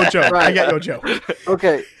your joke. I Right. get your joke.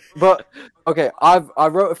 Okay, but okay, I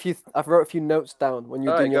wrote a few notes down when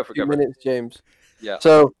you're Alright, doing go your for it, few go for it. minutes, James. Yeah.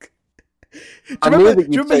 So Do I you knew remember, that do you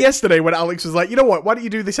you'd remember say- yesterday when Alex was like, you know what, why don't you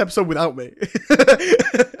do this episode without me?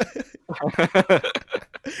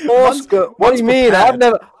 Force Ghost. What do you mean? prepared.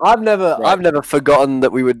 I've Right. never forgotten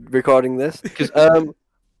that we were recording this.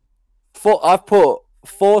 I've put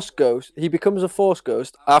Force Ghost. He becomes a Force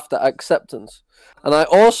Ghost after acceptance, and I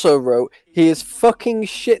also wrote he is fucking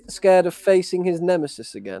shit scared of facing his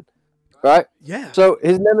nemesis again. Right. Yeah. So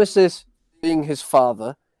his nemesis being his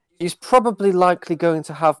father, he's probably likely going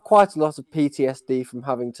to have quite a lot of PTSD from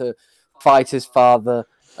having to fight his father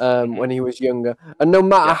when he was younger, and no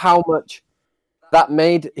matter how much that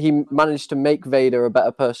he managed to make Vader a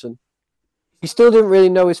better person. He still didn't really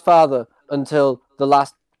know his father until the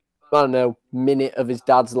last, I don't know, minute of his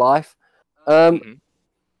dad's life.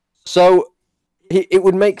 So it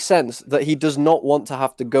would make sense that he does not want to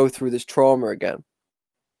have to go through this trauma again.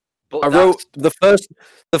 But I wrote the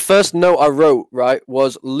first note I wrote, right,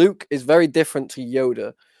 was Luke is very different to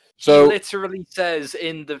Yoda. So he literally says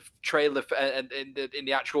in the trailer and in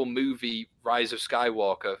the actual movie Rise of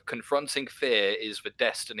Skywalker, confronting fear is the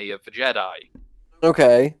destiny of the Jedi.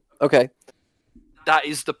 okay. That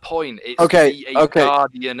is the point. It's Okay, to be a okay.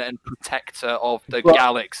 guardian and protector of the Well,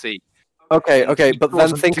 galaxy. Okay, He but then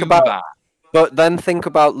doesn't think do about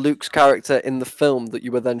that. Luke's character in the film that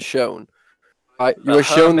you were then shown. Right, you The were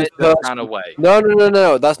shown this hermit that person. ran away.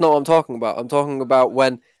 No, that's not what I'm talking about. I'm talking about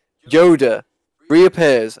when Yoda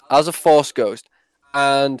reappears as a Force ghost,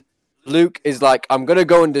 and Luke is like, I'm going to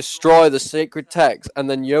go and destroy the sacred text, and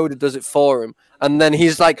then Yoda does it for him, and then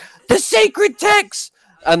he's like, the sacred text!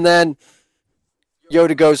 And then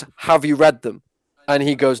Yoda goes, have you read them? And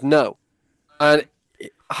he goes, no. And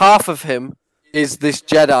half of him is this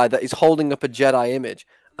Jedi that is holding up a Jedi image,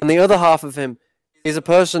 and the other half of him is a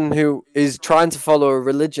person who is trying to follow a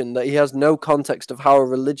religion that he has no context of how a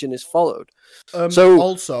religion is followed. So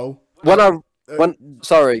also,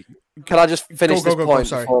 sorry, can I just finish this point?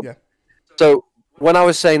 Sorry, before... yeah. So when I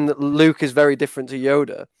was saying that Luke is very different to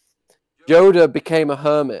Yoda, Yoda became a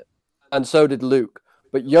hermit, and so did Luke.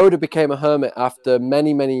 But Yoda became a hermit after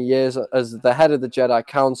many, many years as the head of the Jedi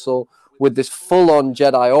Council, with this full-on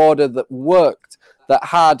Jedi Order that worked, that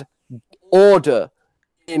had order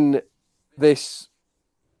in this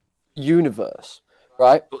universe,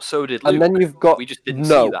 right? But so did Luke. And then you've got we just didn't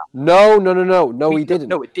see that. No, he didn't.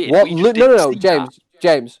 No, it did. What We just didn't see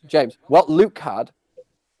James. What Luke had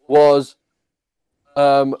was he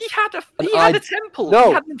had a temple. No,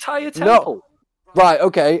 he had an entire temple. No. Right,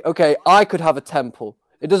 okay. I could have a temple.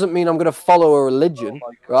 It doesn't mean I'm going to follow a religion,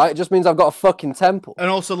 right? It just means I've got a fucking temple. And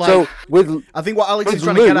also, like, so with I think what Alex is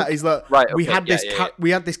trying to get at is that we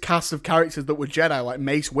had this cast of characters that were Jedi, like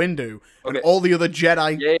Mace Windu, and all the other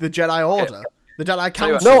Jedi, the Jedi Order, the Jedi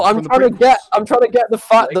Council. No, I'm trying to get the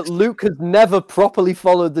fact that Luke has never properly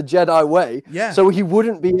followed the Jedi way. Yeah. So he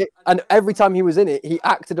wouldn't be, and every time he was in it, he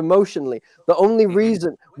acted emotionally. The only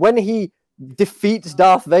reason when he defeats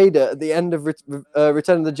Darth Vader at the end of Return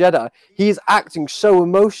of the Jedi, he is acting so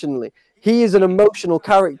emotionally. He is an emotional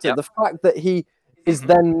character. Yep. The fact that he is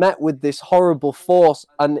then met with this horrible force,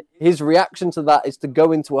 and his reaction to that is to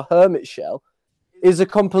go into a hermit shell, is a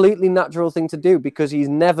completely natural thing to do, because he's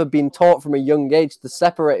never been taught from a young age to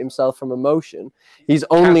separate himself from emotion. He's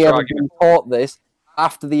only ever been taught this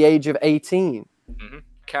after the age of 18.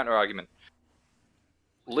 Counter argument.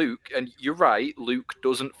 Luke, and you're right, Luke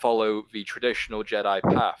doesn't follow the traditional Jedi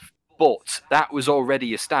path, but that was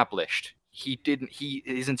already established.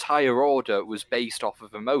 His entire order was based off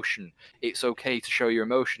of emotion. It's okay to show your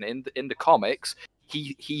emotion. In the comics,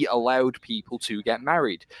 he allowed people to get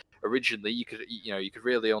married. Originally, you could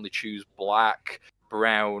really only choose black,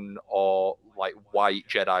 brown, or like white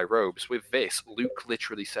Jedi robes. With this, Luke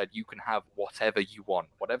literally said you can have whatever you want,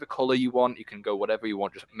 whatever color you want. You can go whatever you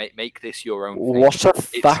want. Just make this your own thing. What a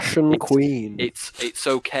fashion queen! It's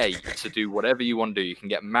okay to do whatever you want to do. You can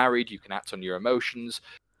get married. You can act on your emotions.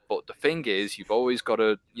 But the thing is, you've always got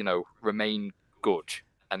to remain good,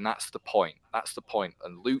 and that's the point. That's the point.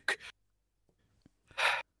 And Luke,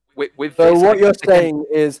 with so this, what you're saying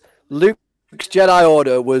is Luke's Jedi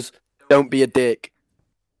Order was don't be a dick.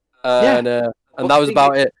 And that was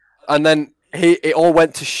about it. And then it all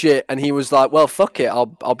went to shit, and he was like, "Well, fuck it,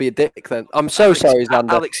 I'll be a dick then." I'm so sorry,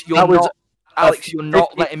 Xander. Alex, you're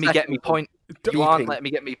not letting me get me point. You aren't letting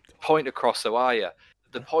me get me point across, so are you?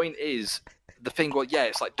 The point is, the thing. Well, yeah,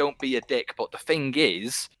 it's like don't be a dick, but the thing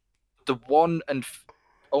is, the one and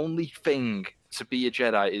only thing to be a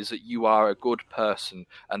Jedi is that you are a good person,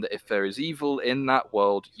 and that if there is evil in that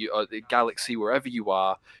world, the galaxy, wherever you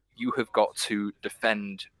are, you have got to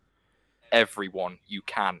defend everyone you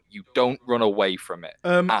can. You don't run away from it.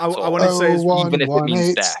 I want to say, even if it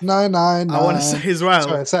means death. I want to say as well.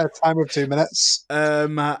 Sorry, set a timer of 2 minutes.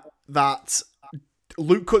 That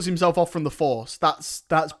Luke cuts himself off from the Force. That's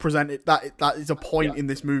presented. That is a point in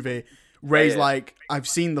this movie. Rey's like, I've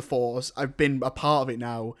seen the Force. I've been a part of it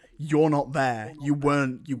now. You're not there. You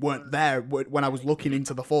weren't there when I was looking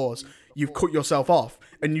into the Force. You've cut yourself off,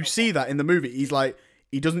 and you see that in the movie. He's like,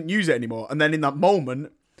 he doesn't use it anymore. And then in that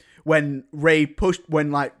moment, when Rey brings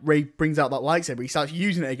out that lightsaber, he starts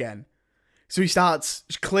using it again. So he starts,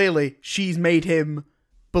 clearly, she's made him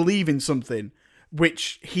believe in something,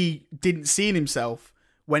 which he didn't see in himself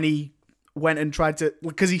when he went and tried to,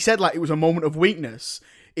 because he said like it was a moment of weakness.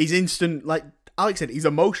 He's instant, like Alex said, he's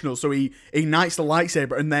emotional, so he ignites the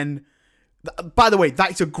lightsaber, and then, by the way,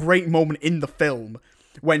 that's a great moment in the film,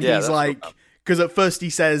 when he's like, because at first he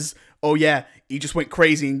says, oh yeah, he just went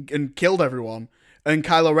crazy and killed everyone. And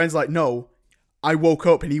Kylo Ren's like, no, I woke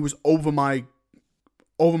up and he was over my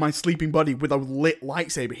sleeping body with a lit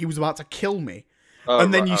lightsaber. He was about to kill me.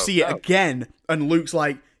 And then you see it again, and Luke's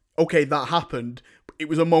like, okay, that happened. It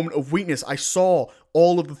was a moment of weakness. I saw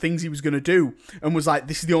all of the things he was going to do and was like,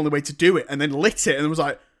 this is the only way to do it. And then lit it and was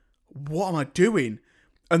like, what am I doing?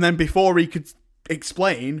 And then before he could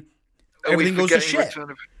explain, everything goes to shit.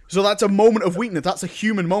 So that's a moment of weakness. That's a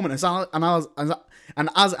human moment. And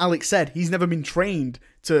as Alex said, he's never been trained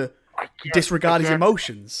to disregard his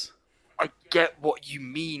emotions. I get what you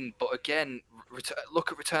mean, but again,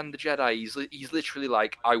 look at Return of the Jedi. He's literally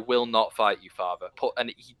like, I will not fight you, father.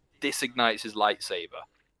 And he disignites his lightsaber.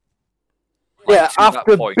 Yeah, to that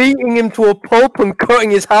after point. beating him to a pulp and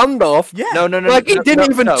cutting his hand off. Yeah. No. Like, he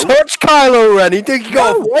didn't even touch Kylo Ren. He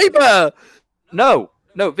got off way better. No.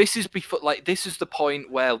 This is before. Like, this is the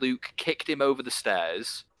point where Luke kicked him over the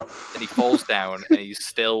stairs, and he falls down, and he's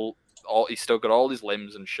still got all his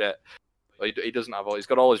limbs and shit. Well, he doesn't have all. He's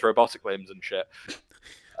got all his robotic limbs and shit.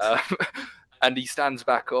 And he stands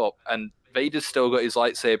back up, and Vader's still got his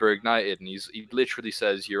lightsaber ignited, and he literally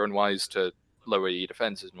says, "You're unwise to lower your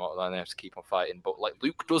defenses and whatnot, and they have to keep on fighting." But like,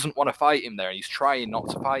 Luke doesn't want to fight him there, and he's trying not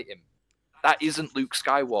to fight him. That isn't Luke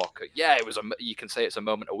Skywalker. Yeah, you can say it's a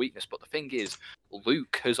moment of weakness, but the thing is,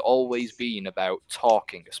 Luke has always been about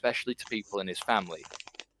talking, especially to people in his family.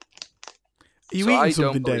 Are you eating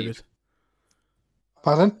something, believe... David?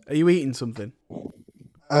 Pardon? Are you eating something?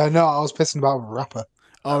 No, I was pissing about a wrapper.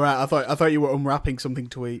 All right, I thought you were unwrapping something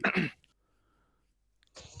to eat.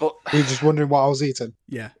 But You're just wondering what I was eating.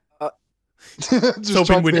 Yeah. Just Hoping trying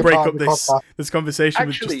to be we'd a break part up of the podcast. this conversation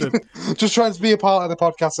Actually, with just Just trying to be a part of the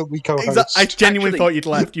podcast that we co-host. I genuinely Actually- thought you'd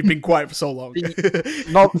left. You've been quiet for so long.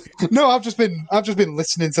 No, I've just been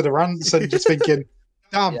listening to the rants and just thinking,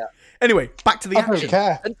 damn, Yeah. Anyway, back to the I don't action.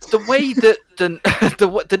 care. And the way that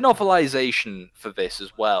the novelization for this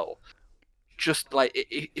as well, just like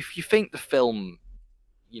if you think the film,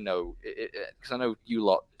 you know, because I know you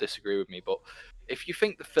lot disagree with me, but if you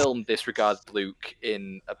think the film disregards Luke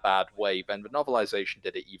in a bad way, then the novelization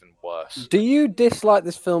did it even worse. Do you dislike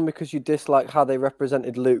this film because you dislike how they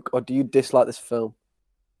represented Luke, or do you dislike this film?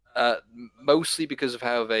 Mostly because of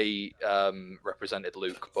how they represented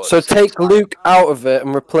Luke. But So at the same take time- Luke out of it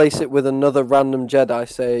and replace it with another random Jedi,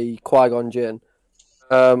 say Qui-Gon Jinn.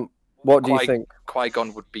 What do you think?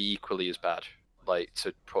 Qui-Gon would be equally as bad, like,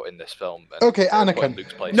 to put in this film. Okay, put in Anakin.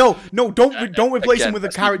 Luke's place. No, don't replace him Again, with a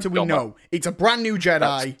that's character we dumb. know. It's a brand new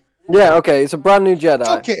Jedi. Yeah, okay, it's a brand new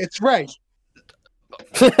Jedi. Okay, it's Ray.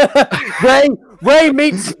 Ray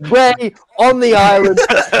meets Ray on the island.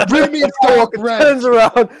 Ray meets Skywalker Ray. turns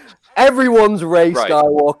around. Everyone's Ray Right.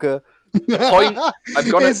 Skywalker. Point, I'm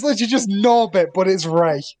gonna It's literally just Norbit, but it's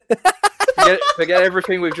Ray. forget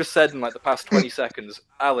everything we've just said in like the past 20 seconds.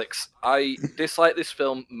 Alex, I dislike this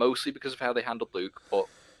film mostly because of how they handled Luke. But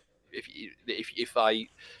if I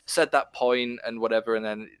said that point and whatever, and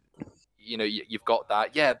then you know you've got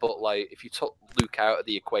that, yeah. But like, if you took Luke out of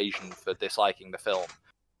the equation for disliking the film,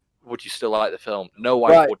 would you still like the film? No, I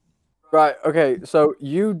Right. wouldn't. Right, okay, so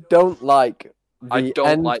you don't like the I don't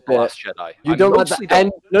end like The bit. Last Jedi. You I don't like mostly the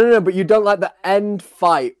end. No, but you don't like the end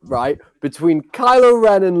fight, right? Between Kylo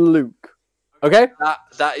Ren and Luke. Okay?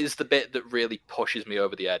 That is the bit that really pushes me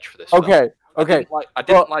over the edge for this film. Okay. I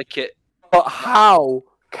didn't like it. But how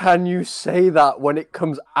can you say that when it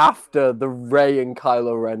comes after the Rey and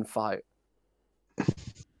Kylo Ren fight?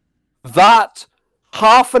 That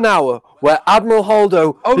half an hour where Admiral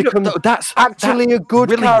Holdo becomes that's actually a good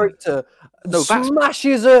really- character, No, that's-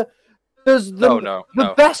 smashes a... Does the, No,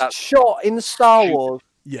 the best that's- shot in Star Wars,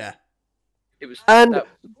 Yeah. It was and that-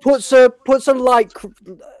 puts a light,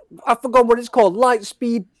 I forgot what it's called, light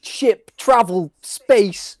speed ship travel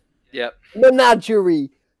space yeah.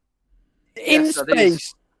 menagerie in Yes, that is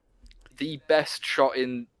space. the best shot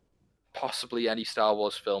in possibly any Star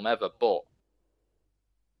Wars film ever, but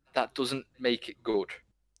that doesn't make it good.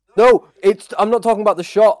 No, I'm not talking about the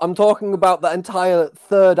shot. I'm talking about the entire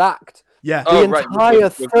third act. Yeah. Oh, The right, entire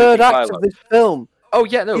with third Luke and act Kylo. of this film Oh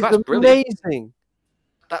yeah, no, is that's brilliant. amazing.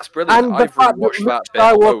 That's brilliant. And the I've fact that rewatched Luke that bit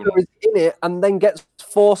alone. Skywalker is in it and then gets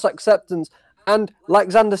Force acceptance. And like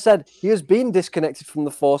Xander said, he has been disconnected from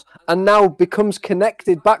the Force and now becomes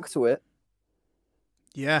connected back to it.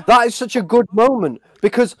 Yeah. That is such a good moment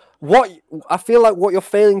because what I feel like what you're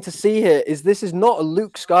failing to see here is this is not a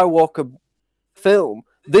Luke Skywalker film.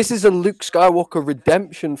 This is a Luke Skywalker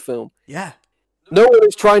redemption film. Yeah. No one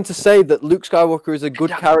is trying to say that Luke Skywalker is a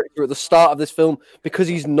good character at the start of this film because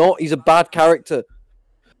he's not. He's a bad character.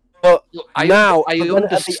 But Look, I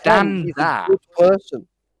understand he's that. a good person.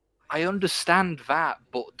 I understand that,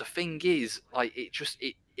 but the thing is, like,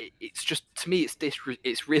 it's just to me,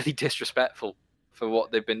 it's really disrespectful for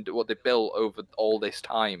what they've built over all this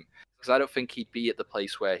time. Because I don't think he'd be at the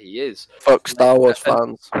place where he is. Fuck Star Wars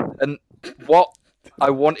fans. And what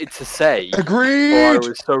I wanted to say before I Agreed.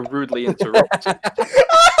 was so rudely interrupted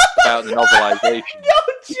about the novelization.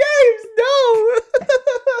 James, no!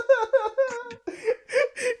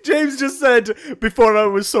 James just said before I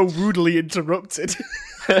was so rudely interrupted.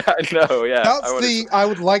 I know, yeah. I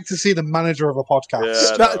would like to see the manager of a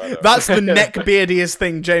podcast. Yeah, I know. That's the neckbeardiest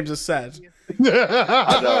thing James has said.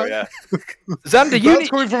 I know, yeah. Xander, you That's need...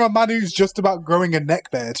 coming from a man who's just about growing a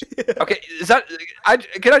neck beard. Okay,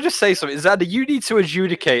 can I just say something? Xander, you need to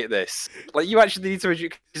adjudicate this. Like, you actually need to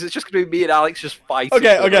adjudicate, because it's just going to be me and Alex just fighting.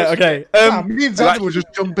 Okay. Me and Xander will just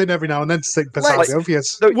jump in every now and then to take piss out of the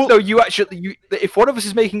obvious. No, you actually, if one of us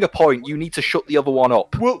is making a point, you need to shut the other one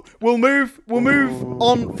up. We'll move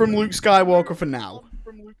on from Luke Skywalker for now.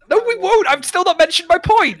 No, we won't. I've still not mentioned my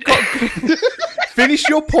point. Finish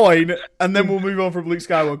your point, and then we'll move on from Luke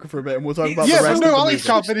Skywalker for a bit, and we'll talk about the rest of the Alex movie.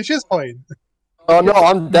 can't finish his point. Oh no,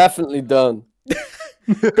 I'm definitely done.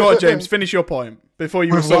 Go on, James. Finish your point before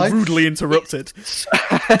you were so rudely interrupted. It's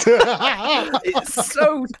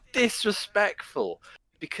so disrespectful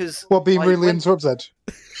because being rudely interrupted.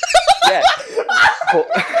 Yeah. But...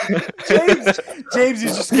 James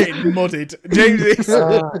is just getting muddied. James is.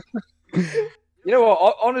 You know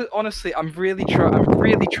what? Honestly, I'm really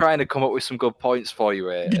trying to come up with some good points for you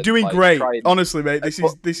here. You're doing great. Honestly, mate,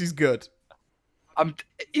 this is good.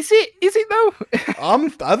 Is it though?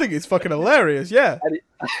 I think it's fucking hilarious. Yeah.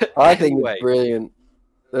 I think it's brilliant.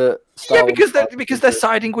 Because they're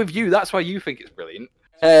siding with you. That's why you think it's brilliant.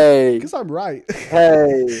 Hey. Because I'm right.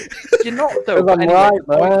 Hey. You're not though. I'm right,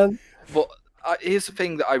 man. But here's the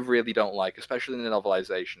thing that I really don't like, especially in the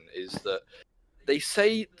novelization, is that they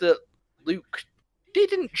say that Luke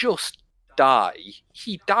didn't just die;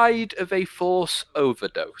 he died of a Force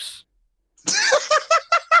overdose.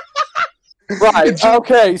 Right.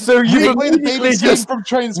 Okay. So you immediately just from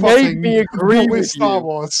made me agree with Star you.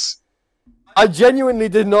 Wars. I genuinely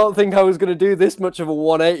did not think I was going to do this much of a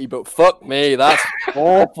 180, but fuck me, that's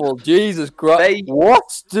awful. Jesus Christ.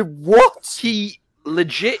 What? He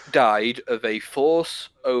legit died of a Force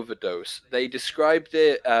overdose. They described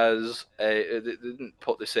it as they didn't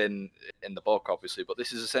put this in the book, obviously, but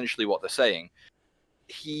this is essentially what they're saying.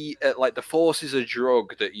 He like the Force is a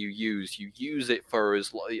drug that you use it for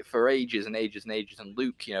ages and ages and ages. And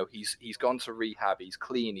Luke, he's gone to rehab, he's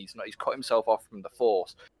clean, he's cut himself off from the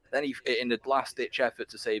Force. Then he, in the last-ditch effort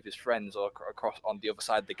to save his friends across on the other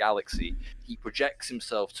side of the galaxy, he projects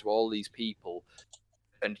himself to all these people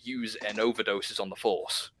and overdoses on the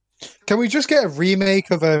Force. Can we just get a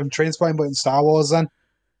remake of Trainspotting but in Star Wars then?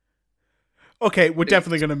 Okay, we're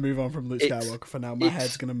definitely going to move on from Luke Skywalker for now. My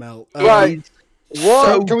head's going to melt. Right.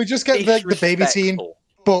 What? Can we just get the baby scene,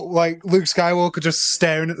 but like Luke Skywalker just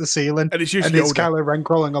staring at the ceiling, and it's just it's Kylo Ren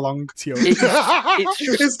crawling along.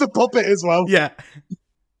 It's the puppet as well. Yeah.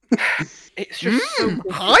 It's just so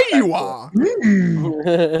hi you are.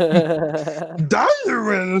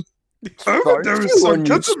 Diarrhea. Overdose on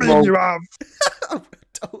ketamine you have.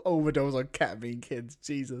 Overdose on ketamine, kids.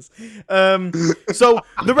 Jesus. So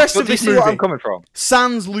the rest of this movie, where I'm coming from.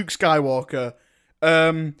 sans Luke Skywalker.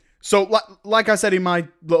 So like I said in my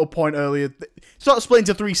little point earlier, it's not split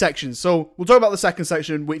into 3 sections. So we'll talk about the second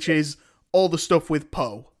section, which is all the stuff with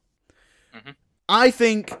Poe. Mm-hmm. I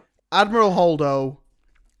think Admiral Holdo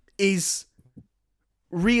is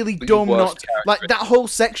really dumb. Like that whole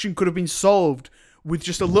section could have been solved with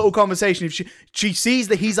just a little conversation. If she sees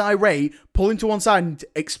that he's irate, pull him to one side and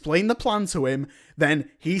explain the plan to him,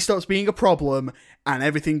 then he stops being a problem and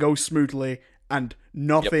everything goes smoothly and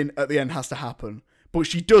nothing at the end has to happen. But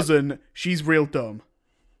she doesn't. She's real dumb.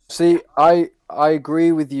 See, I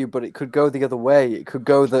agree with you, but it could go the other way. It could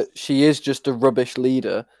go that she is just a rubbish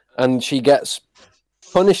leader and she gets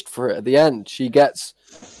punished for it at the end. She gets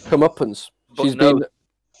comeuppance.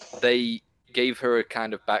 They gave her a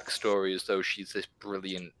kind of backstory as though she's this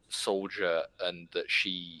brilliant soldier and that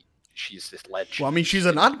she's this legend. Well, I mean, she's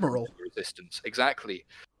an admiral. Resistance, exactly.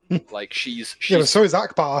 Like she's yeah, but so is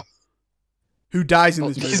Akbar, who dies in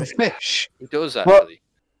this movie. He's fish. He does actually.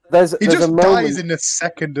 He just dies in a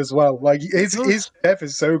second as well. Like his death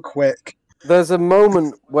is so quick. There's a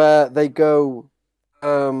moment where they go,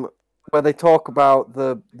 where they talk about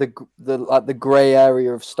the grey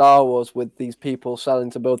area of Star Wars with these people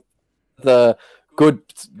selling to both the good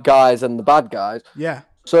guys and the bad guys. Yeah.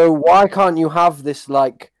 So why can't you have this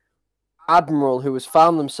like admiral who has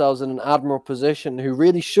found themselves in an admiral position who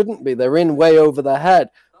really shouldn't be? They're in way over their head.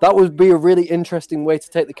 That would be a really interesting way to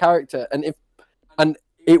take the character, and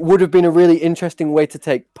it would have been a really interesting way to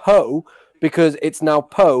take Poe, because it's now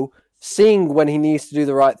Poe seeing when he needs to do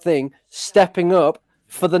the right thing, stepping up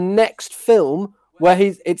for the next film where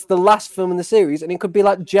it's the last film in the series, and it could be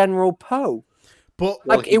like General Poe. But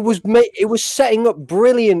like it was setting up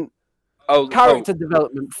brilliant character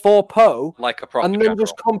development for Poe, like a proper and then general.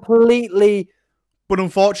 just completely. But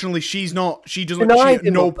unfortunately, she's not. She doesn't. She at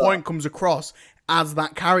no point comes across as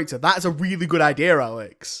that character. That's a really good idea,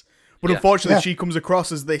 Alex. But unfortunately, she comes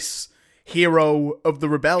across as this hero of the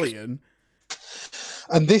rebellion.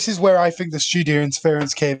 And this is where I think the studio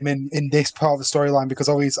interference came in this part of the storyline, because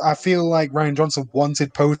obviously I feel like Ryan Johnson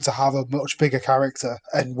wanted Poe to have a much bigger character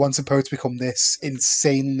and wanted Poe to become this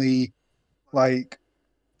insanely like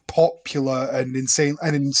popular and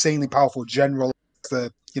insanely powerful general,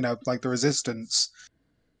 the like the Resistance.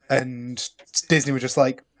 And Disney were just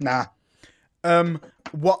like, nah.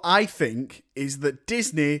 What I think is that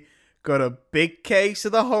Disney got a big case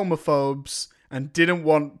of the homophobes and didn't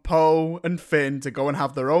want Poe and Finn to go and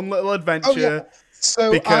have their own little adventure. Oh, yeah.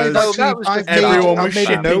 So because everyone was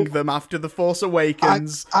shipping them after The Force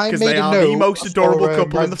Awakens because they are the most adorable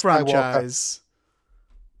couple in the franchise.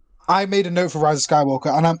 I made a note for Rise of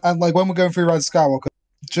Skywalker, and like when we're going through Rise of Skywalker,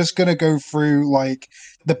 just gonna go through like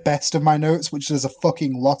the best of my notes, which there's a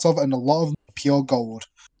fucking lot of, and a lot of them are pure gold.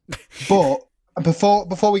 But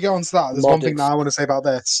before we get on to that, there's one thing that I want to say about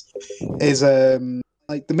this is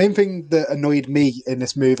like the main thing that annoyed me in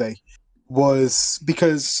this movie was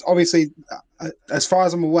because obviously, as far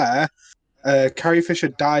as I'm aware, Carrie Fisher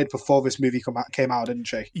died before this movie came out, didn't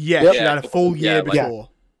she? Yeah, she died a full year before.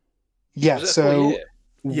 Yeah, so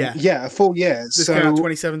a full year. This came out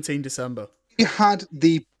 2017 December. You had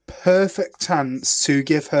the perfect chance to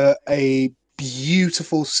give her a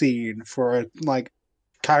beautiful scene for a like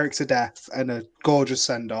character death and a gorgeous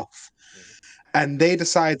send off. And they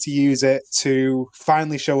decide to use it to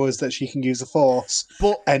finally show us that she can use the Force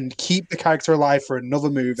and keep the character alive for another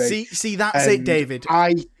movie. See, that's it, David.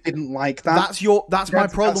 I didn't like that. That's my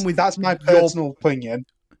problem with that's my personal opinion.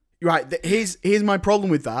 Right. Here's my problem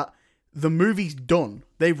with that. The movie's done.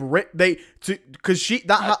 Because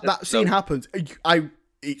that scene happens.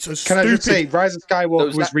 It's a stupid. Can I just say, Rise of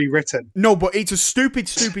Skywalker was rewritten? No, but it's a stupid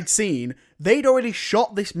scene. They'd already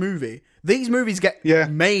shot this movie. These movies get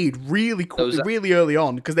made really really early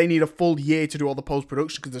on because they need a full year to do all the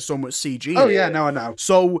post-production because there's so much CG. Oh yeah, no, I know.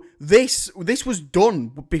 So this was done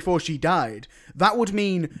before she died. That would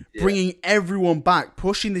mean bringing everyone back,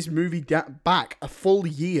 pushing this movie back a full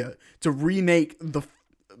year to remake the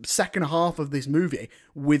second half of this movie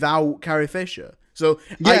without Carrie Fisher. So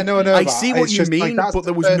I see what you mean, but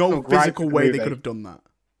there was no physical way they could have done that.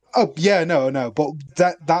 Oh yeah, no, but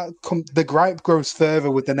the gripe grows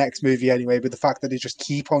further with the next movie anyway, with the fact that they just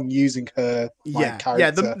keep on using her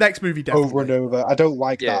character. The next movie definitely over and over. I don't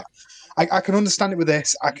like that. I can understand it with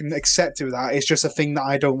this. I can accept it with that. It's just a thing that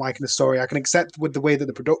I don't like in the story. I can accept with the way that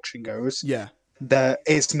the production goes. Yeah, that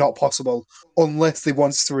it's not possible unless they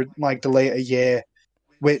want to like delay it a year,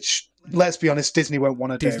 which let's be honest, Disney won't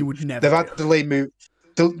want to do. Disney would never. They've had to delay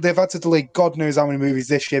They've had to delay God knows how many movies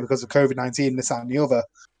this year because of COVID-19, this, that, and the other.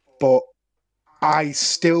 But I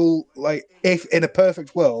still like, if in a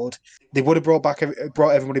perfect world, they would have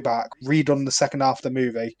brought everybody back, redone the second half of the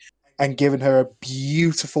movie, and given her a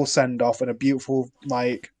beautiful send off and a beautiful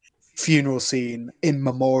like funeral scene in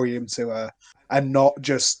memoriam to her, and not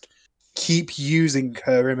just keep using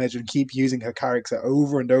her image and keep using her character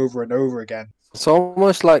over and over and over again. It's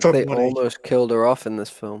almost like they almost killed her off in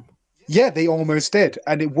this film. Yeah, they almost did,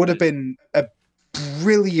 and it would have been a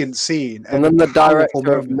brilliant scene. And then the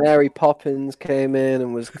director of Mary Poppins came in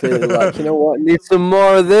and was clearly like, you know what, need some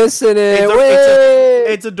more of this in it.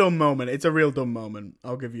 It's a dumb moment. It's a real dumb moment.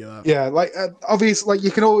 I'll give you that. Yeah, like obviously, like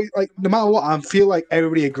you can always like no matter what, I feel like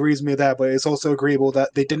everybody agrees with me there, but it's also agreeable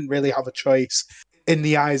that they didn't really have a choice in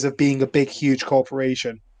the eyes of being a big, huge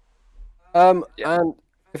corporation. And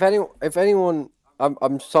if anyone,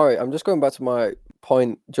 I'm sorry, I'm just going back to my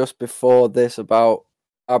point just before this about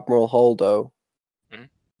Admiral Holdo. Mm-hmm.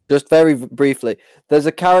 Just very briefly, there's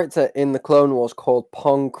a character in the Clone Wars called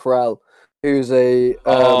Pong Krell, who's a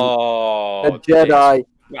Jedi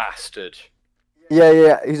bastard.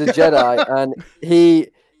 Yeah, he's a Jedi, and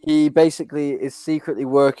he basically is secretly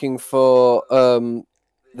working for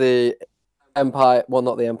the Empire. Well,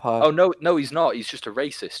 not the Empire. Oh no, he's not. He's just a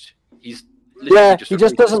racist. He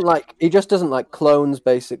just doesn't like clones,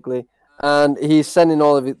 basically. And he's sending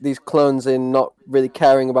all of these clones in, not really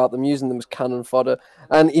caring about them, using them as cannon fodder.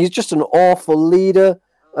 And he's just an awful leader.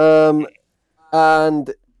 And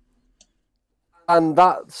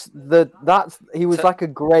he was like a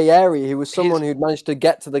grey area. He was someone who'd managed to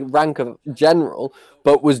get to the rank of general,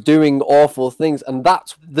 but was doing awful things. And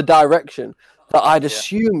that's the direction that I'd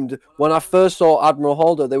assumed when I first saw Admiral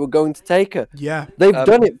Holdo they were going to take her. Yeah, they've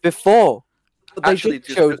done it before, but they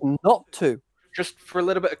chose not to. Just for a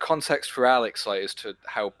little bit of context for Alex, like, as to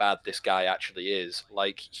how bad this guy actually is,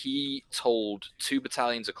 like, he told 2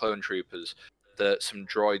 battalions of clone troopers that some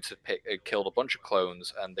droids had killed a bunch of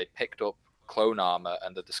clones, and they picked up clone armor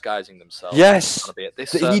and they're disguising themselves. Yes, be at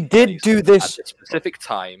this he did do this at a specific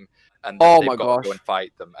time, and they've got to go and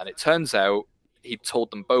fight them. And it turns out he'd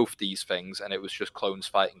told them both these things, and it was just clones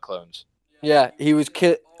fighting clones. Yeah, he was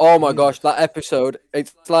Oh my gosh, that episode!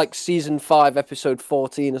 It's like season 5, episode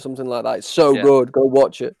 14 or something like that. It's so good. Go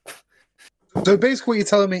watch it. So basically, what you're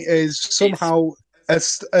telling me is somehow a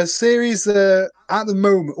series that at the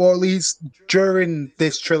moment, or at least during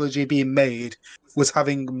this trilogy being made, was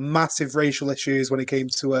having massive racial issues when it came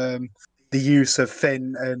to the use of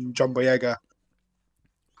Finn and John Boyega,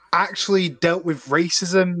 actually dealt with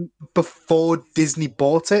racism before Disney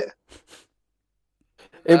bought it.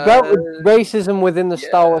 It dealt with racism within the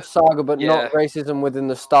Star Wars saga, but Yeah. not racism within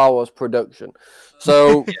the Star Wars production.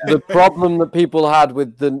 So the problem that people had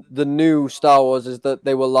with the new Star Wars is that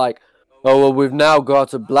they were like, oh, well, we've now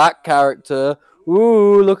got a black character.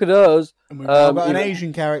 Ooh, look at us. And we've now got an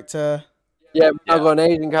Asian character. Yeah, we've now got an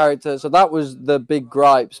Asian character. So that was the big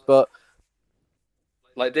gripes. But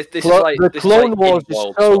like this is like the this Clone is like Wars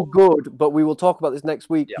is so good, but we will talk about this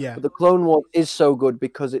next week. Yeah. But the Clone Wars is so good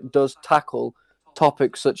because it does tackle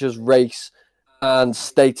topics such as race and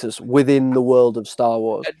status within the world of Star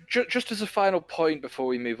Wars. Just as a final point before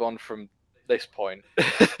we move on from this point,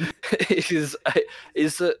 is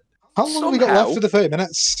that how long have we got left for the 30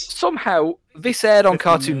 minutes? Somehow this aired on 15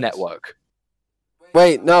 Cartoon minutes. Network.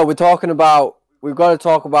 Wait, no, we've got to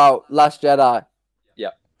talk about Last Jedi. Yeah.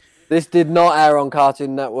 This did not air on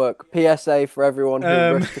Cartoon Network. PSA for everyone who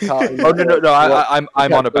rushed to Cartoon Oh Network. no!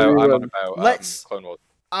 I'm on about Let's- Clone Wars.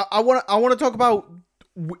 I want to talk about.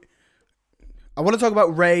 I want to talk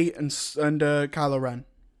about Rey and Kylo Ren,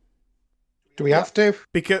 Do we have to?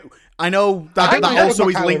 because I know I that think we have also about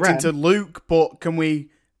is Kylo linked Ren. into Luke, but can we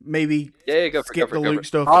maybe Yeah, go for it. skip Go for the it. Luke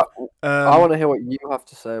stuff? I want to hear what you have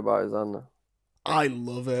to say about it, Xander. I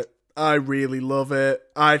love it. I really love it.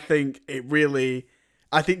 I think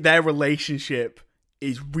their relationship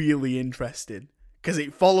is really interesting because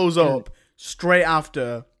it follows up straight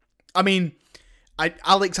after. I mean,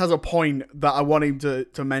 Alex has a point that I want him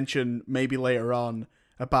to mention maybe later on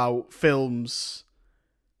about films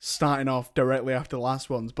starting off directly after the last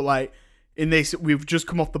ones. But like in this, we've just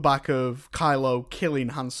come off the back of Kylo killing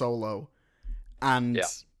Han Solo, and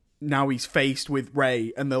now he's faced with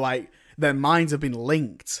Rey, and they're like, their minds have been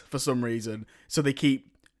linked for some reason, so they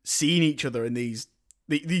keep seeing each other in these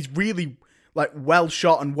really like well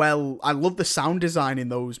shot and well. I love the sound design in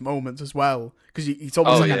those moments as well because it's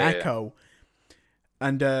almost like an echo.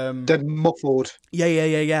 And They're muffled.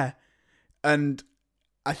 Yeah. And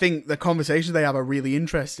I think the conversations they have are really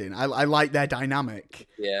interesting. I like their dynamic.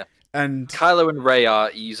 Yeah. And Kylo and Rey are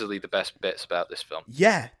easily the best bits about this film.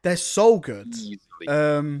 yeah, they're so good.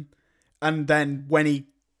 Easily. And then when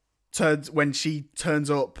she turns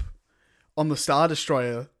up on the Star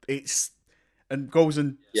Destroyer, and goes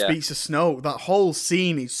and speaks to Snoke. That whole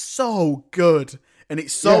scene is so good, and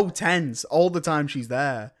it's so tense all the time she's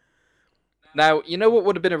there. Now, you know what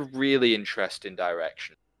would have been a really interesting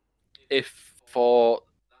direction? If for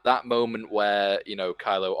that moment where,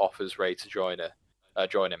 Kylo offers Rey to join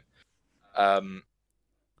him,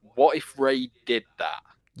 what if Rey did that?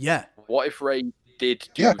 Yeah. What if Rey did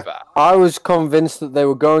do that? I was convinced that they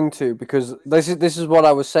were going to, because this is what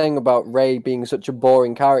I was saying about Rey being such a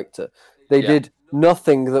boring character. They did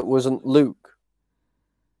nothing that wasn't Luke.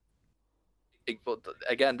 But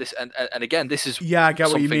again, this is Yeah, I get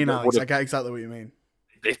what you something mean, that Alex. would've- I get exactly what you mean.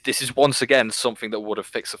 This is once again something that would have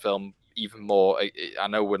fixed the film even more. I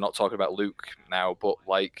know we're not talking about Luke now, but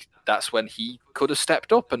like that's when he could have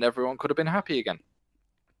stepped up and everyone could have been happy again.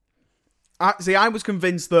 I was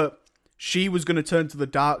convinced that she was going to turn to the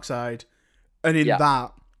dark side, and in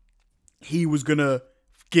that, he was going to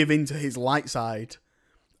give into his light side,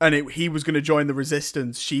 and he was going to join the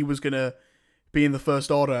Resistance. She was going to be in the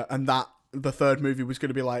First Order, and that the third movie was going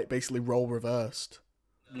to be like basically role reversed.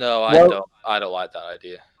 No, I don't like that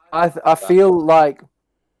idea. I feel like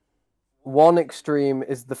one extreme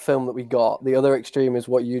is the film that we got. The other extreme is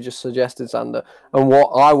what you just suggested, Sander. And what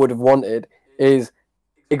I would have wanted is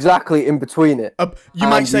exactly in between it. You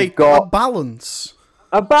might say got a balance.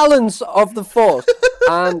 A balance of the Force.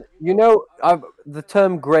 And, the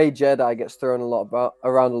term Grey Jedi gets thrown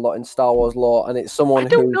around a lot in Star Wars lore, and it's someone I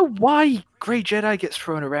don't know why Grey Jedi gets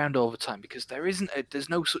thrown around all the time, because there's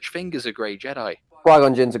no such thing as a Grey Jedi.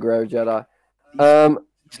 Qui-Gon Jinn's a Grey Jedi.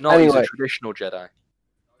 He's not. Anyway. He's a traditional Jedi.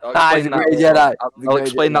 He's a Grey Jedi. I'll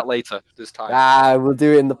explain that later this time. We'll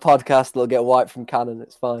do it in the podcast. It'll get wiped from canon.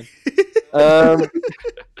 It's fine.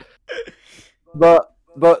 But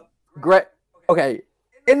great. Okay,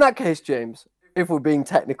 in that case, James, if we're being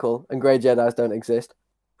technical and Grey Jedis don't exist,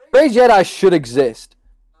 Grey Jedi should exist.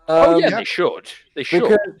 They should. They should.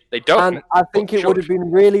 Because, they don't. And I think it would have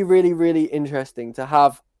been really, really, really interesting to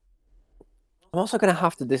have I'm also going to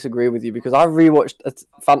have to disagree with you because I rewatched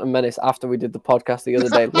Phantom Menace after we did the podcast the other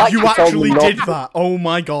day. Like You told actually me not did to. that. Oh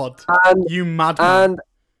my god. And, You madman.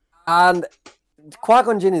 and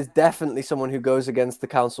Qui-Gon Jinn is definitely someone who goes against the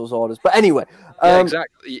Council's orders. But anyway, Yeah,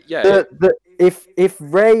 exactly. Yeah. If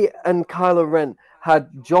Rey and Kylo Ren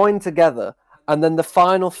had joined together, and then the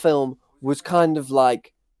final film was kind of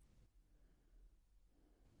like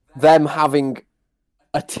them having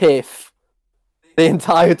a tiff the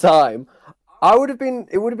entire time, it would have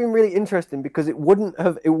been really interesting because it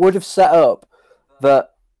would have set up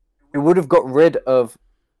that it would have got rid of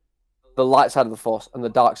the light side of the Force and the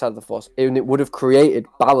dark side of the Force, and it would have created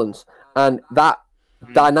balance. And that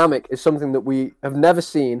dynamic is something that we have never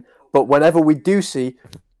seen, but whenever we do see,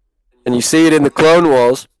 and you see it in the Clone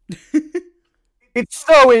Wars, it's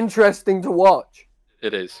so interesting to watch.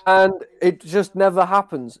 It is. And it just never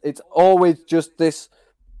happens. It's always just this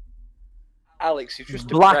Alex, you've just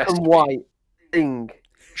black depressed and me. white thing.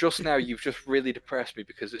 Just now, you've just really depressed me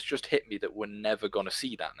because it's just hit me that we're never going to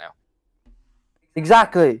see that now.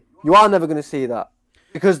 Exactly. You are never going to see that.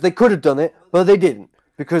 Because they could have done it, but they didn't.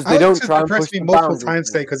 Because they Alex don't try has and push depressed me the multiple boundaries.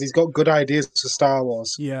 times today because he's got good ideas for Star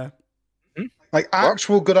Wars. Yeah. Like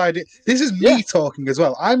actual good ideas. This is me talking as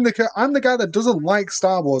well. I'm the guy that doesn't like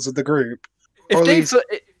Star Wars of the group. If Dave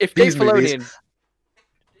these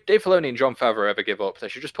Filoni and Jon Favreau ever give up, they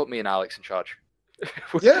should just put me and Alex in charge.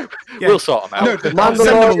 Yeah. We'll sort them out. No, I'll send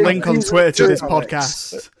them a Mandalorian link on season Twitter to this two.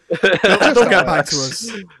 podcast. They'll get back to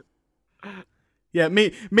us. Yeah,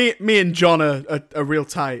 me and John are real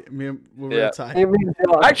tight. We're real tight.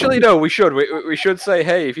 Actually, no, we should. We should say,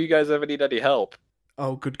 hey, if you guys ever need any help,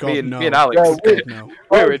 Oh, good God, me and no. Alex. Yeah, No.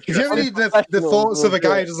 We're If you ever need the thoughts of a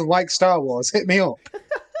guy who doesn't like Star Wars, hit me up.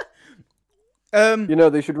 You know,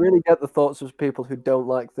 they should really get the thoughts of people who don't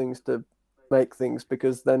like things to make things,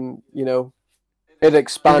 because then, you know, it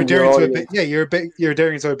expands your audience. You're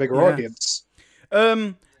adhering to a bigger Yeah. audience.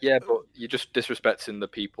 Yeah, but you're just disrespecting the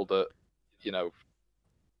people that, you know,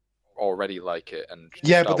 already like it. And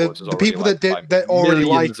Yeah, Star but Wars is the people already that liked that by already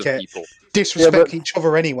millions like of it people. disrespect each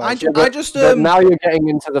other anyway. But now you're getting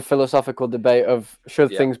into the philosophical debate of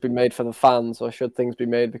should Yeah. things be made for the fans or should things be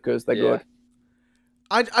made because they're good.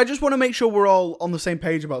 I just want to make sure we're all on the same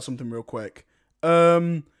page about something real quick.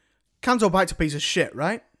 Canto Bite's a piece of shit,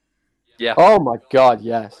 right? Yeah. Oh my God,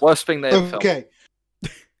 yes. Worst thing they ever filmed. Okay.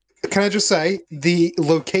 Can I just say, the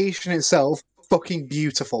location itself, fucking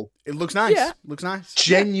beautiful. It looks nice. Yeah. Looks nice.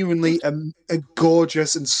 Genuinely a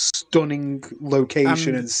gorgeous and stunning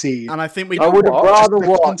location and scene. And I think we I would have rather The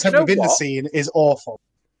watch. content You know within the what? scene is awful.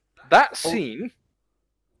 That scene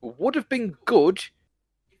would have been good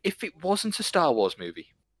if it wasn't a Star Wars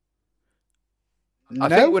movie.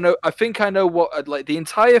 No? I think I know what, like, the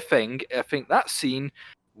entire thing. I think that scene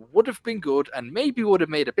would have been good and maybe would have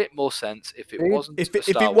made a bit more sense if it wasn't. If a it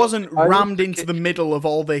Star Wars wasn't movie. rammed into the middle of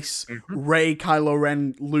all this Mm-hmm. Rey, Kylo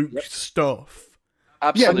Ren, Luke stuff. Yeah,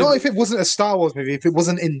 Absolutely. not if it wasn't a Star Wars movie, if it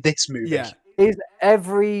wasn't in this movie. Yeah. Is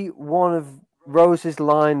every one of Rose's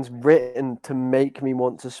lines written to make me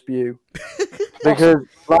want to spew? Because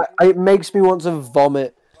like it makes me want to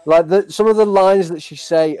vomit. Like some of the lines that she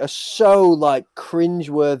say are so like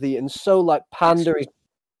cringeworthy and so like pandering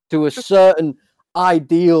to a certain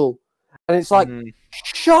ideal, and it's like,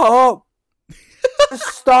 shut up! It's a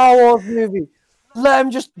Star Wars movie. Let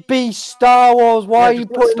him just be Star Wars. Why are you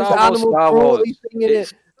just let putting this Star Wars animal Star cruelty Wars. thing in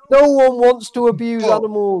It's- it? No one wants to abuse Oh,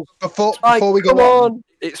 animals. Before Like, we come go on.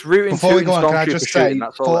 It's rooting before we to go on, can I Stormtrooper just say, shooting.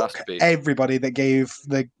 That's all it has fuck to be. everybody that gave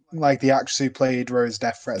the actress who played Rose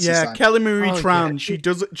death threats. this Yeah, time. Kelly Marie Oh, Tran, yeah.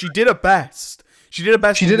 she did her best. She did her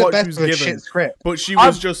best She with did it what best she was with a given. shit script. But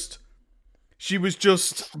she was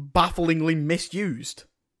just bafflingly misused.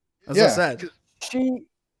 As I Yeah. said. She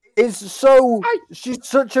is so. She's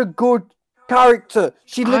such a good character.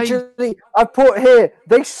 She literally. I put here.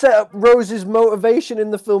 They set up Rose's motivation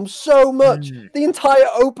in the film so much. The entire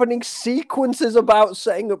opening sequence is about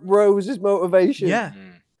setting up Rose's motivation. Yeah.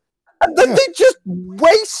 And then they just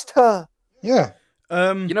waste her. Yeah.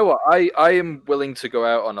 You know what? I am willing to go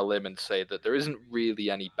out on a limb and say that there isn't really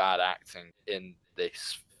any bad acting in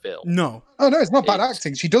this film. No. Oh no, it's not bad It's-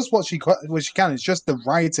 acting. She does what she can. It's just the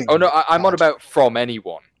writing. Oh no, I'm on bad. about from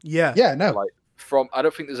anyone. Yeah. Yeah, no. Like I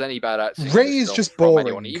don't think there's any bad acting. in Rey this is film just from boring.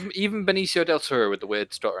 anyone. Even Benicio del Toro with the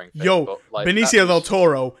weird stuttering thing. Yo, but, like, Benicio that del was-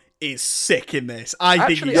 Toro is sick in this. I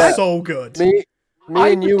think Actually, he's yeah. so good. Me I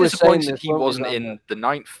and you were was saying disappointed this. he weren't we, wasn't Xander? in the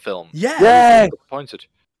 9th film. Yeah. Yeah. Disappointed.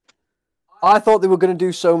 I thought they were going to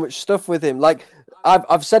do so much stuff with him. Like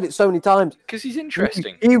I've said it so many times. Because he's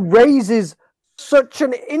interesting. He raises such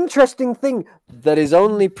an interesting thing that is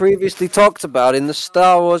only previously talked about in the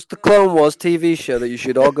Star Wars: The Clone Wars TV show that you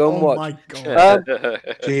should all go and Oh watch. my god.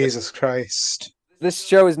 Jesus Christ. This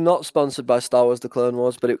show is not sponsored by Star Wars: The Clone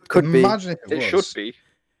Wars, but it could Imagine if it it should was. be.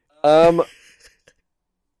 be.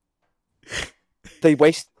 They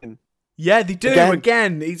wasted him. Yeah, they do.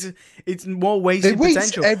 Again, it's more They wasted waste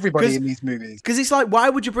potential. everybody in these movies. Because it's like, why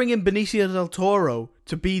would you bring in Benicio del Toro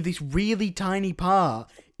to be this really tiny part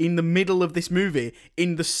in the middle of this movie,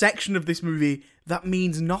 in the section of this movie that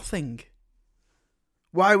means nothing?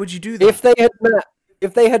 Why would you do that?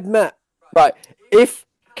 If they had met, right, if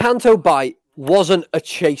Canto Bight wasn't a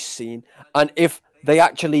chase scene, and if they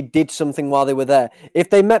actually did something while they were there,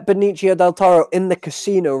 if they met Benicio del Toro in the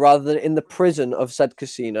casino rather than in the prison of said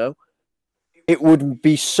casino, it would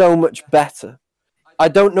be so much better. I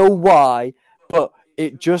don't know why, but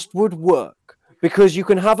it just would work. Because you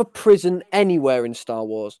can have a prison anywhere in Star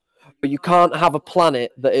Wars, but you can't have a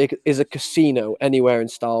planet that is a casino anywhere in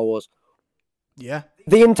Star Wars. Yeah.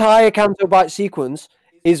 The entire Canto Bight sequence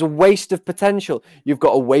is a waste of potential. You've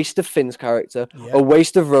got a waste of Finn's character, a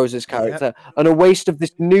waste of Rose's character, and a waste of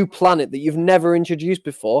this new planet that you've never introduced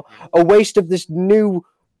before, a waste of this new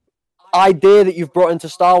idea that you've brought into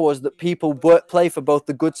Star Wars that people play for both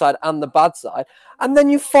the good side and the bad side, and then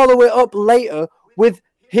you follow it up later with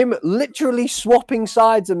him literally swapping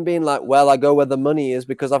sides and being like, well, I go where the money is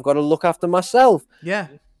because I've got to look after myself. Yeah.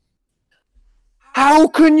 How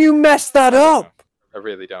can you mess that up? I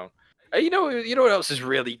really don't. You know what else is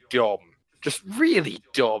really dumb? Just really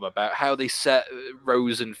dumb about how they set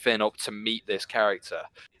Rose and Finn up to meet this character.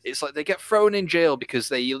 It's like they get thrown in jail because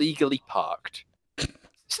they illegally parked.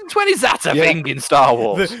 Since when is that a thing in Star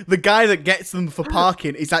Wars? The guy that gets them for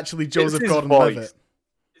parking is actually Joseph his Gordon-Levitt. voice.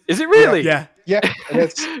 Is it really? Yeah. Yeah,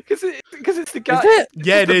 it's Because it's the guy. Is it?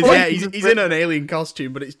 Yeah, it is. voice Yeah, is he's in an alien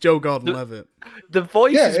costume, but it's Joe Gordon-Levitt. The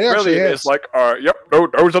voice Yeah, is it actually brilliant. is. It's like, yep, no,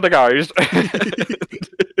 those are the guys. I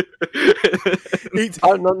did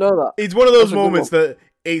not know that. It's one of those That's a good moments that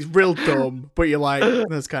it's real dumb, but you're like,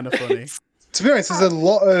 that's kind of funny. to be honest, there's a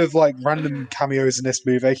lot of like random cameos in this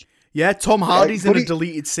movie. Yeah, Tom Hardy's in but a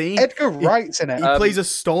deleted scene. Edgar Wright's in it. He plays a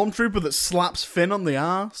stormtrooper that slaps Finn on the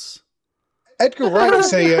arse. Edgar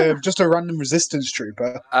Wright's just a random resistance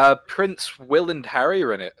trooper. Prince Will and Harry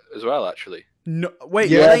are in it as well, actually. No, wait,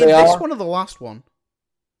 Yeah, are they in they this are. one or the last one?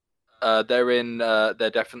 They're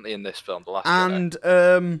definitely in this film, the last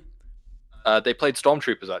one. And They played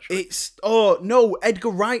stormtroopers, actually. no, Edgar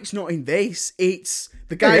Wright's not in this. It's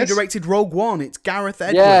the guy who Yes. directed Rogue One. It's Gareth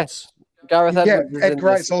Edwards. Yes. Gareth Yeah, Edwards. is Edgar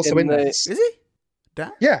Wright's also in the- this. Is he?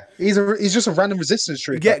 Dan? Yeah, he's just a random resistance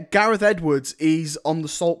trooper. Yeah, Gareth Edwards is on the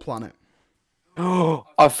Salt Planet.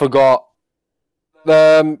 I forgot.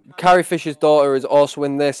 Carrie Fisher's daughter is also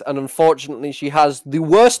in this, and unfortunately, she has the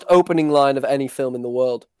worst opening line of any film in the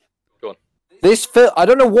world. Go on. This film, I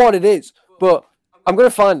don't know what it is, but I'm gonna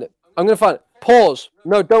find it. Pause.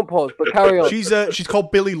 No, don't pause. But carry on. She's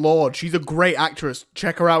called Billy Lord. She's a great actress.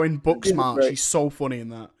 Check her out in Booksmart. great. She's so funny in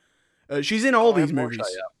that. She's in all these movies.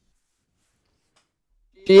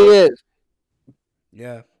 She is.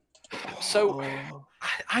 Yeah. So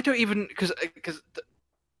I don't even because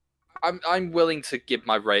I'm willing to give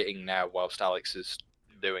my rating now whilst Alex is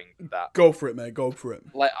doing that. Go for it, mate. Go for it.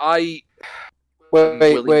 Like I'm Wait.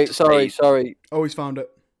 willing to Sorry. Oh, he's found it.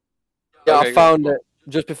 Yeah, Okay, I go found on. it.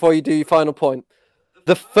 Just before you do your final point,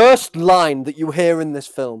 the first line that you hear in this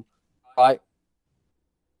film, right?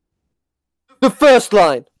 The first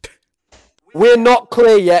line. We're not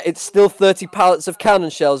clear yet. It's still 30 pallets of cannon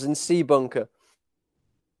shells in C bunker.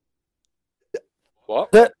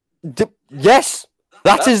 What? Yes,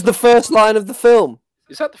 that is the first line of the film.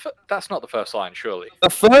 Is that that's not the first line, surely? The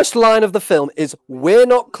first line of the film is, we're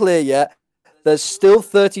not clear yet. There's still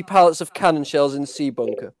 30 pallets of cannon shells in C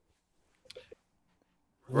bunker.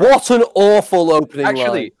 What an awful opening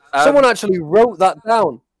Actually, line. Someone actually wrote that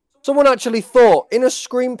down. Someone actually thought in a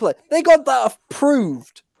screenplay. They got that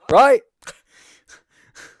approved, right?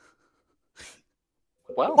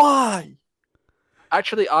 Well, Why?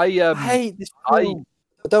 actually, I hate this film.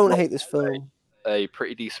 I don't hate this film. a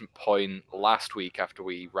pretty decent point last week after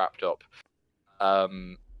we wrapped up.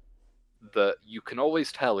 That you can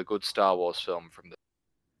always tell a good Star Wars film from the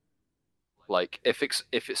if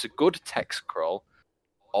it's a good text crawl,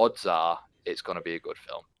 odds are it's going to be a good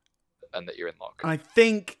film, and that you're in luck. I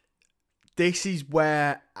think this is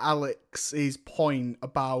where Alex's point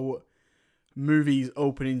about movies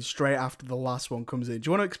opening straight after the last one comes in. Do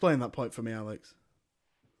you want to explain that point for me, Alex?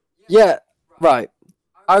 Yeah, right.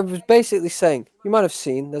 I was basically saying, you might have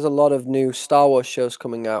seen there's a lot of new Star Wars shows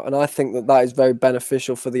coming out, and I think that is very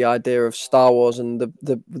beneficial for the idea of Star Wars and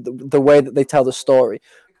the way that they tell the story.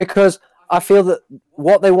 Because I feel that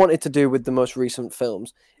what they wanted to do with the most recent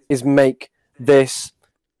films is make this,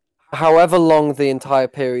 however long the entire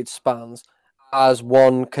period spans, as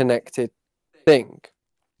one connected thing.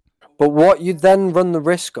 But what you then run the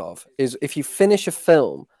risk of is if you finish a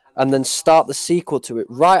film and then start the sequel to it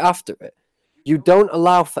right after it, you don't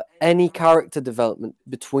allow for any character development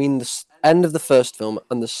between the end of the first film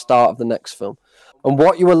and the start of the next film. And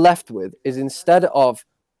what you are left with is, instead of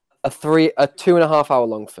a 2.5 hour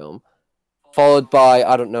long film, followed by,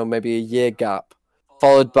 I don't know, maybe a year gap,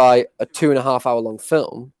 followed by a 2.5 hour long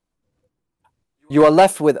film, you are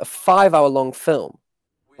left with a 5 hour long film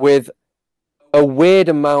with a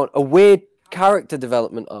weird character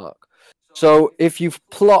development arc. So if you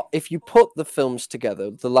put the films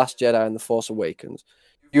together, The Last Jedi and The Force Awakens,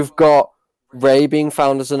 you've got Rey being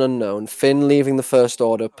found as an unknown, Finn leaving the First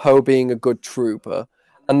Order, Poe being a good trooper,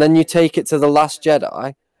 and then you take it to The Last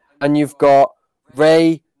Jedi, and you've got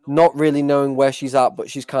Rey not really knowing where she's at, but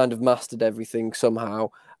she's kind of mastered everything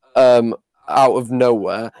somehow, out of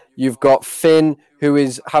nowhere. You've got Finn, who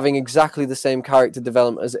is having exactly the same character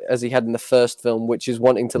development as he had in the first film, which is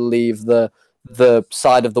wanting to leave the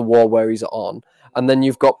side of the war where he's on. And then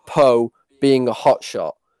you've got Poe being a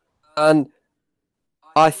hotshot. And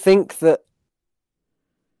I think that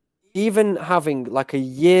even having like a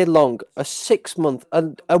year-long, a 6-month,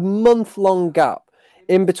 a month-long gap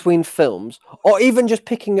in between films, or even just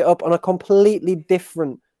picking it up on a completely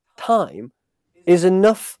different time, is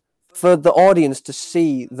enough for the audience to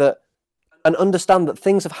see that and understand that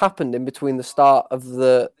things have happened in between the start of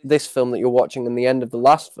this film that you're watching and the end of the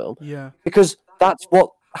last film. Yeah. Because that's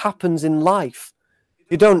what happens in life.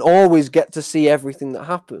 You don't always get to see everything that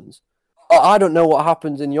happens. I don't know what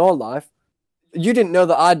happens in your life. You didn't know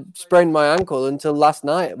that I'd sprained my ankle until last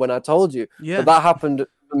night when I told you. Yeah. That happened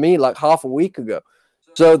for me like half a week ago.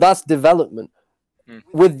 So that's development. Mm.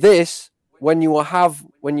 With this, when you have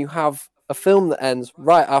a film that ends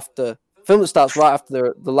right after, film that starts right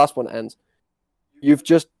after the last one ends,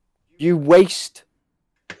 you waste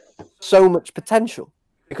so much potential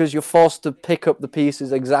because you're forced to pick up the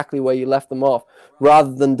pieces exactly where you left them off,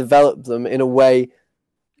 rather than develop them in a way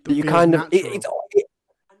that you kind of.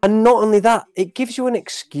 And not only that, it gives you an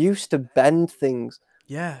excuse to bend things.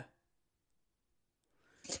 Yeah.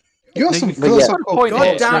 You also But feel yeah. so Point God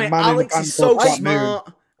here, damn it, Man in Alex the is so Bangkok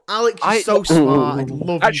smart. Alex is so smart. I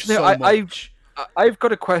love Actually, you so much. I've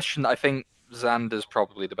got a question that I think Xander's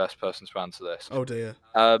probably the best person to answer this. Oh dear.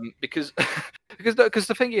 Because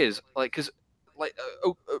the thing is, one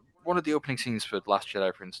of the opening scenes for The Last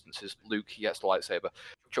Jedi, for instance, is Luke. He gets the lightsaber,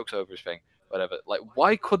 chucks over his thing, whatever. Like,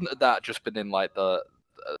 why couldn't that just been in like the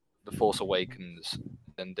Force Awakens,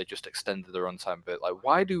 and they just extended the runtime a bit? Like,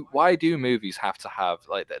 why do movies have to have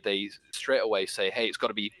like they straight away say, hey, it's got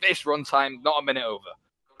to be this runtime, not a minute over,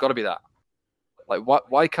 got to be that? Like,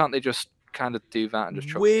 why can't they just kind of do that and just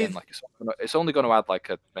chuck it in? Like, it's only going to add like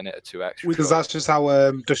a minute or two extra. Because that's just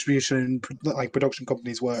how distribution, like production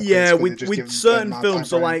companies work. Yeah, basically. They just give with them certain a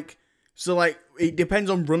films, time frame. so like it depends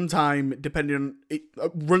on runtime. Depending on it,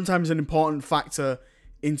 runtime is an important factor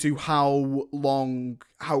into how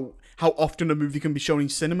often a movie can be shown in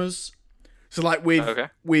cinemas. So like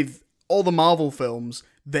with all the Marvel films,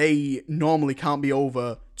 they normally can't be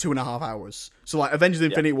over 2.5 hours. So like Avengers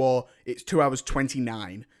Infinity War, it's 2 hours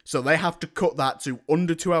 29. So they have to cut that to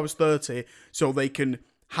under 2 hours 30 so they can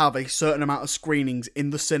have a certain amount of screenings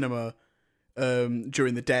in the cinema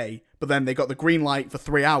during the day. But then they got the green light for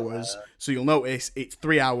 3 hours. So you'll notice it's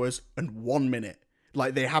 3 hours and 1 minute.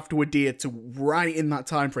 Like, they have to adhere to right in that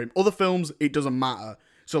time frame. Other films, it doesn't matter.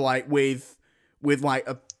 So like with like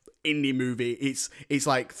a indie movie, it's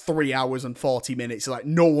like 3 hours and 40 minutes. Like,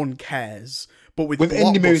 no one cares. But with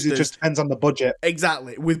indie movies, it just depends on the budget.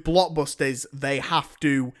 Exactly. With blockbusters, they have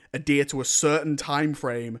to adhere to a certain time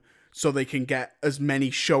frame so they can get as many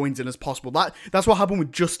showings in as possible. That's what happened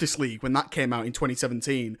with Justice League when that came out in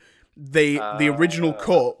 2017. The original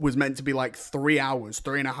cut was meant to be like 3 hours,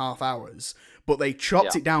 3.5 hours, but they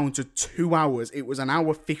chopped it down to 2 hours. It was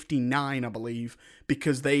 1:59, I believe,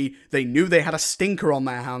 because they knew they had a stinker on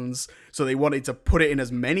their hands, so they wanted to put it in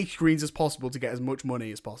as many screens as possible to get as much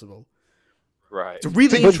money as possible. Right. It's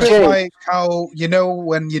really Think of it like how, you know,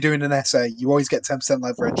 when you're doing an essay, you always get 10%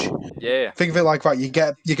 leverage. Yeah. Think of it like that. You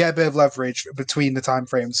get a bit of leverage between the time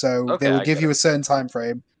frames. So they will give you a certain time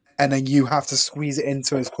frame, and then you have to squeeze it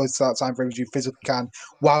into as close to that time frame as you physically can,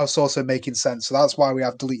 whilst also making sense. So that's why we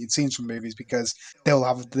have deleted scenes from movies, because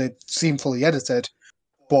they seem fully edited,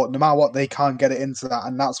 but no matter what, they can't get it into that,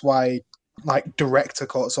 and that's why like director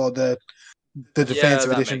cuts or the definitive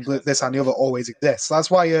that edition, makes sense. this and the other, always exists. That's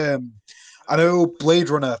why I know Blade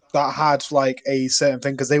Runner that had like a certain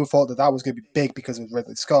thing because they thought that was going to be big because of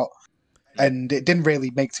Ridley Scott, and it didn't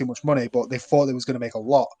really make too much money, but they thought it was going to make a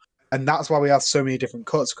lot. And that's why we have so many different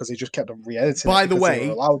cuts, because they just kept on re-editing By it the because they way,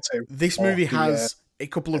 were allowed to. this movie has a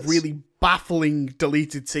couple of really baffling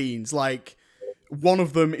deleted scenes. Like, one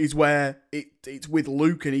of them is where it's with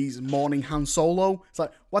Luke and he's mourning Han Solo. It's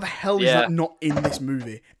like, why the hell is that not in this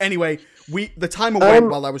movie? Anyway, the timer went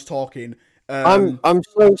while I was talking. I'm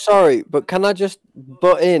so sorry, but can I just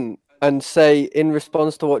butt in and say, in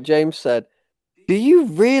response to what James said, do you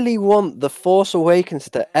really want The Force Awakens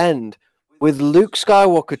to end with Luke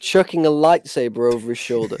Skywalker chucking a lightsaber over his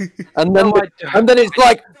shoulder? And then it's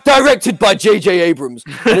like, directed by J.J. Abrams.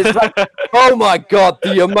 And it's like, oh my god,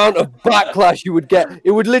 the amount of backlash you would get. It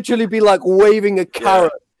would literally be like waving a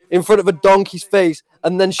carrot in front of a donkey's face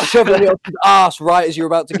and then shoving it up his ass right as you're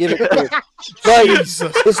about to give it to him. Like,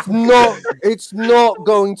 it's not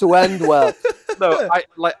going to end well. No, I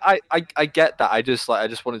get that. I just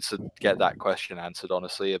wanted to get that question answered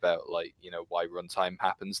honestly about like, you know, why runtime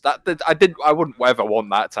happens. I wouldn't ever want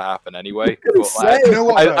that to happen anyway. But, like, You know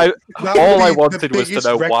what, all I wanted was to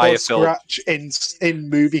know why a film scratch in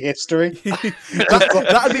movie history.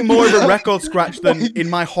 That'd be more of a record scratch than in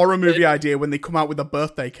my horror movie idea when they come out with a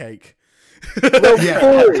birthday cake.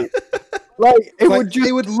 Like it would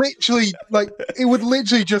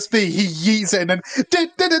literally just be he yeets it and then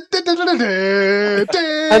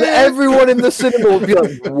and everyone in the cinema would be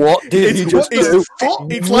like, "What did he just do?"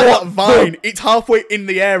 It's like that Vine. It's halfway in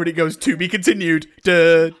the air and it goes to be continued.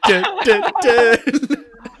 Duh, duh, duh, duh.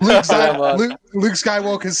 Luke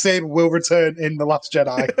Skywalker's saber will return in The Last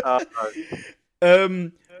Jedi.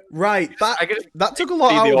 Right. That took a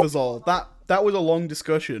lot out of us all. That was a long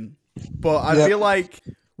discussion, but I feel like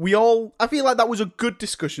that was a good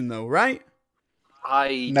discussion, though, right?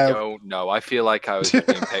 I don't know. I feel like I was being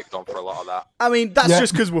picked on for a lot of that. I mean, that's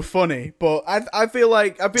just because we're funny, but I feel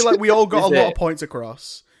like we all got a lot of points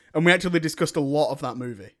across, and we actually discussed a lot of that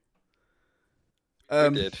movie.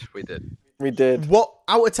 We did. What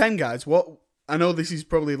out of 10, guys? What? I know this is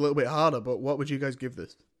probably a little bit harder, but what would you guys give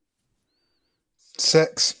this?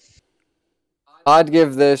 6. I'd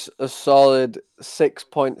give this a solid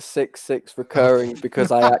 6.66 recurring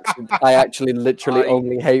because I actually literally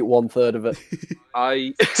only hate 1/3 of it.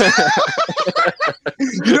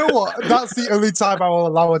 You know what? That's the only time I will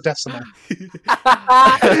allow a decimal.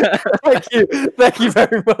 Thank you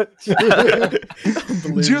very much.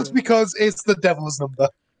 Just because it's the devil's number.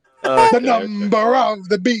 The number of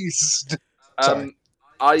the beast. I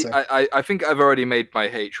think I've already made my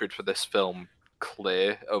hatred for this film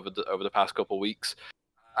clear over the past couple of weeks.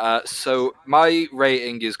 So my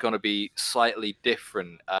rating is going to be slightly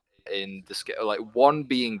different in the scale, like 1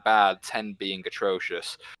 being bad, 10 being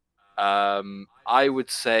atrocious. I would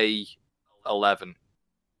say 11.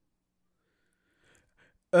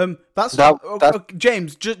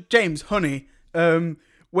 James, honey.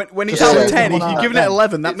 When it's out of 10, if you're giving it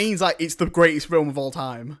 11, that means like it's the greatest film of all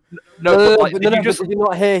time. Did you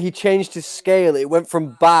not hear? He changed his scale. It went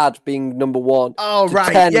from bad being number 1. Oh to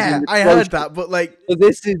right, 10 yeah, I heard that, but like, so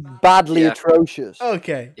this is badly atrocious.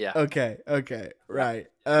 Okay, yeah, okay, right.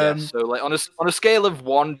 So like on a scale of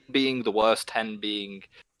 1 being the worst, 10 being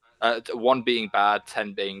 1 being bad,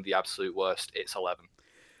 10 being the absolute worst, it's 11.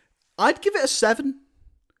 I'd give it a 7.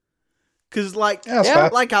 Because, like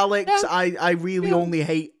Alex, I really only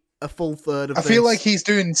hate a full third of this. I feel like he's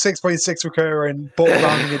doing 6.6 recurring, but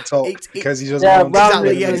rounding it up because he doesn't want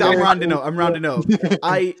to. I'm rounding up.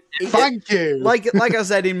 Thank you. Like I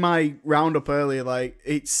said in my roundup earlier, like,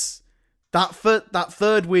 it's that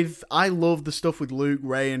third with, I love the stuff with Luke,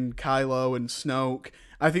 Rey, and Kylo, and Snoke.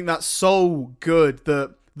 I think that's so good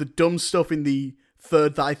that the dumb stuff in the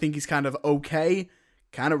third that I think is kind of okay,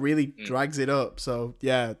 kind of really drags it up. So,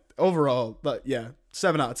 yeah. Overall,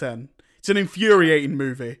 7 out of 10. It's an infuriating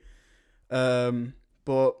movie.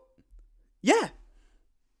 But, yeah.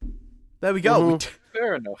 There we go.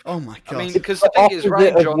 Fair enough. Oh my god. I mean, because the thing is,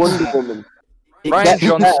 Ryan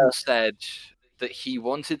Johnson said that he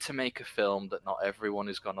wanted to make a film that not everyone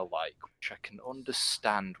is going to like, which I can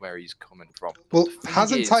understand where he's coming from. Well,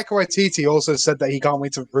 hasn't Taika Waititi also said that he can't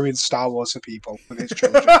wait to ruin Star Wars for people with his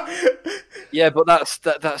children? Yeah, but that's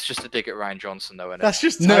just a dig at Ryan Johnson, though, isn't it? That's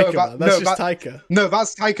just Taika, That's just Taika. No,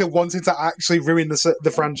 that's Taika wanting to actually ruin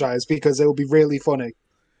the franchise because it will be really funny.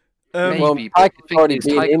 Maybe, but the thing is,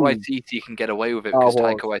 Taika Waititi can get away with it because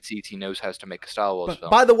Taika Waititi knows how to make a Star Wars film.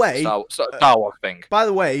 By the way, Star Wars thing. By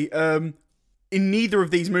the way, in neither of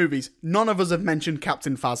these movies, none of us have mentioned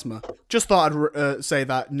Captain Phasma. Just thought I'd say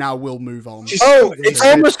that. Now we'll move on. Oh, it's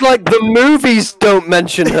almost like the movies don't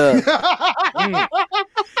mention her.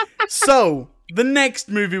 So, the next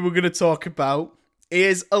movie we're going to talk about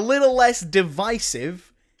is a little less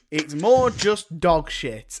divisive. It's more just dog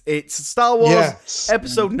shit. It's Star Wars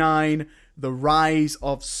Episode 9, The Rise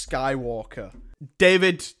of Skywalker.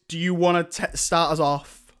 David, do you want to start us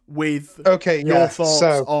off with your thoughts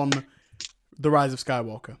on The Rise of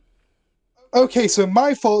Skywalker? Okay, so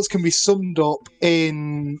my thoughts can be summed up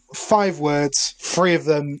in 5 words, 3 of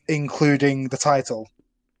them including the title.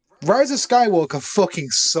 Rise of Skywalker fucking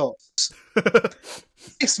sucks.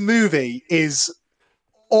 This movie is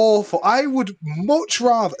awful. I would much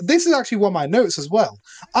rather... This is actually one of my notes as well.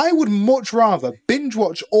 I would much rather binge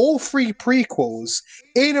watch all 3 prequels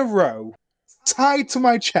in a row, tied to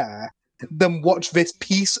my chair, than watch this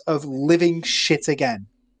piece of living shit again.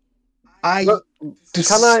 I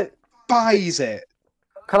despise it.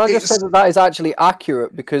 Can I just say that is actually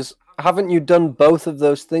accurate? Because haven't you done both of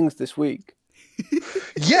those things this week?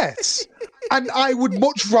 Yes, and I would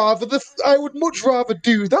much rather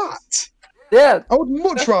do that. Yeah, I would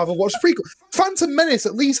much rather watch the prequel. Phantom Menace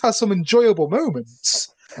at least has some enjoyable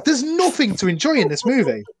moments. There's nothing to enjoy in this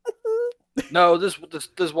movie. No, there's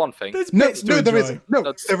one thing. No, there isn't.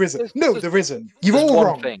 No, there isn't. No, there isn't. You're all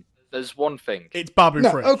wrong. There's one thing. It's Babu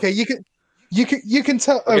Frick. Okay, you can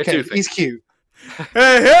tell. Okay, he's cute.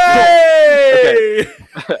 Hey!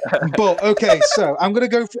 But okay, so I'm gonna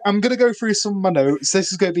go through some of my notes.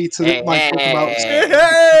 This is gonna be my talk about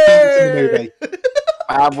the movie.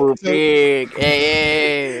 Babu Freak.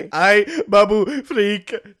 Hey. Babu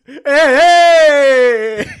Freak.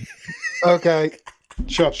 Hey! Okay,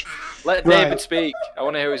 shush. Let David speak. I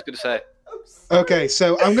want to hear what he's going to say. Okay,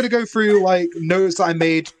 so I'm going to go through notes that I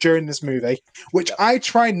made during this movie, which I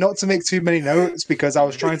tried not to make too many notes because I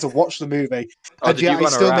was trying to watch the movie, and yet I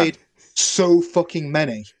still made so fucking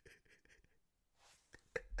many.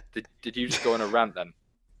 Did you just go on a rant then,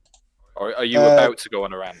 or are you about to go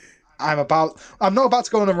on a rant? I'm not about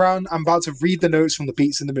to go on a rant. I'm about to read the notes from the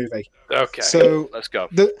beats in the movie. Okay, so let's go.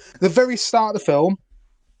 The very start of the film,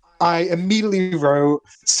 I immediately wrote,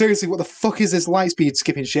 seriously, what the fuck is this lightspeed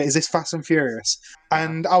skipping shit? Is this Fast and Furious?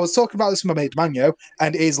 And I was talking about this with my mate Mango,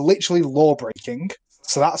 and it is literally law breaking,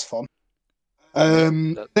 so that's fun.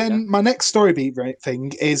 Then my next story beat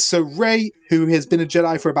thing is, so Rey, who has been a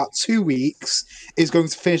Jedi for about 2 weeks, is going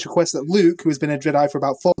to finish a quest that Luke, who has been a Jedi for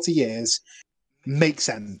about 40 years, makes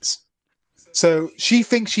sense. So she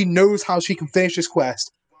thinks she knows how she can finish this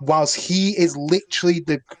quest, whilst he is literally,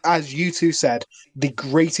 as you two said, the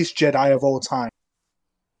greatest Jedi of all time.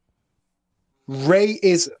 Rey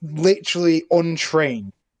is literally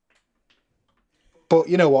untrained. But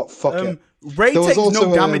you know what? Fuck it. Rey takes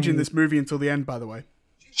no damage in this movie until the end, by the way.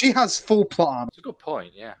 She has full plot armor. That's a good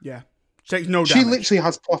point, yeah. Yeah. She takes no damage. She literally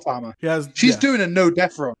has plot armor. She's doing a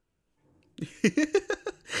no-death run.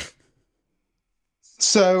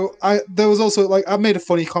 So there was also I made a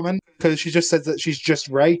funny comment because she just said that she's just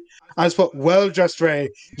Rey. I just put, well, just Rey,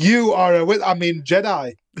 you are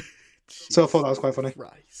Jedi. So I thought that was quite funny.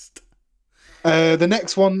 Christ. The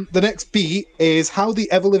next beat is, how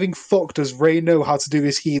the ever-living fuck does Rey know how to do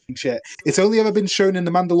this healing shit? It's only ever been shown in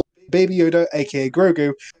the Mandalorian. Baby Yoda, aka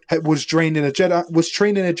Grogu, was trained in a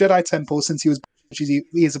Jedi temple since he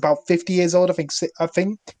is about 50 years old. I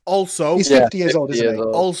think. Also, he's 50 years old, isn't he?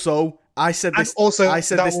 Also, I said this. I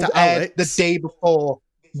said this to Alex the day before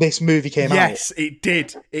this movie came out. Yes, it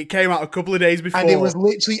did. It came out a couple of days before, and it was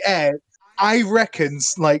literally aired. I reckon,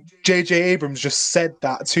 J.J. Abrams just said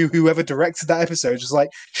that to whoever directed that episode. Just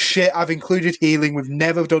shit, I've included healing. We've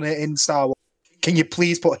never done it in Star Wars. Can you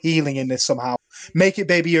please put healing in this somehow? Make it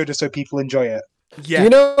Baby Yoda so people enjoy it. Yeah. Do you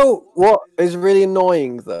know what is really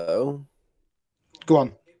annoying, though? Go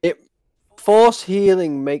on. Force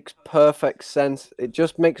healing makes perfect sense. It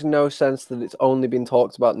just makes no sense that it's only been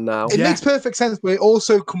talked about now. It makes perfect sense, but it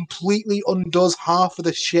also completely undoes half of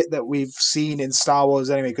the shit that we've seen in Star Wars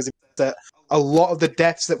anyway, because a lot of the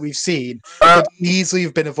deaths that we've seen could easily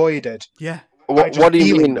have been avoided. Yeah. What do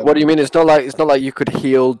you mean? What do you mean? It's not like you could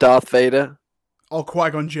heal Darth Vader. Or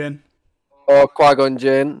Qui-Gon Jinn. Or Qui-Gon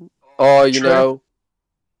Jinn. Or,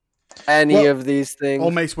 any of these things.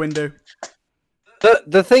 Or Mace Windu.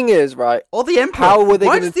 The thing is, right? Or the Emperor. How were they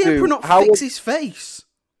Why does the Emperor not fix his face?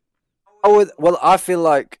 Well, I feel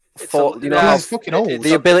like he's fucking old.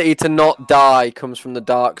 The ability to not die comes from the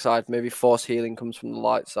dark side. Maybe Force healing comes from the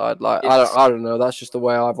light side. I don't know. That's just the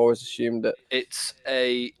way I've always assumed it. It's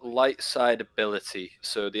a light side ability,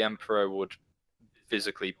 so the Emperor would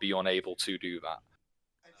physically be unable to do that.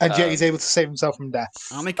 And yet he's able to save himself from death.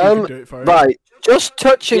 Anakin could do it for him. Right, just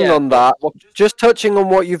touching Yeah, on that, just touching on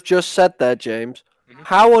what you've just said there, James. Mhm.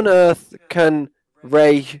 How on earth can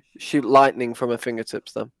Rey shoot lightning from her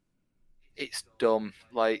fingertips then? It's dumb,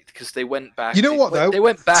 like, because they went back. You know what, though? They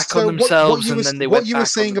went back So on what themselves, you and were, then they what went you back were on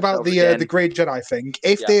saying about themselves the again. Grey Jedi thing.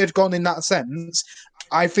 If Yeah. they had gone in that sense,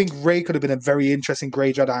 I think Rey could have been a very interesting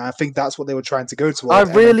Grey Jedi. I think that's what they were trying to go towards. I and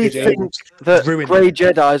then really J.J. think Abrams that ruined Grey it.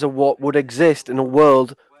 Jedis are what would exist in a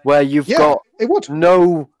world where you've Yeah, got it would.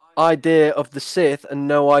 no idea of the Sith and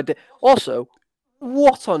no idea. Also,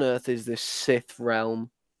 what on earth is this Sith realm?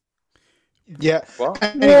 Yeah. What?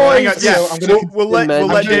 Anyway, Hang on, is yeah, this I'm gonna. we'll let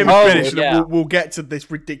dimension? David Oh, finish, and yeah. then we'll get to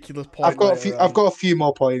this ridiculous point. I've got later on. I've got a few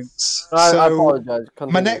more points. I So apologize.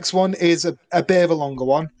 my next one is a bit of a longer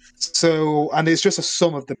one. So, and it's just a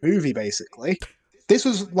sum of the movie basically. This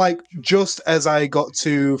was like just as I got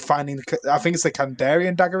to finding. I think it's the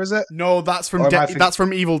Kandarian dagger. Is it? No, that's from Or am I thinking- that's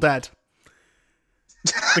from Evil Dead.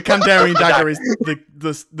 The Kandarian dagger is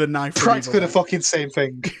the knife. From Practically Evil the Dead. fucking same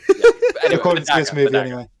thing, Anyway, according the to this dagger, movie. the dagger.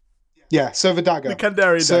 Anyway, yeah. So the dagger. The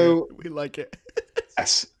Kandarian So- dagger. We like it.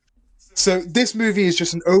 Yes. So this movie is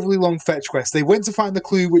just an overly long fetch quest. They went to find the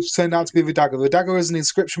clue, which turned out to be the dagger. The dagger is an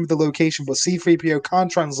inscription with the location, but C-3PO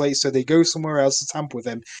can't translate, so they go somewhere else to tamper with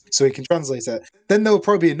him so he can translate it. Then there will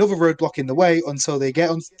probably be another roadblock in the way until they get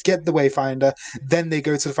the Wayfinder. Then they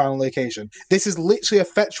go to the final location. This is literally a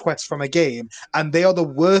fetch quest from a game, and they are the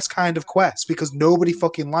worst kind of quests because nobody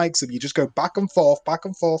fucking likes them. You just go back and forth, back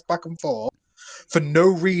and forth, back and forth for no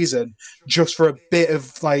reason, just for a bit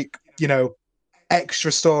of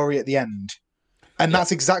extra story at the end. And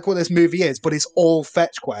that's exactly what this movie is, but it's all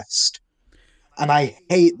fetch quest. And I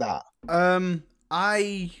hate that. I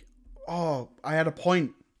had a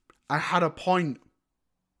point. I had a point.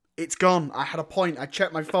 It's gone. I had a point. I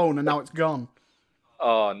checked my phone and now it's gone.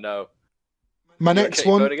 Oh no. My You wanna next check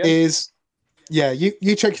your one phone again? is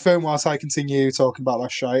you check your phone whilst I continue talking about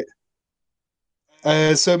that shite.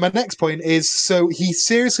 So my next point is, so he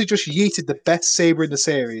seriously just yeeted the best saber in the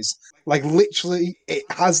series. Like literally, it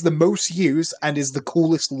has the most use and is the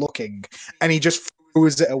coolest looking, and he just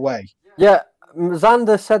throws it away. Yeah,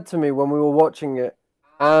 Xander said to me when we were watching it,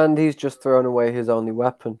 and he's just thrown away his only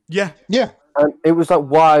weapon. Yeah. Yeah, And it was like,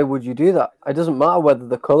 why would you do that? It doesn't matter whether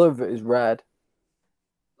the color of it is red.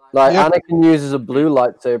 Like Yeah. Anakin uses a blue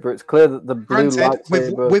lightsaber. It's clear that the blue granted,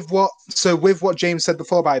 lightsaber. with what James said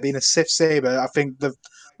before about it being a Sith saber, I think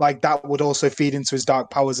that would also feed into his dark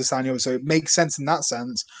powers as Sanyo, so it makes sense in that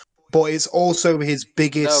sense. But it's also his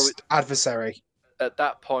biggest adversary. At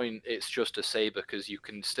that point, it's just a saber because you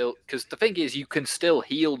can still. Because the thing is, you can still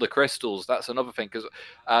heal the crystals. That's another thing. Because,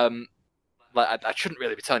 I shouldn't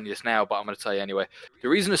really be telling you this now, but I'm going to tell you anyway. The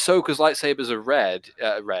reason Ahsoka's lightsabers are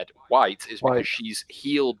white, is because she's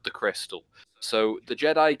healed the crystal. So the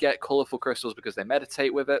Jedi get colorful crystals because they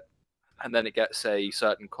meditate with it, and then it gets a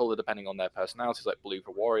certain color depending on their personalities, like blue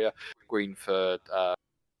for warrior, green for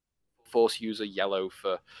force user, yellow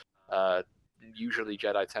for usually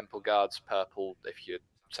Jedi Temple guards, purple if you're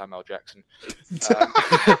Samuel Jackson.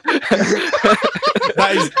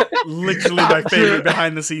 That is literally my favorite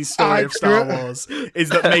behind the scenes story of Star Wars. Is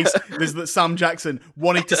that Sam Jackson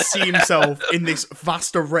wanted to see himself in this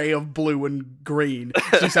vast array of blue and green.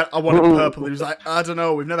 So he said, I want it purple. And he was like, I don't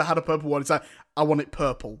know, we've never had a purple one. It's like, I want it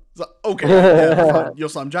purple. It's like, okay, yeah, that's fine. You're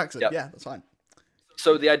Sam Jackson. Yep. Yeah, that's fine.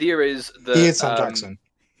 So the idea is that He is Sam Jackson.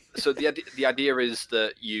 So the idea is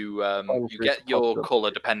that you get your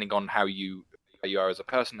color depending on how you are as a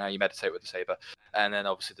person, how you meditate with the saber, and then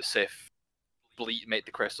obviously the Sith make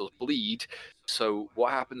the crystals bleed. So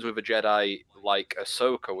what happens with a Jedi like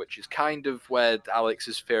Ahsoka, which is kind of where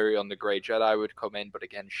Alex's theory on the Grey Jedi would come in, but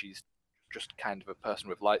again, she's just kind of a person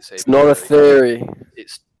with lightsabers. It's not a theory.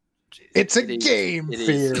 It's a game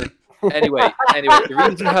theory. Anyway, the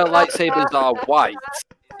reason her lightsabers are white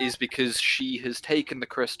is because she has taken the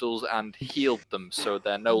crystals and healed them, so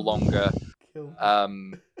they're no longer a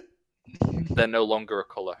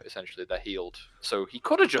color. Essentially, they're healed. So he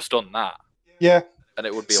could have just done that. Yeah, and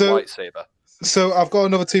it would be a lightsaber. So I've got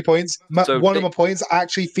another 2 points. One of my points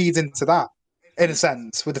actually feeds into that, in a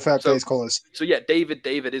sense, with the fact that his colours. So yeah,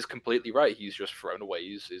 David is completely right. He's just thrown away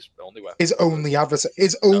his only weapon. His only adversary,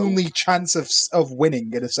 his only chance of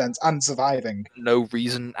winning, in a sense, and surviving. No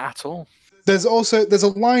reason at all. There's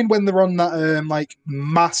a line when they're on that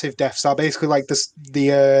massive Death Star, basically like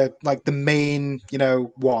the main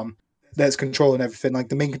one that's controlling everything, like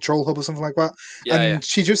the main control hub or something like that.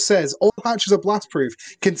 She just says all hatches are blast proof.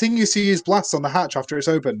 Continues to use blasts on the hatch after it's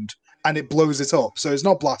opened, and it blows it up. So it's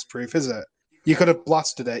not blast proof, is it? You could have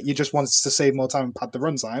blasted it. You just wanted to save more time and pad the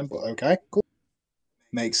runtime. But okay, cool,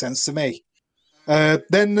 makes sense to me.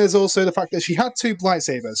 Then there's also the fact that she had 2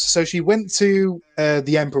 lightsabers. So she went to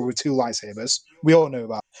the Emperor with 2 lightsabers. We all know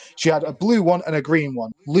that. She had a blue one and a green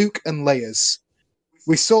one. Luke and Leia's.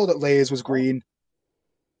 We saw that Leia's was green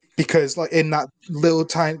because, like, in that little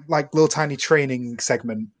tiny training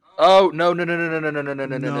segment. Oh no! No!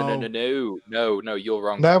 You're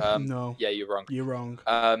wrong. No? No. Yeah, you're wrong. You're wrong.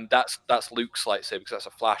 That's Luke's lightsaber because that's a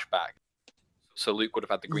flashback. So Luke would have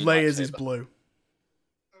had the green Leia's lightsaber. is blue.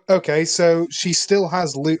 Okay, so she still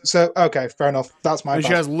has Luke. So, okay, fair enough. That's my And bad.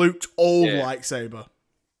 she has Luke's old Yeah. lightsaber.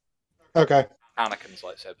 Okay, Anakin's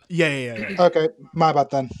lightsaber. Yeah. okay, my bad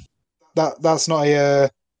then. That's not a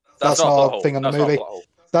That's not not a a plot thing hole. on the That's not a movie. plot hole.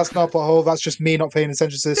 That's not a plot hole. That's just me not paying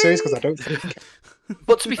attention to the series because I don't think.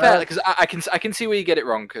 But to be fair, because I can see where you get it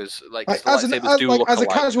wrong because like the As, lightsabers do look as a alike.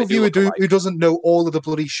 casual They do viewer look alike. who doesn't know all of the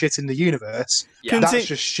bloody shit in the universe, Yeah. that's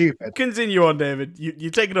just stupid. Continue on, David. You're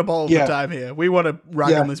taking up all of Yeah. the time here. We want to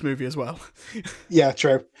rag Yeah. on this movie as well. Yeah,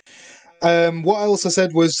 true. What I also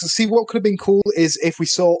said was, see, what could have been cool is if we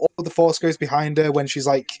saw all the Force Ghosts behind her when she's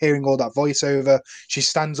like hearing all that voiceover. She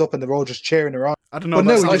stands up and they're all just cheering her on. I don't know. But that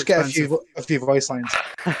no, we sounds just get expensive. a few voice lines.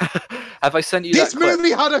 Have I sent you This that clip?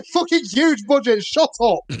 movie had a fucking huge budget. Shut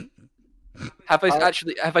up. Have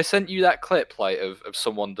I sent you that clip like of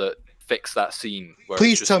someone that fixed that scene? Where it's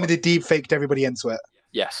Please just tell me like- they deep faked everybody into it.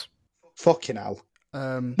 Yes, Fucking hell.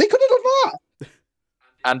 Um, They could have done that.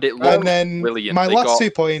 and it And looked then brilliant. my They last got-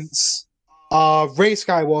 2 points are Rey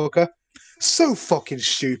Skywalker. So fucking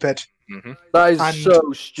stupid. Mhm. That is And-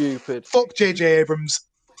 so stupid. Fuck J.J. Abrams.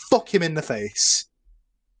 Fuck him in the face.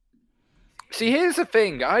 See, here's the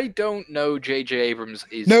thing. I don't know J.J. Abrams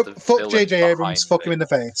is Nope, the fuck villain J.J. behind Abrams. Fuck him it. in the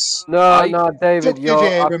face. No, David, Fuck your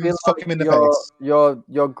J.J. I Abrams, feel fuck like him in the face.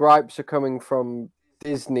 your gripes are coming from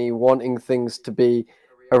Disney wanting things to be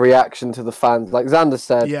a reaction to the fans. Like Xander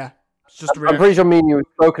said, yeah. It's just a I'm reaction. pretty sure me and you have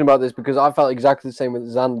spoken about this because I felt exactly the same as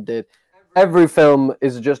Xander did. Every film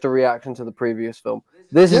is just a reaction to the previous film.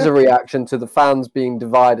 This is Yeah. a reaction to the fans being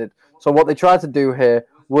divided. So what they tried to do here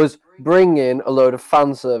was bring in a load of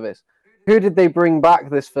fan service. Who did they bring back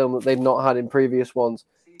this film that they'd not had in previous ones?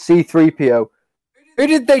 C-3PO. Who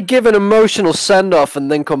did they give an emotional send-off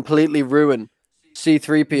and then completely ruin?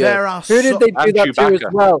 C-3PO. There are Who did so- they do And that to as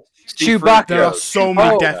Chewbacca. well? Chewbacca. There are so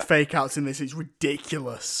many Oh. death fake outs in this. It's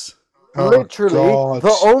ridiculous. Oh, Literally, God.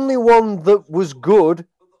 the only one that was good,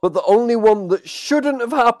 but the only one that shouldn't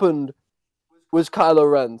have happened was Kylo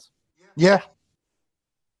Ren's. Yeah.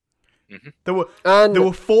 There were And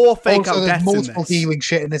 4 fake Also, out there's deaths in multiple this. healing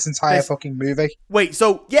shit in this entire There's- fucking movie. Wait,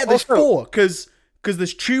 so yeah, there's Also- 4 because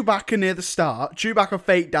there's Chewbacca near the start. Chewbacca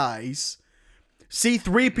fake dies.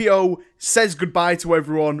 C-3PO says goodbye to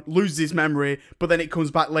everyone, loses his memory, but then it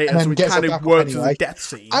comes back later, And then so it gets kind it of back up works as anyway. a death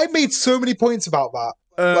scene. I made so many points about that.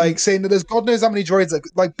 Like saying that there's God knows how many droids that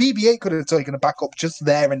like BB-8 could have taken a backup just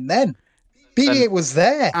there and then. BB-8 was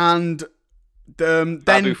there. And Babu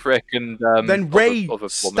then Frick and then Rey other woman.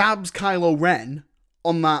 stabs Kylo Ren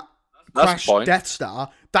on that That's the crashed point. Death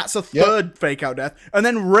Star. That's a Yeah. third fake out death. And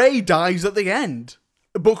then Rey dies at the end,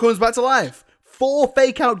 but comes back to life. 4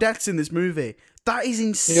 fake out deaths in this movie. That is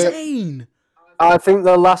insane. I think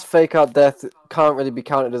the last fake out death can't really be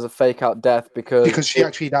counted as a fake out death because Because she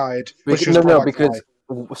actually died. But she was no, brought back to because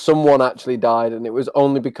life. someone actually died, and it was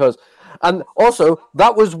only because. And also,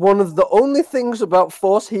 that was one of the only things about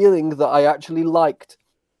Force healing that I actually liked.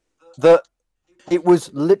 That it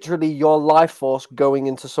was literally your life force going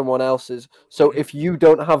into someone else's. So if you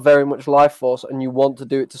don't have very much life force and you want to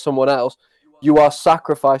do it to someone else, you are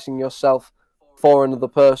sacrificing yourself for another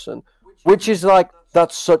person, which is like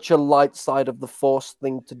that's such a light side of the Force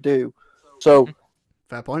thing to do. So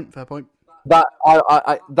Fair point. Fair point. that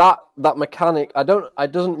that mechanic,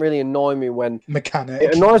 it doesn't really annoy me when Mechanic.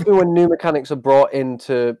 it annoys me when new mechanics are brought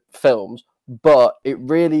into films, but it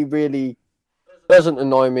really, really doesn't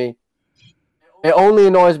annoy me. It only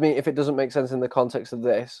annoys me if it doesn't make sense in the context of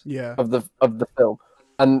this, Yeah. of the film.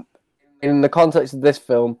 And in the context of this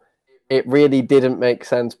film, it really didn't make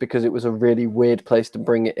sense because it was a really weird place to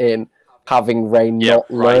bring it in, having Rey Yeah, not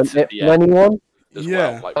right learned at it the from end. anyone. as Yeah.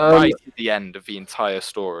 well, like Um, right at the end of the entire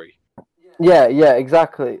story. Yeah,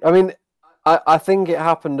 exactly. I mean, I think it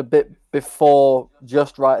happened a bit before,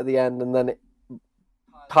 just right at the end, and then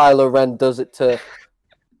Kylo Ren does it to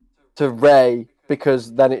Rey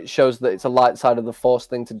because then it shows that it's a light side of the Force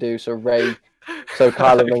thing to do. So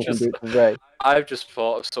Kylo Ren can do it to Rey. I've just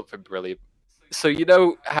thought of something brilliant. So you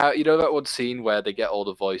know that one scene where they get all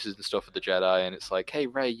the voices and stuff of the Jedi, and it's like, "Hey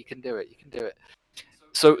Rey, you can do it, you can do it."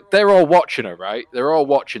 So they're all watching her, right? They're all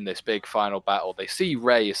watching this big final battle. They see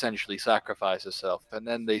Rey essentially sacrifice herself, and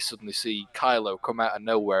then they suddenly see Kylo come out of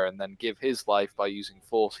nowhere and then give his life by using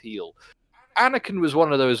Force heal. Anakin was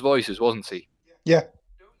one of those voices, wasn't he? Yeah.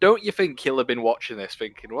 Don't you think he'll have been watching this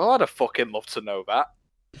thinking, well, I'd have fucking loved to know that?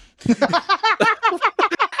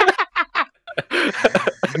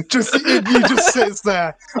 He just sits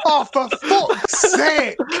there. Oh, for fuck's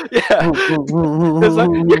sake! Yeah. It's like,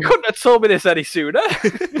 you couldn't have told me this any sooner.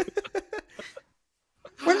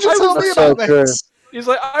 When did you tell me That's so about true. this? He's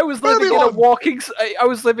like, I was living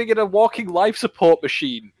in a walking life support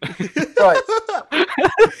machine. Right.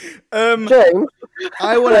 James,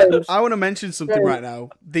 I want to mention something right now.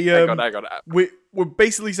 Hang on. We're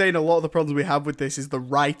basically saying a lot of the problems we have with this is the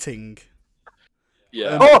writing.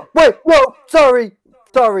 Yeah. oh, wait, no, sorry.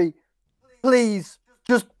 Please,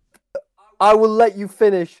 I will let you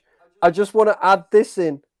finish. I just want to add this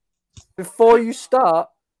in. Before you start,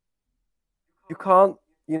 you can't,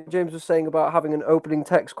 James was saying about having an opening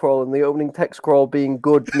text crawl and the opening text crawl being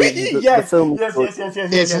good. The film is good.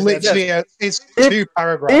 It's literally it's 2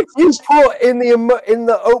 paragraphs. If you put in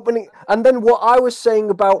the opening, and then what I was saying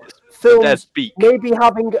about films maybe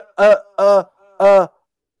having a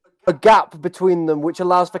gap between them, which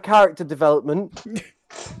allows for character development,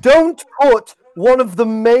 don't put one of the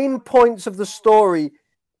main points of the story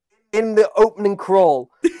in the opening crawl,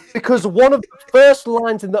 because one of the first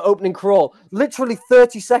lines in the opening crawl, literally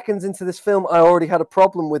 30 seconds into this film, I already had a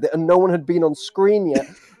problem with it, and no one had been on screen yet,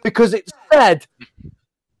 because it said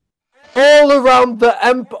all around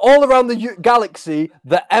the galaxy,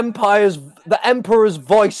 the Emperor's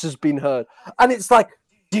voice has been heard, and it's like,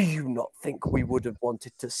 do you not think we would have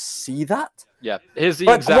wanted to see that? Yeah. Here's the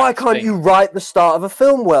Like, exact why can't thing. you write the start of a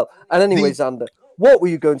film well? And anyway, Xander, what were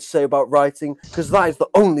you going to say about writing? Because that is the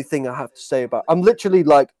only thing I have to say about. I'm literally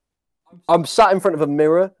like, I'm sat in front of a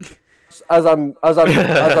mirror as I've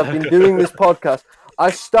been doing this podcast.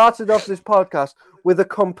 I started off this podcast with a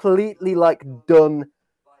completely done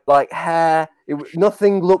hair.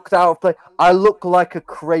 Nothing looked out of place. I look like a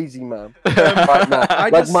crazy man right now.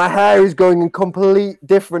 My hair is going in complete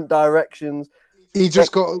different directions. He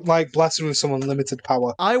just got blasted with some unlimited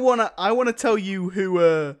power. I wanna tell you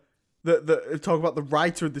who talk about the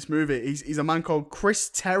writer of this movie. He's a man called Chris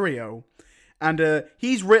Terrio, and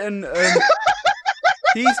he's written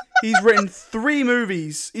he's written 3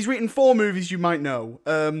 movies. He's written 4 movies you might know.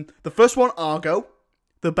 The first one, Argo,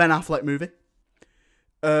 the Ben Affleck movie.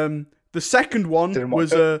 The second one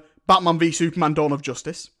was Batman v Superman: Dawn of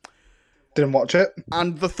Justice. Didn't watch it.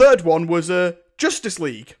 And the third one was Justice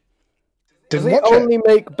League. Does he only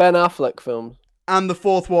make Ben Affleck films? And the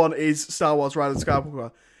fourth one is Star Wars: Rise of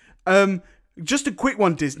Skywalker. Just a quick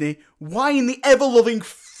one, Disney. Why in the ever-loving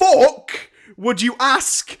fuck would you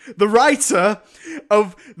ask the writer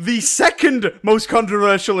of the second most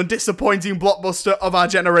controversial and disappointing blockbuster of our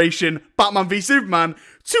generation, Batman v Superman,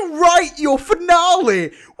 to write your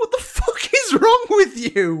finale? What the fuck is wrong with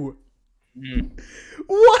you?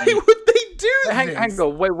 Why would they do this? Hang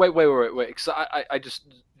on, wait. Because I just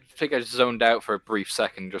think I zoned out for a brief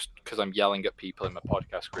second just because I'm yelling at people in my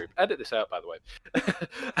podcast group. Edit this out, by the way.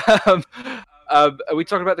 Are we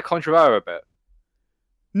talking about the Contravara bit?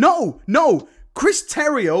 No. Chris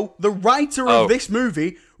Terrio, the writer of this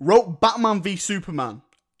movie, wrote Batman v Superman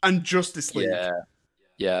and Justice League.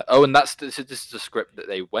 Yeah. Oh, and this is the script that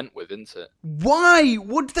they went with, isn't it? Why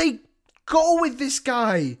would they go with this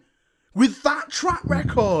guy with that track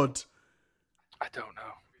record? I don't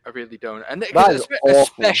know. I really don't. And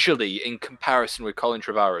especially in comparison with Colin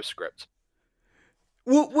Trevorrow's script.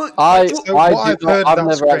 I've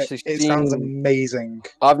never actually seen. It sounds amazing.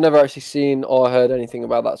 I've never actually seen or heard anything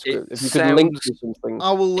about that script. If you could link to something,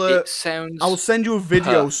 I will. It sounds. I will send you a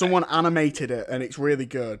video. Perfect. Someone animated it, and it's really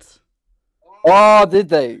good. Oh, did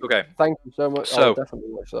they? Okay. Thank you so much. So, I'll definitely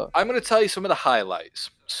watch that. I'm going to tell you some of the highlights.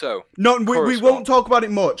 So. No, we won't talk about it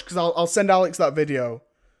much because I'll send Alex that video.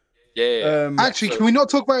 Yeah. Actually, can we not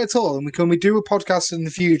talk about it at all? And can we do a podcast in the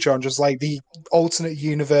future on just the alternate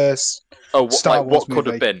universe? Star Wars what could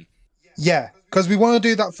have been? Yeah, because we want to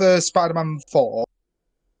do that for Spider-Man 4,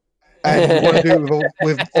 and we want to do it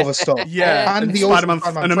with other stuff. Yeah, and the Spider-Man,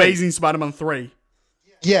 Spider-Man an 3. Amazing Spider-Man 3.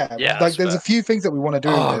 Yeah, there's fair. a few things that we want to do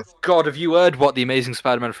with. God, have you heard what the Amazing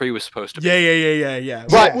Spider-Man 3 was supposed to be? Yeah.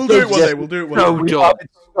 Right, We'll do it one day. We'll do it one day.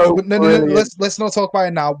 No, let's not talk about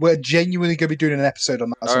it now. We're genuinely going to be doing an episode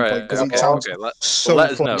on that at some point because it sounds so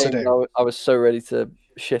let us fun know. to do. I was so ready to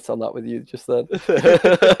shit on that with you just then.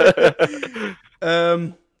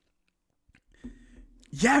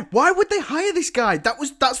 Yeah, why would they hire this guy?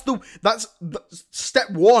 That's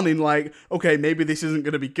step one in okay, maybe this isn't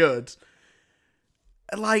going to be good.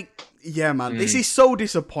 Yeah, man, this is so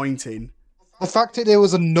disappointing. The fact that there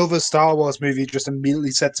was another Star Wars movie just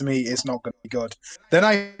immediately said to me it's not going to be good. Then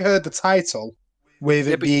I heard the title with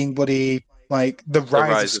it being bloody like the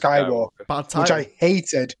Rise of Skywalker, Bad which title. I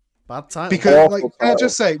hated Bad title. because, Awful like, can I title.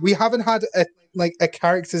 just say we haven't had a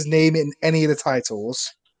character's name in any of the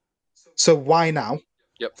titles, so why now?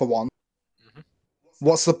 Yep. For one. Mhm.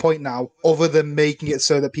 What's the point now, other than making it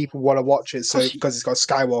so that people want to watch it, so Plus, because it's got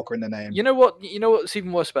Skywalker in the name? You know what? You know what's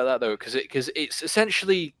even worse about that though, because it's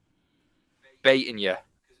essentially baiting you,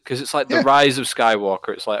 because it's like the Yeah. Rise of Skywalker.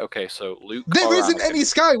 It's like, okay, so Luke There or isn't Anakin. any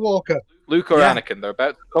Skywalker. Luke or Yeah. Anakin, they're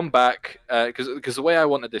about to come back, because the way I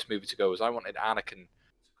wanted this movie to go was I wanted Anakin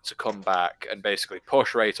to come back and basically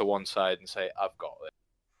push Rey to one side and say, "I've got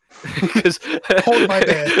this." Hold my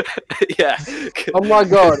beer. Yeah. Oh my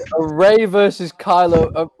god, a Rey versus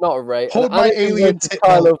Kylo, not a Rey, Hold an my Anakin alien versus tit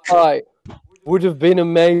Kylo milk. fight would have been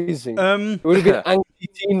amazing. It would have been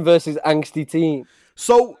angsty teen versus angsty teen.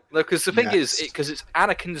 So No, because the thing is, Yes. because it's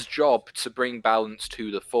Anakin's job to bring balance to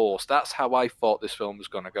the Force. That's how I thought this film was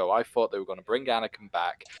going to go. I thought they were going to bring Anakin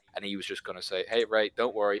back, and he was just going to say, "Hey, Rey,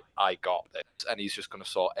 don't worry, I got this," and he's just going to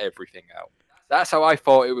sort everything out. That's how I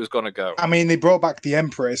thought it was going to go. I mean, they brought back the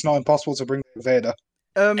Emperor. It's not impossible to bring back Vader.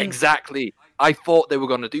 Exactly. I thought they were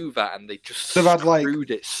going to do that, and they just They've had, like,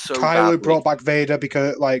 screwed it so Kylo badly. brought back Vader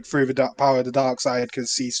because, like, through the power of the dark side,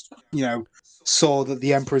 because he's, saw that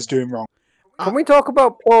the Emperor's doing wrong. Can we talk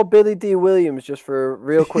about poor Billy D. Williams just for a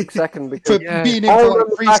real quick second? For Because being in I for like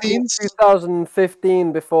remember 3 back in scenes.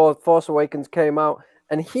 2015, before Force Awakens came out,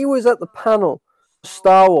 and he was at the panel for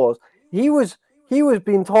Star Wars. He was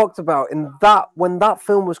being talked about in that when that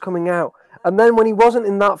film was coming out. And then when he wasn't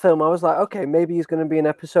in that film, I was like, okay, maybe he's going to be in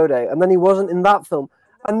Episode 8. And then he wasn't in that film.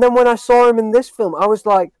 And then when I saw him in this film, I was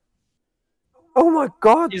like, oh my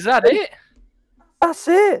god, Is that it? that's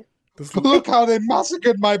it. Look how they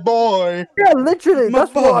massacred my boy. Yeah, literally, My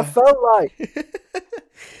that's what I boy. felt like.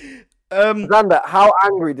 Xander, how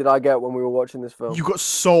angry did I get when we were watching this film? You got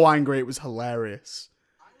so angry, it was hilarious.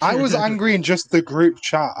 I was angry in just the group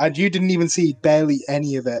chat, and you didn't even see barely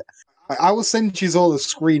any of it. I will send you all a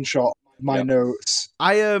screenshot of my Yep. notes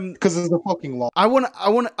I because there's a fucking lot.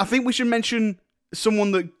 I think we should mention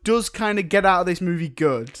someone that does kind of get out of this movie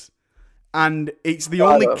good, and it's the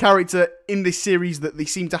only Kylo. character in this series that they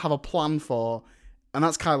seem to have a plan for, and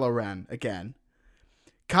that's Kylo Ren again.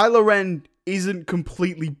 Kylo Ren isn't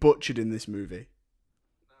completely butchered in this movie.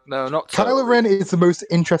 No, not Kylo totally. Ren is the most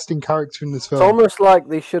interesting character in this It's film. almost like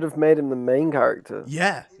they should have made him the main character.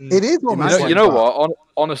 Yeah. It is almost Imagine- like You know that. what?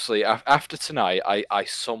 Honestly, after tonight, I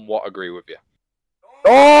somewhat agree with you.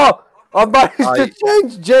 Oh! I've managed I- to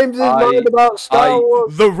change James's I- mind about Star I-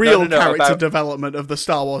 Wars. The real no, character about- development of the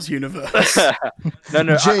Star Wars universe.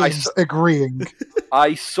 No, James agreeing.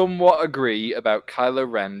 I somewhat agree about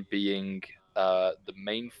Kylo Ren being the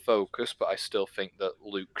main focus, but I still think that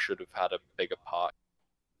Luke should have had a bigger part.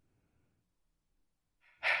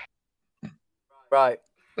 Right.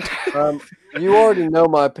 You already know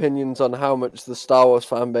my opinions on how much the Star Wars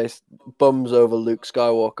fan base bums over Luke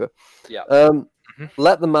Skywalker. Yeah.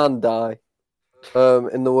 Let the man die.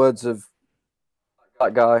 In the words of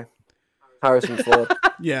that guy, Harrison Ford.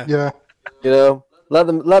 Yeah. Yeah. You know, let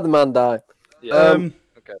the man die. Yeah.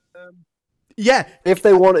 Okay. Yeah. If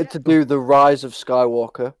they wanted to do the Rise of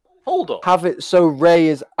Skywalker, Hold on. have it so Rey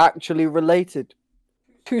is actually related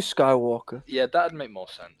to Skywalker. Yeah, that'd make more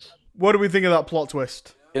sense. What do we think of that plot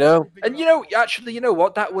twist? You know, And actually, you know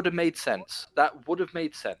what? That would have made sense. That would have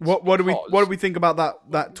made sense. What do because- we think about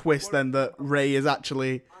that twist then, that Rey is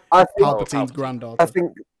actually I think Palpatine's Palpatine. granddaughter? I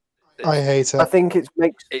think I hate I it. think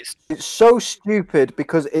It's it's so stupid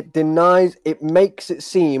because it makes it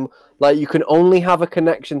seem like you can only have a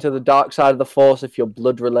connection to the dark side of the Force if you're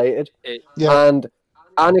blood related. Yeah. And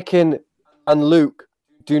Anakin and Luke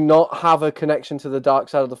do not have a connection to the dark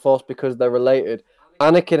side of the Force because they're related.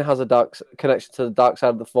 Anakin has a connection to the dark side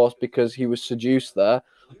of the Force because he was seduced there.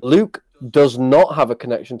 Luke does not have a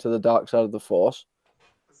connection to the dark side of the Force.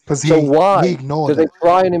 Because So why he do ignored they it.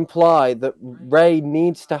 try and imply that Rey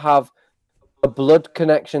needs to have a blood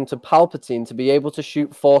connection to Palpatine to be able to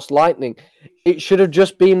shoot Force lightning? It should have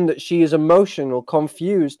just been that she is emotional,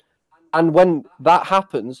 confused, and when that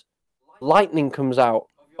happens, lightning comes out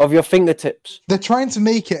of your fingertips. They're trying to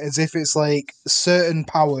make it as if it's like certain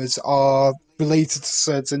powers are related to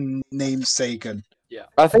certain namesake. I think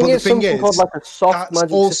But the it's thing something is, called like a soft that's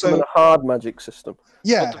magic system and a hard magic system.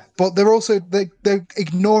 Yeah, but they're also they're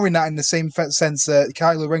ignoring that in the same sense that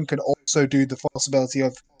Kylo Ren can also do the possibility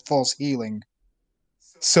of Force healing.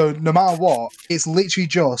 So no matter what, it's literally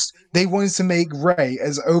just they wanted to make Rey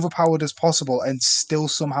as overpowered as possible and still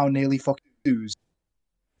somehow nearly fucking lose.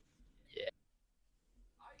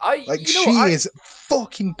 Like she is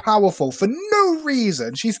fucking powerful for no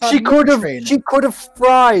reason. She's had She no could have training.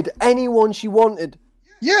 fried anyone she wanted.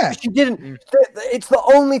 Yeah. She didn't. It's the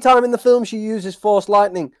only time in the film she uses Force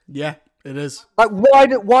lightning. Yeah, it is. Like,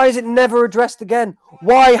 why is it never addressed again?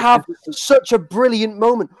 Why have such a brilliant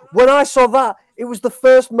moment? When I saw that, it was the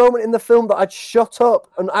first moment in the film that I'd shut up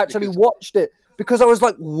and actually watched it because I was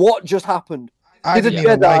like, what just happened? I Did a didn't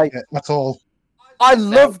even Jedi- like it at all. I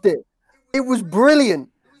loved it. It was brilliant.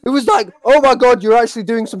 It was like, oh my god, you're actually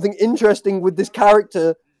doing something interesting with this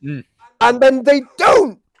character. Mm. And then they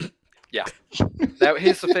don't. Yeah. Now,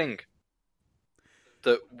 here's the thing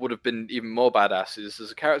that would have been even more badass is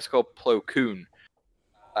there's a character called Plo Koon.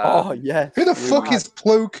 Oh, yes. Who the fuck is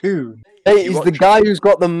Plo Koon? Hey, he's the guy who's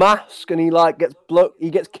got the mask and he like he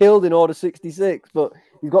gets killed in Order 66, but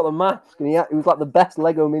he's got the mask and he was like the best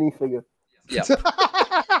Lego minifigure. Yeah.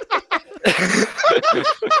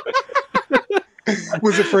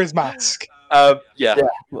 Was it for his mask? Yeah.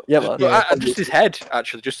 Yeah, man. Just his head,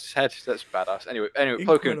 actually. Just his head. That's badass. Anyway,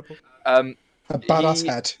 Plo Koon. Incredible. A badass He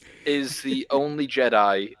head. is the only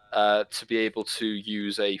Jedi to be able to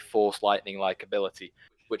use a Force lightning-like ability,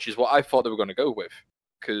 which is what I thought they were going to go with,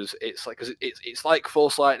 because it's like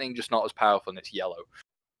Force lightning, just not as powerful, and it's yellow.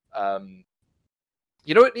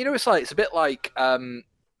 It's like it's a bit like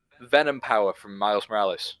Venom power from Miles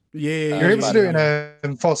Morales. Yeah. You're able to do it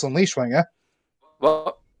in Force Unleashed, weren't you?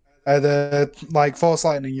 What? The Force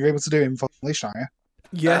Lightning, you're able to do it in Force Unleashed, aren't you?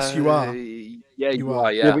 Yes, you are. Yeah, you are.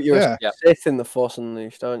 are. Yeah, Yeah. but you're Yeah. a Sith in the Force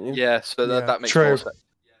Unleashed, aren't you? Yeah. So Yeah. that makes True. more sense.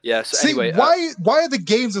 Yeah. So See, anyway, why are the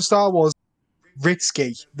games of Star Wars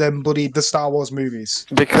risky than the Star Wars movies?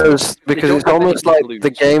 Because don't it's have almost anything like to lose. the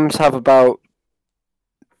games have about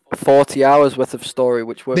 40 hours worth of story,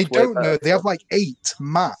 which works They way don't better. know. They have like 8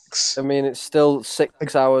 max. I mean, it's still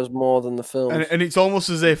 6 hours more than the film. And it's almost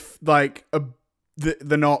as if like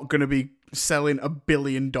they're not going to be selling $1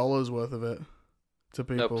 billion worth of it to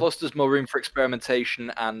people. no. Plus, there's more room for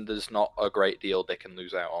experimentation, and there's not a great deal they can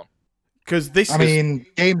lose out on. Because this I mean,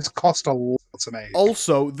 games cost a lot to make.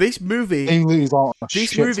 also this movie They lose a lot of this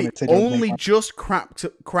shit to movie make they don't only make just cracked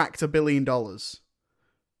 $1 billion.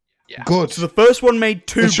 Yeah. good. So the first one made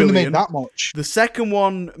They $2 shouldn't have billion. made that much. The second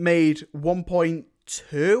one made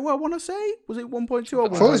 1.2. I want to say, was it 1.2 or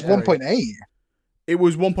I thought it was 1.3? 1.8. It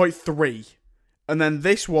was 1.3, and then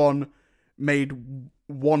this one made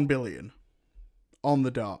 $1 billion on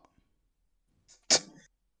the dot.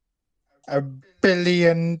 $1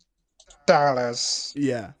 billion.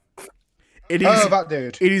 Yeah, it is. Oh, that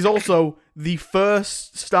dude. It is also the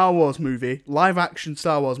first Star Wars movie, live action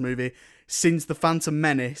Star Wars movie, since The Phantom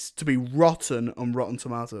Menace to be rotten on Rotten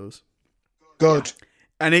Tomatoes. Good.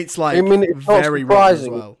 And it's like I mean, it's not very rotten as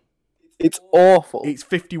surprising. well. It's awful. It's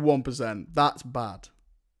 51%. That's bad.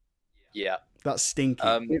 Yeah. That's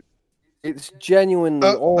stinky. It's genuinely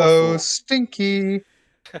Oh, awful. stinky.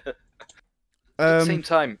 At the same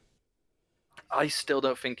time, I still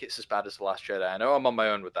don't think it's as bad as The Last Jedi. I know I'm on my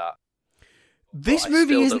own with that. This I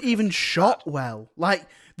movie still isn't don't even think it's shot well. Like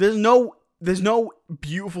there's no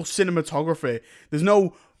beautiful cinematography. There's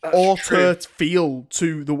no That's altered feel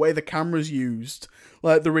to the way the camera's used.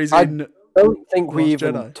 Like there is I in don't think we Last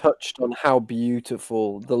even Jedi. touched on how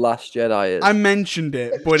beautiful The Last Jedi is. I mentioned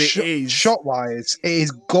it, but it is Shot wise, it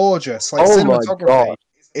is gorgeous. Like Oh my cinematography God.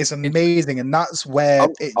 is amazing, and that's where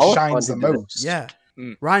it I shines the wanted to do it. most. Yeah.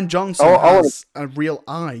 Mm. Ryan Johnson I wanna- has a real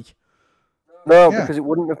eye. No, Yeah. because it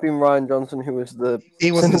wouldn't have been Ryan Johnson who was the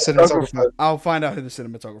He was the cinematographer. I'll find out who the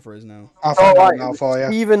cinematographer is now. I'll Oh, find out right. now for you.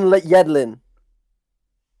 Stephen Yedlin.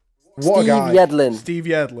 What a Steve guy. Yedlin. Steve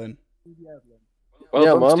Yedlin. Well Yeah,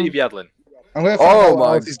 done, man. Steve Yedlin. I'm going to find Oh out what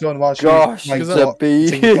my else he's done while she Gosh, like, it's talk-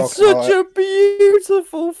 sing talk it's such about it. a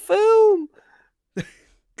beautiful film.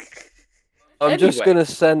 I'm just Anyway. gonna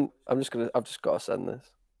send. I've just got to send this.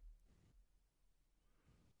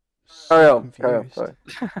 Carry on. Confused. Sorry.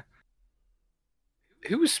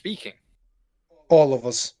 Who was speaking? All of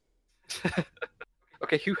us.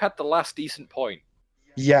 Okay, who had the last decent point?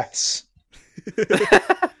 Yes.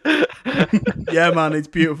 Yeah, man, it's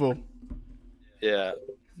beautiful. Yeah.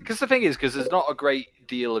 Because the thing is, because there's not a great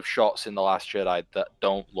deal of shots in The Last Jedi that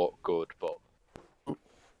don't look good, but...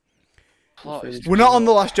 Plot is We're not on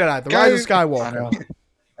The Last Jedi. The Rise of I Skywalker. know.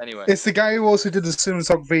 Anyway. It's the guy who also did the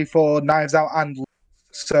cinematography for Knives Out and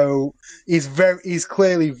so he's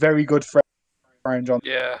clearly very good friend with Ryan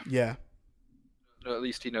Johnson. Yeah. Yeah. Or at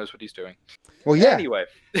least he knows what he's doing. Well, yeah.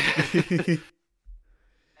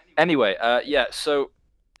 Anyway, yeah, so...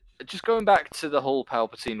 Just going back to the whole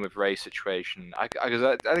Palpatine with Rey situation, I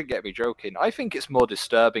didn't get me joking. I think it's more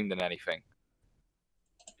disturbing than anything.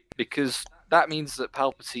 Because that means that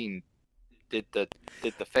Palpatine did the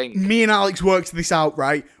thing. Me and Alex worked this out,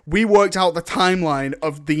 right? We worked out the timeline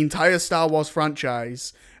of the entire Star Wars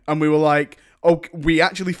franchise, and we were like, oh, we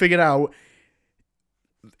actually figured out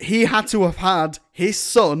he had to have had his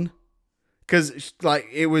son, because like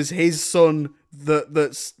it was his son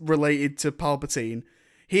that's related to Palpatine.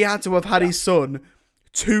 He had to have had his son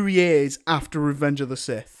 2 years after Revenge of the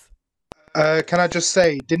Sith. Can I just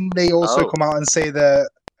say, didn't they also Oh. come out and say that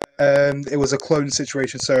it was a clone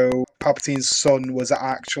situation, so Palpatine's son was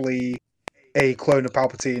actually a clone of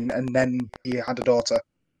Palpatine, and then he had a daughter?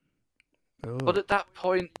 But at that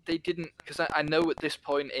point, they didn't, because I know at this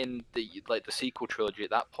point in the sequel trilogy, at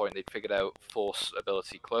that point they'd figured out Force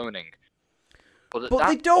ability cloning. But But that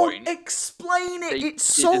they don't point, explain it. they It's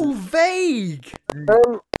so didn't. vague.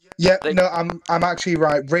 Yeah, They- no, I'm actually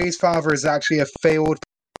right. Rey's father is actually a failed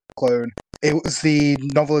clone. It was the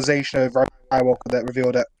novelization of Rise of Skywalker that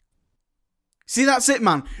revealed it. See, that's it,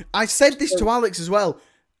 man. I said this to Alex as well.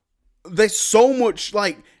 There's so much,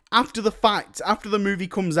 like, after the fact, after the movie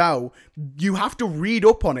comes out, you have to read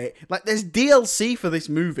up on it. Like, there's DLC for this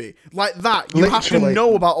movie. Like that. You have to Literally.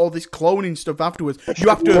 know about all this cloning stuff afterwards. You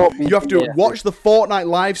have to watch the Fortnite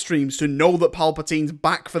live streams to know that Palpatine's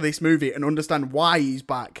back for this movie and understand why he's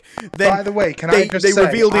back. Then By the way, can I just they say,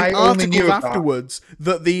 revealed in I only knew articles of that. afterwards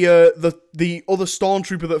that the other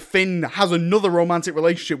stormtrooper that Finn has another romantic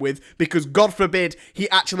relationship with, because God forbid he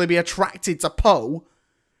actually be attracted to Poe.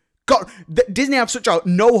 God, Disney have such a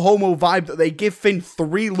no homo vibe that they give Finn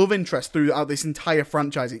 3 love interests throughout this entire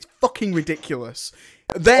franchise. It's fucking ridiculous.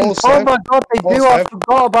 Then, Also- Oh my god, they do! I Also-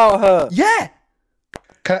 forgot about her. yeah,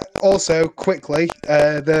 Also, quickly,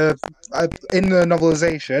 in the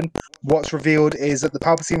novelization, what's revealed is that the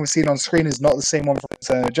Palpatine we've seen on screen is not the same one from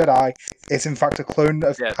Return of the Jedi. It's in fact a clone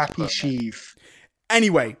of Yeah, it's a Pappy clone. Sheev.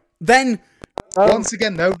 anyway, then Once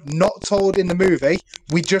again, though, not told in the movie.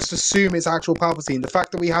 We just assume it's actual Palpatine. The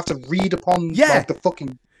fact that we have to read upon Yeah. like the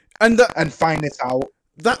fucking and and find this out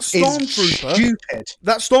that is stormtrooper, stupid.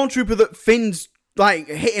 that stormtrooper that Finn's like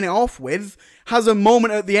hitting it off with, has a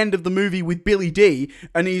moment at the end of the movie with Billy D,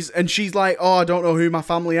 and she's like, "Oh, I don't know who my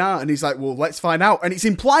family are," and he's like, "Well, let's find out." And it's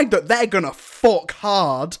implied that they're gonna fuck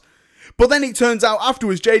hard, but then it turns out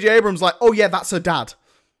afterwards, J.J. Abrams like, "Oh yeah, that's her dad,"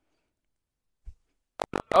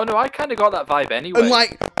 Oh no, I kind of got that vibe anyway. and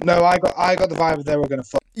like, No, I got the vibe that they were gonna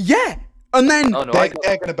fuck. yeah, and then oh no, I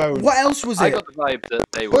They're gonna bone. what else was I it? got the vibe that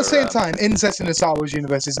they were. But at the same time, incest in the Star Wars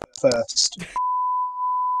universe is first.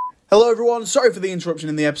 Hello, everyone. Sorry for the interruption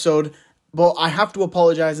in the episode, but I have to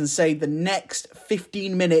apologise and say the next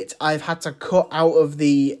 15 minutes I've had to cut out of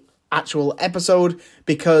the actual episode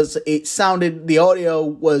because the audio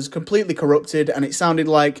was completely corrupted and it sounded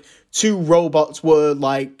like 2 robots were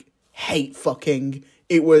like hate fucking.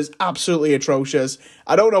 It was absolutely atrocious.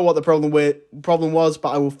 I don't know what the problem was, but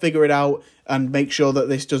I will figure it out and make sure that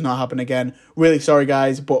this does not happen again. Really sorry,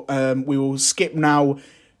 guys, but we will skip now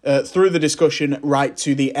through the discussion right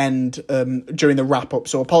to the end during the wrap up.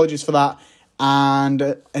 So apologies for that,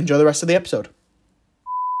 and enjoy the rest of the episode.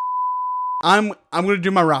 I'm going to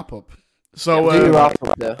do my wrap up. So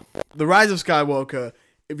The Rise of Skywalker.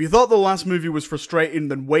 If you thought the last movie was frustrating,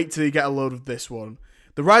 then wait till you get a load of this one.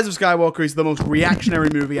 The Rise of Skywalker is the most reactionary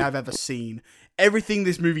movie I've ever seen. Everything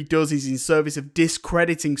this movie does is in service of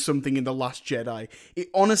discrediting something in The Last Jedi. It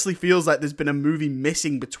honestly feels like there's been a movie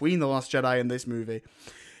missing between The Last Jedi and this movie.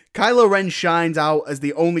 Kylo Ren shines out as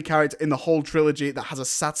the only character in the whole trilogy that has a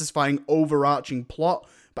satisfying overarching plot,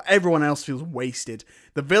 but everyone else feels wasted.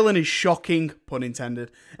 The villain is shocking, pun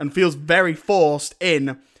intended, and feels very forced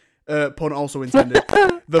in, pun also intended.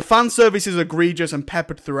 The fan service is egregious and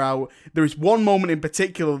peppered throughout. There is one moment in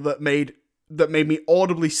particular that made me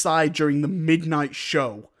audibly sigh during the midnight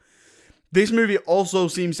show. This movie also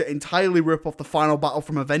seems to entirely rip off the final battle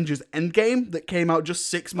from Avengers Endgame that came out just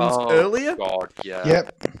 6 months earlier. God, yeah.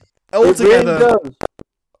 Yep.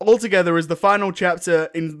 Altogether, as the final chapter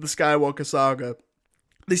in the Skywalker saga,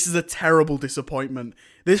 this is a terrible disappointment.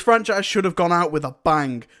 This franchise should have gone out with a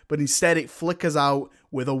bang, but instead it flickers out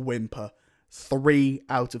with a whimper. 3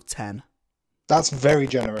 out of 10. That's very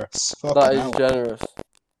generous. That Fucking is hell. generous.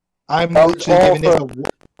 I'm That was literally giving it a. awful.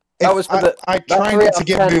 That was for I that try 3 not out to of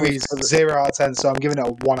give 10 was movies for the- 0 out of 10, so I'm giving it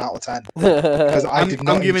a 1 out of 10 because I did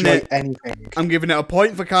not I'm giving enjoy it- anything. I'm giving it a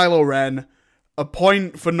point for Kylo Ren, a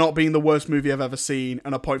point for not being the worst movie I've ever seen,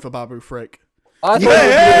 and a point for Babu Frick. I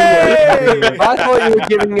thought you were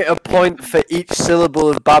giving it a point for each syllable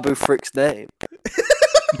of Babu Frick's name.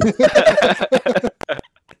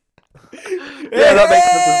 Yeah, that makes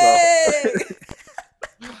sense as well.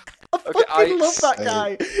 I fucking love that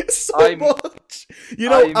guy so I'm- much. You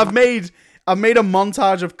know, I'm- I've made a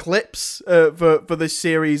montage of clips for this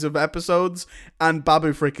series of episodes, and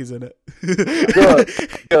Babu Frick is in it.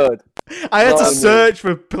 Good. I had to No. search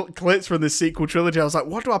for clips from the sequel trilogy. I was like,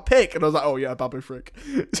 what do I pick? And I was like, oh yeah, Babu Frick.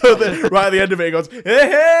 So then, right at the end of it, it goes,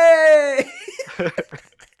 hey, hey!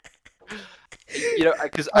 You know,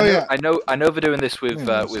 because I know they're doing this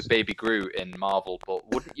with Baby Groot in Marvel, but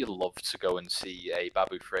wouldn't you love to go and see a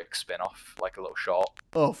Babu Frick spin-off, like a little short?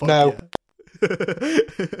 Oh fuck No. yeah.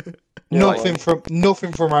 Nothing from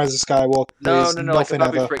Rise of Skywalker. No, Please. like a Nothing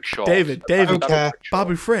Babu ever. Frick short. David, I don't care.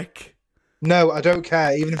 Babu Frick. No, I don't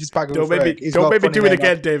care. Even if it's Babu Don't Frick. make me, He's don't got make me funny do it name.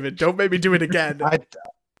 again, David. Don't make me do it again.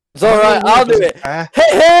 It's alright, I'll do it. Eh?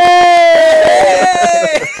 Hey,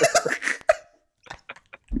 hey!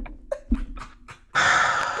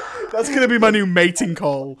 That's gonna be my new mating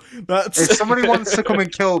call. If somebody wants to come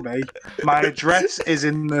and kill me, my address is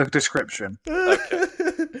in the description.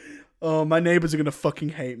 Oh, my neighbors are gonna fucking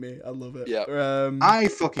hate me. I love it. Yeah. I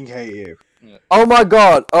fucking hate you. Oh my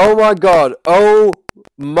god, oh my god, oh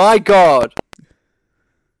my god.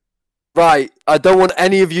 Right, I don't want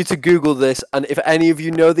any of you to Google this, and if any of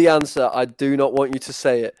you know the answer, I do not want you to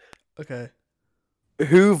say it. Okay.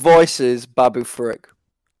 Who voices Babu Frick?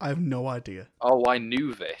 I have no idea. Oh, I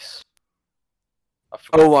knew this. I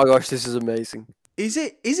forgot. Oh my gosh, this is amazing. Is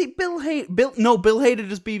it Bill Hader? Bill Hader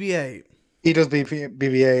does BB-8. He does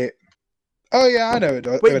BB-8. Oh yeah, I know it.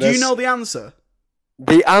 Wait, do you know the answer?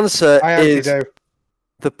 The answer I actually is do.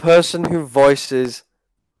 the person who voices.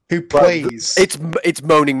 Who plays? It's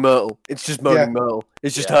Moaning Myrtle. It's just Moaning Myrtle.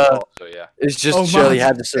 It's just Yeah, I her. thought so, yeah. It's just Oh, Shirley man.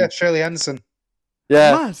 Henderson. Yeah, Shirley Henderson.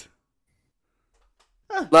 Yeah, Mad.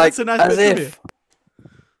 Ah, like that's a nice as bit of if. trivia.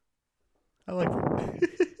 I like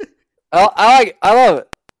it. I love it.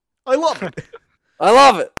 I love it. I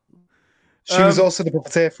love it. She was also the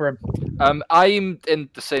puppeteer for him. I'm in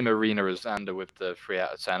the same arena as Ander with the 3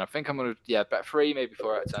 out of 10. I think I'm gonna bet 3, maybe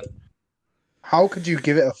 4 out of 10. How could you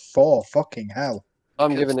give it a 4? Fucking hell.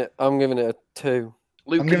 I'm giving it a 2.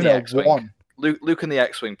 Luke I'm in giving the it a X-wing. 1. Luke in the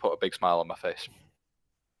X-wing put a big smile on my face.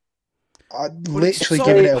 I'd But it's literally so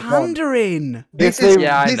give it a 1. pandering.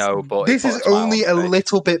 I know, but this it put is a smile only on a my face.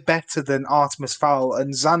 little bit better than Artemis Fowl.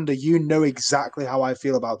 And Xander, you know exactly how I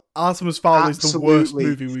feel about Artemis Fowl is the worst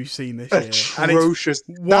Absolutely movie we've seen this year. And atrocious.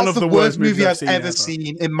 one That's of the the worst movies movie I've I've ever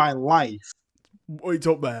seen in my life. It's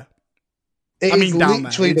up there. It I is mean, down there.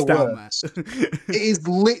 literally It's the down worst. there. It is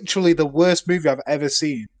literally the worst movie I've ever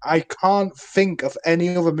seen. I can't think of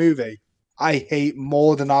any other movie I hate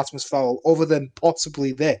more than Artemis Fowl, other than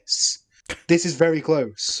possibly this. This is very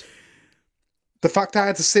close. The fact I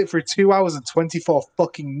had to sit through 2 hours and 24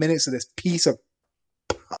 fucking minutes of this piece of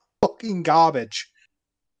fucking garbage.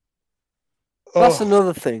 That's Ugh.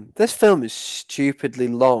 another thing. This film is stupidly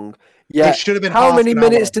long. Yeah. It should have been How half many an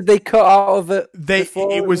minutes hour. did they cut out of it? It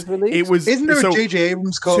released? was Isn't there so a J.J.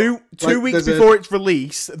 Abrams cut? two Like, weeks there's before its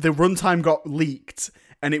release, the runtime got leaked,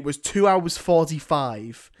 and it was 2 hours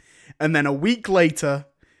 45. And then a week later,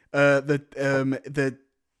 the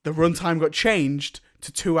runtime got changed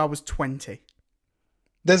to 2 hours 20.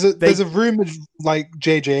 There's a rumored like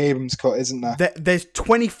J.J. Abrams cut, isn't there? There's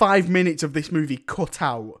 25 minutes of this movie cut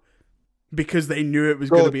out because they knew it was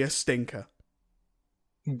going to be a stinker.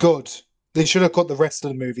 Good. They should have cut the rest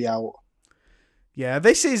of the movie out. Yeah,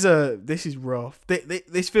 this is rough.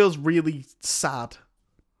 This feels really sad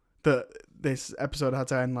that this episode had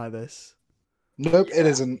to end like this. Nope, it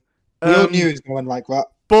isn't. We all knew it was going like that.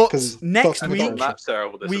 But 'Cause next fuck week, That's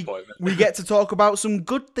terrible disappointment. we get to talk about some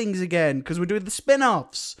good things again because we're doing the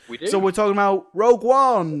spin-offs. We do. So we're talking about Rogue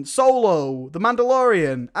One, Solo, The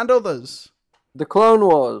Mandalorian, and others. The Clone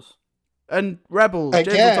Wars. And Rebels. James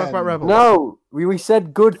will talk Again. about Rebels. No, we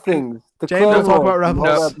said good things. The James Clone will talk Wars, about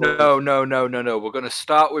Rebels. not No. We're going to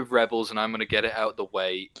start with Rebels, and I'm going to get it out the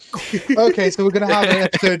way. Okay, so we're going to have an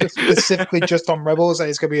episode specifically just on Rebels, and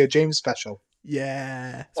it's going to be a James special.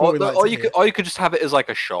 Yeah. That's what we like Or to you hear. could just have it as like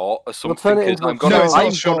a short or something. turn it 'cause into a I'm gonna, No, it's not I'm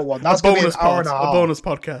a short gonna- one. a That's going to be bonus an hour and a pod, half. a bonus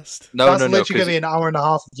podcast. No, That's no, literally 'cause going to be an hour and a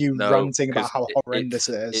half of you no, ranting about 'cause how horrendous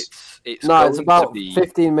it is. It's No, it's going about to be.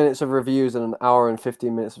 15 minutes of reviews and an hour and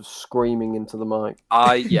 15 minutes of screaming into the mic.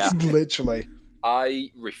 Literally.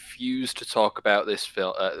 I refuse to talk about this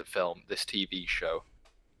film, this TV show,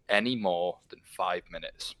 any more than 5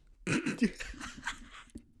 minutes.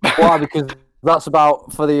 Why? Because that's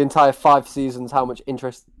about, for the entire 5 seasons, how much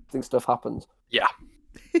interesting stuff happens. Yeah.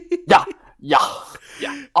 Yeah. Yeah.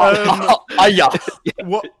 Yeah.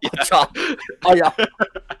 What? Yeah.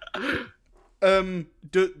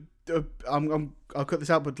 I'll cut this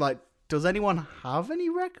out, but like, does anyone have any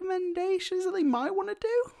recommendations that they might want to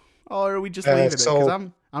do, or are we just leaving it?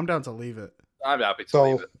 Because I'm down to leave it. I'm happy to So-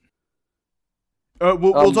 leave it.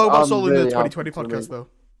 We'll talk about I'm Soul in the really 2020 happy to podcast, leave though.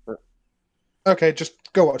 Okay, just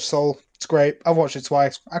go watch Soul. It's great. I've watched it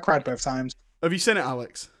twice. I cried both times. Have you seen it,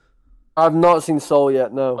 Alex? I've not seen Soul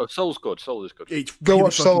yet. No. Oh, Soul's good. Soul is good. It's Go really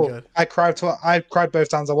watch fucking Soul. good. I cried both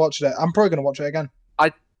times I watched it. I'm probably gonna watch it again.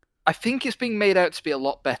 I think it's being made out to be a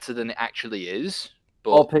lot better than it actually is.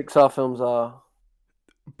 But All Pixar films are.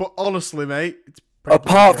 But honestly, mate, it's pretty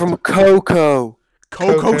Apart good. from Coco.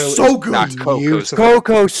 Coco's so good. Nah, Coco's Beautiful.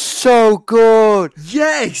 Coco's so good.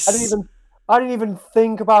 Yes. I didn't even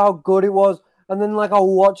think about how good it was. And then I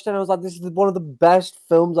watched it and I was like, this is one of the best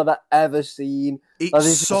films I've ever seen. It's Like,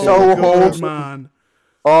 this is so so good, wholesome. man.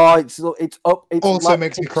 Oh, it's up. It's Also like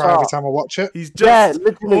makes me Pixar. cry every time I watch it. He's Yeah, just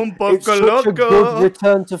literally. un poco It's such a good loco.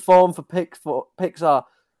 return to form for Pixar.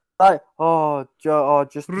 Like,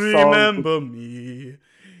 just the song. Remember me.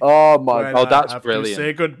 Oh my When god. Oh, that's I have to brilliant.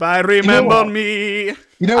 Say goodbye. Remember what? me.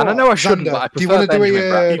 You know And I what, know I shouldn't, Xander, but I do you prefer want to do Benjamin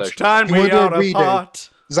Bratt a version. Each time You wanna we do a are redo? apart.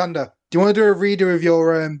 Xander? Do you want to do a redo of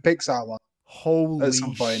your Pixar one? Holy At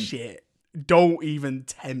some point. shit. Don't even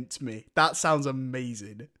tempt me. That sounds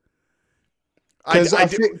amazing. Because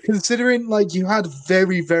considering you had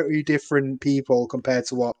very, very different people compared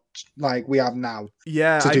to what we have now.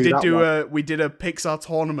 Yeah, to I do did that do one. we did a Pixar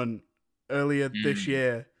tournament earlier this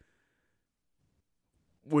year.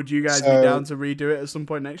 Would you guys be So- down to redo it at some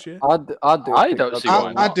point next year? I'd do I it. don't see why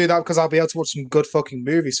I'd not. do that because I'll be able to watch some good fucking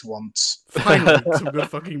movies for once. Finally, some good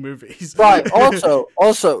fucking movies. Right.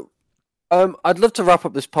 Also, I'd love to wrap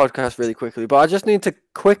up this podcast really quickly, but I just need to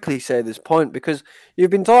quickly say this point because you've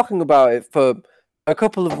been talking about it for a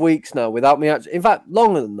couple of weeks now without me actually, in fact,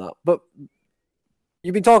 longer than that, but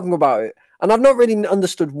you've been talking about it, and I've not really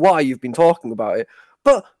understood why you've been talking about it.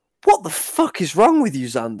 But what the fuck is wrong with you,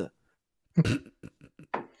 Xander?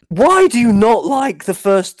 Why do you not like the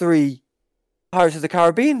first 3 Pirates of the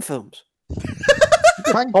Caribbean films?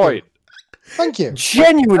 Thank you. Point. Thank you.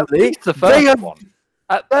 Genuinely, The they first are, one.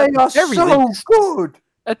 At they the are very so least- good.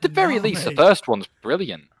 At the very No, least, the mate. first one's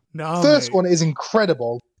brilliant. No, First mate. one is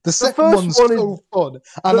incredible. The second first one's one is- so fun,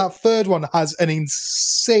 and that third one has an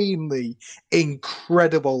insanely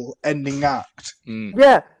incredible ending act. Mm.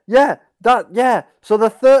 Yeah. So the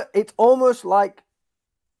third, it's almost like,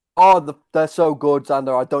 they're so good,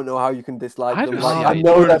 Xander. I don't know how you can dislike I them. don't Like, see I it.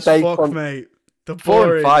 know boring they're as based fuck, on. mate. The 4 and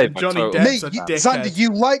boring. 5 and are Johnny total- Depp's Mate, a Xander, dickhead. you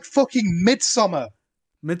like fucking Midsummer.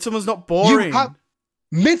 Midsummer's not boring.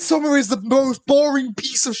 Midsummer is the most boring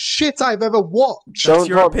piece of shit I've ever watched. That's Don't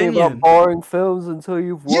your talk to me opinion. about boring films until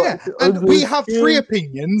you've watched. Yeah, and we have 3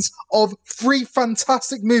 opinions of 3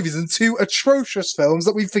 fantastic movies and 2 atrocious films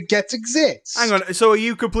that we forget exist. Hang on, so are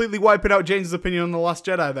you completely wiping out James's opinion on The Last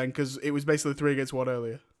Jedi then? Because it was basically 3 against 1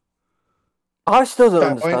 earlier. I still don't Fair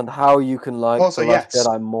understand how you can like Also, The Last yes.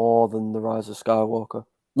 Jedi more than The Rise of Skywalker.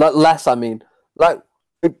 Less, I mean.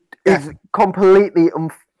 It is completely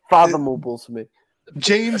unfathomable to me.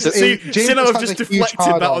 James, See, James I've has just a huge deflected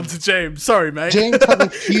that hard-on. onto James. Sorry, mate. James has a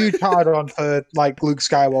huge hard-on for Luke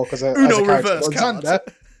Skywalker as a Uno character. reverse Alexander, card.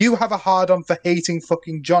 you have a hard-on for hating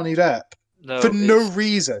fucking Johnny Depp No, for no it's-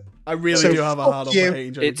 reason. I really So do have a fuck hard on you. for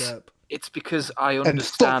hating Johnny It's- Depp. It's because I And fuck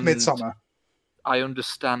understand. Midsummer. I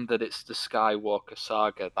understand that it's the Skywalker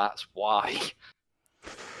saga. That's why.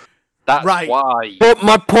 That's Right. why. But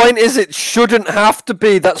my point is, it shouldn't have to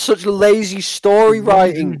be. That's such lazy story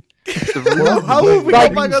writing. Well, How have we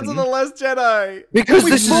Like- got back onto The Last Jedi? Because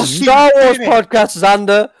We this is a fucking Star Wars finish. podcast,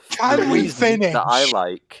 Xander. The Can we reason finish? that I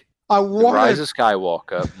like I The Rise want of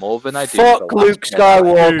Skywalker more than I do. Fuck The Last Luke Jedi.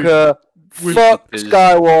 Skywalker. We've- Fuck Because We've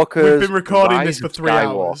Skywalkers. been recording Rise this for of 3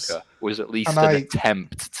 hours. Skywalker was at least And an I-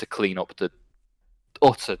 attempt to clean up the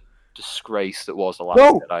utter disgrace that was The Last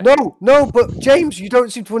No, Jedi. no, but James, you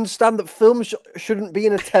don't seem to understand that films shouldn't be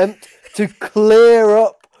an attempt to clear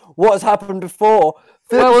up what has happened before.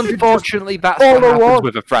 Well, Films should just unfortunately, that's follow what happens on.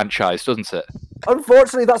 with a franchise, doesn't it?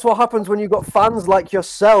 Unfortunately, that's what happens when you've got fans like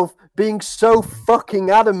yourself being so fucking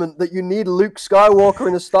adamant that you need Luke Skywalker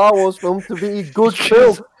in a Star Wars film to be a good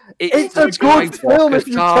film. It's a the good film Skywalker if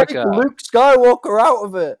you take saga. Luke Skywalker out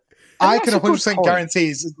of it. I that's can a good 100% point.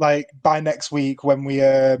 guarantee, by next week when we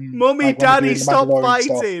Mummy, when we're Daddy, doing the stop Mandalorian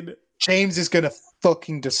stuff, fighting! James is gonna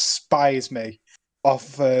fucking despise me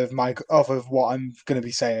off of what I'm gonna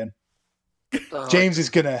be saying. James is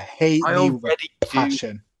gonna hate I me with already do.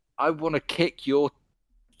 passion. I want to kick your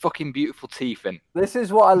fucking beautiful teeth in. This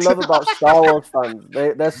is what I love about Star Wars fans.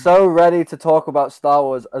 They're so ready to talk about Star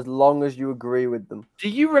Wars as long as you agree with them. Do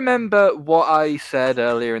you remember what I said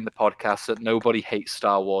earlier in the podcast that nobody hates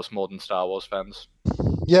Star Wars more than Star Wars fans?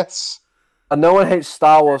 Yes, And no one hates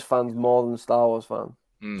Star Wars fans more than Star Wars fans.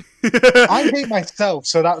 I hate myself,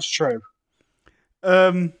 so that's true.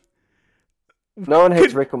 No one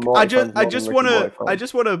hates Rick and Morty I fans more just than Rick want and Morty to, fans. I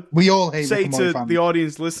just want to We all hate say Rick and Morty to fans. the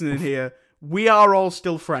audience listening here, we are all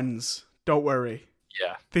still friends. Don't worry.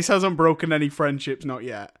 Yeah. This hasn't broken any friendships, not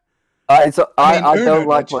yet. I Uno don't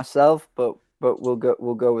like nudge. myself, but we'll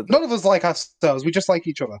go with None of us like ourselves. We just like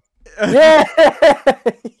each other. Yeah.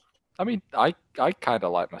 I mean, I kind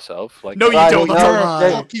of like myself. Like, No, you Right, don't. no, That's a no, lie.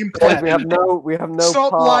 no. Fucking Guys, pleb. we have no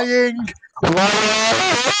Stop part. lying.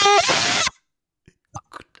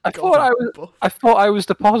 I God, thought I I'm was. buff. I thought I was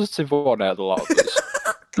the positive one out of the lot of us.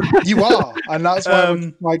 You are, and that's why we're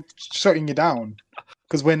Um, like shutting you down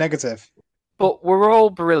because we're negative. But we're all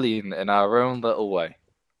brilliant in our own little way.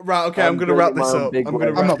 Right, okay, I'm I'm gonna wrap brilliant in this my own up. big I'm gonna way.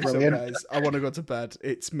 I'm wrap not this up, brilliant. guys. I want to go to bed.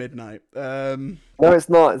 It's midnight. No, it's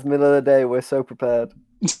not. It's middle of the day. We're so prepared.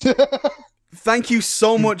 Thank you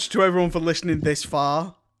so much to everyone for listening this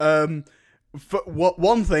far.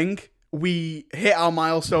 One thing, we hit our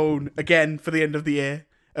milestone again for the end of the year.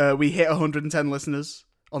 We hit 110 listeners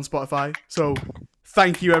on Spotify. So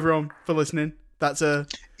thank you everyone for listening. That's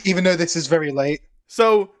Even though this is very late.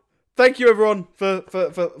 so thank you everyone for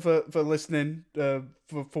listening.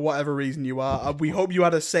 For whatever reason you are. We hope you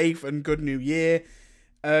had a safe and good new year.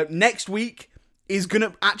 Next week is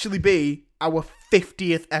gonna actually be our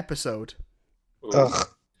 50th episode. Ugh.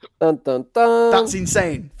 Dun dun dun. That's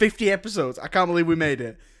insane. 50 episodes. I can't believe we made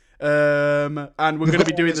it. And we're going to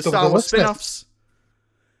be doing the Star Wars spin-offs.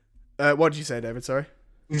 What did you say, David? Sorry.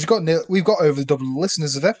 We've got over double the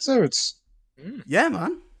listeners of episodes. Yeah,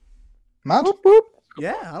 man. Mad.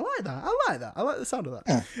 Yeah, I like that. I like that. I like the sound of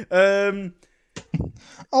that. Yeah.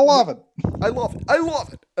 I love it. I love it. I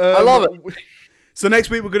love it. I love it. So next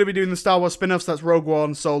week we're going to be doing the Star Wars spin-offs. That's Rogue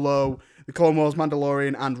One, Solo, The Clone Wars,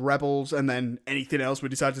 Mandalorian, and Rebels, and then anything else we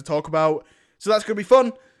decide to talk about. So that's going to be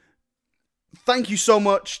fun. Thank you so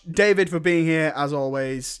much, David, for being here. As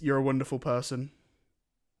always, you're a wonderful person.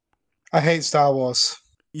 I hate Star Wars.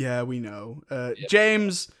 Yeah, we know.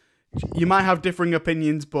 James, you might have differing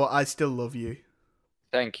opinions, but I still love you.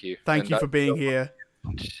 Thank you. Thank you for being here.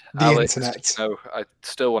 The Alex, internet. you know, I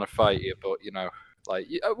still want to fight you, but you know, like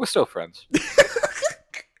we're still friends.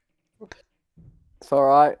 It's all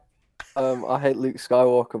right. I hate Luke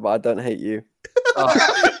Skywalker, but I don't hate you.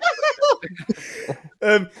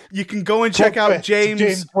 You can go and check out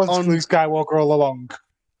James wants on. Luke Skywalker all along.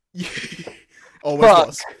 Always Fuck.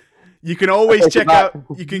 does. You can always take it check back. out.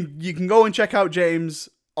 You can go and check out James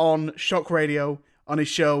on Shock Radio on his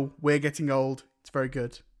show. We're Getting Old. It's very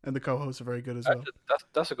good, and the co-hosts are very good as well.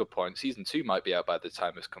 That's a good point. Season 2 might be out by the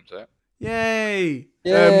time this comes out. Yay!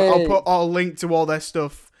 Yay. I'll put a link to all their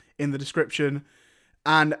stuff in the description.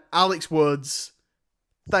 And Alex Woods,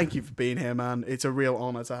 thank you for being here, man. It's a real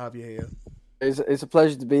honor to have you here. It's a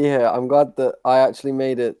pleasure to be here. I'm glad that I actually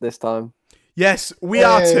made it this time. Yes, we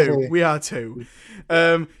are Hey. too. We are too.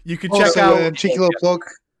 You can Also, check out. cheeky little plug.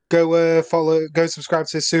 Go go subscribe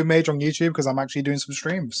to Sue Mage on YouTube because I'm actually doing some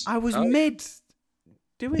streams. I was mid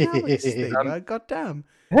doing Alex's thing. God damn.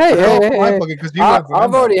 Hey, Because you won't I've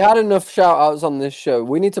remember. already had enough shout outs on this show.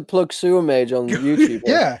 We need to plug Sewer Mage on YouTube.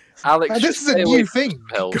 Yeah, Alex, this just is a stay new away from thing. some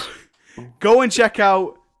pills. Go and check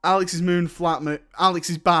out Alex's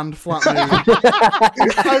Alex's band Flat Moon.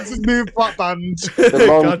 Alex's new flat band.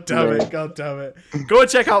 God damn it! God damn it! Go and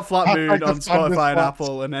check out Flat Moon Like on the band with Spotify and flats.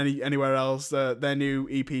 Apple and anywhere else. Their new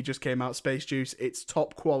EP just came out, Space Juice. It's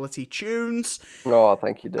top quality tunes. Oh,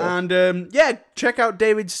 thank you, Dave. And yeah, check out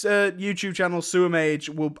David's YouTube channel, Sewer Mage.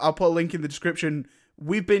 I'll put a link in the description.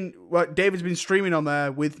 David's been streaming on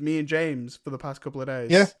there with me and James for the past couple of days.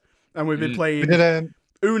 Yeah. And we've been We playing did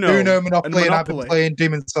Uno, Monopoly, and I've been playing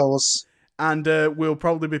Demon Souls. And we'll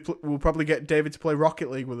probably get David to play Rocket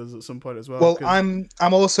League with us at some point as well. Well, 'cause-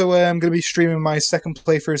 I'm also going to be streaming my second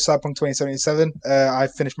playthrough of Cyberpunk 2077. I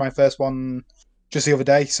finished my first one just the other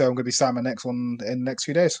day, so I'm going to be starting my next one in the next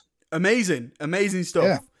few days. amazing stuff.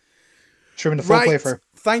 Yeah. Streaming the full playthrough.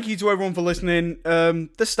 Thank you to everyone for listening.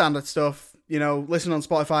 The standard stuff, listen on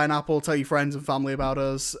Spotify and Apple, tell your friends and family about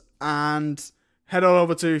us, and head on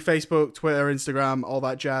over to Facebook, Twitter, Instagram, all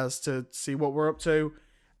that jazz to see what we're up to.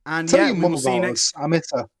 And Tell yeah, your we mum will see you about next. us. I miss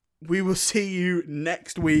her. We will see you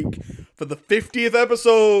next week for the 50th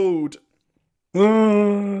episode.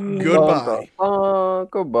 Goodbye.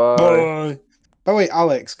 Goodbye. Bye. By the way,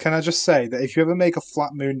 Alex, can I just say that if you ever make a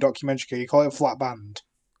Flat Moon documentary, can you call it a Flat Band?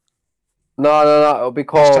 No. It'll be Hashtag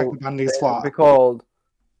called. the band is It'll flat. be called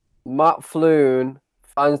Matt Floon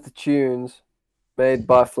finds the tunes made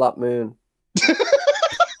by Flat Moon.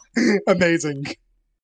 Amazing.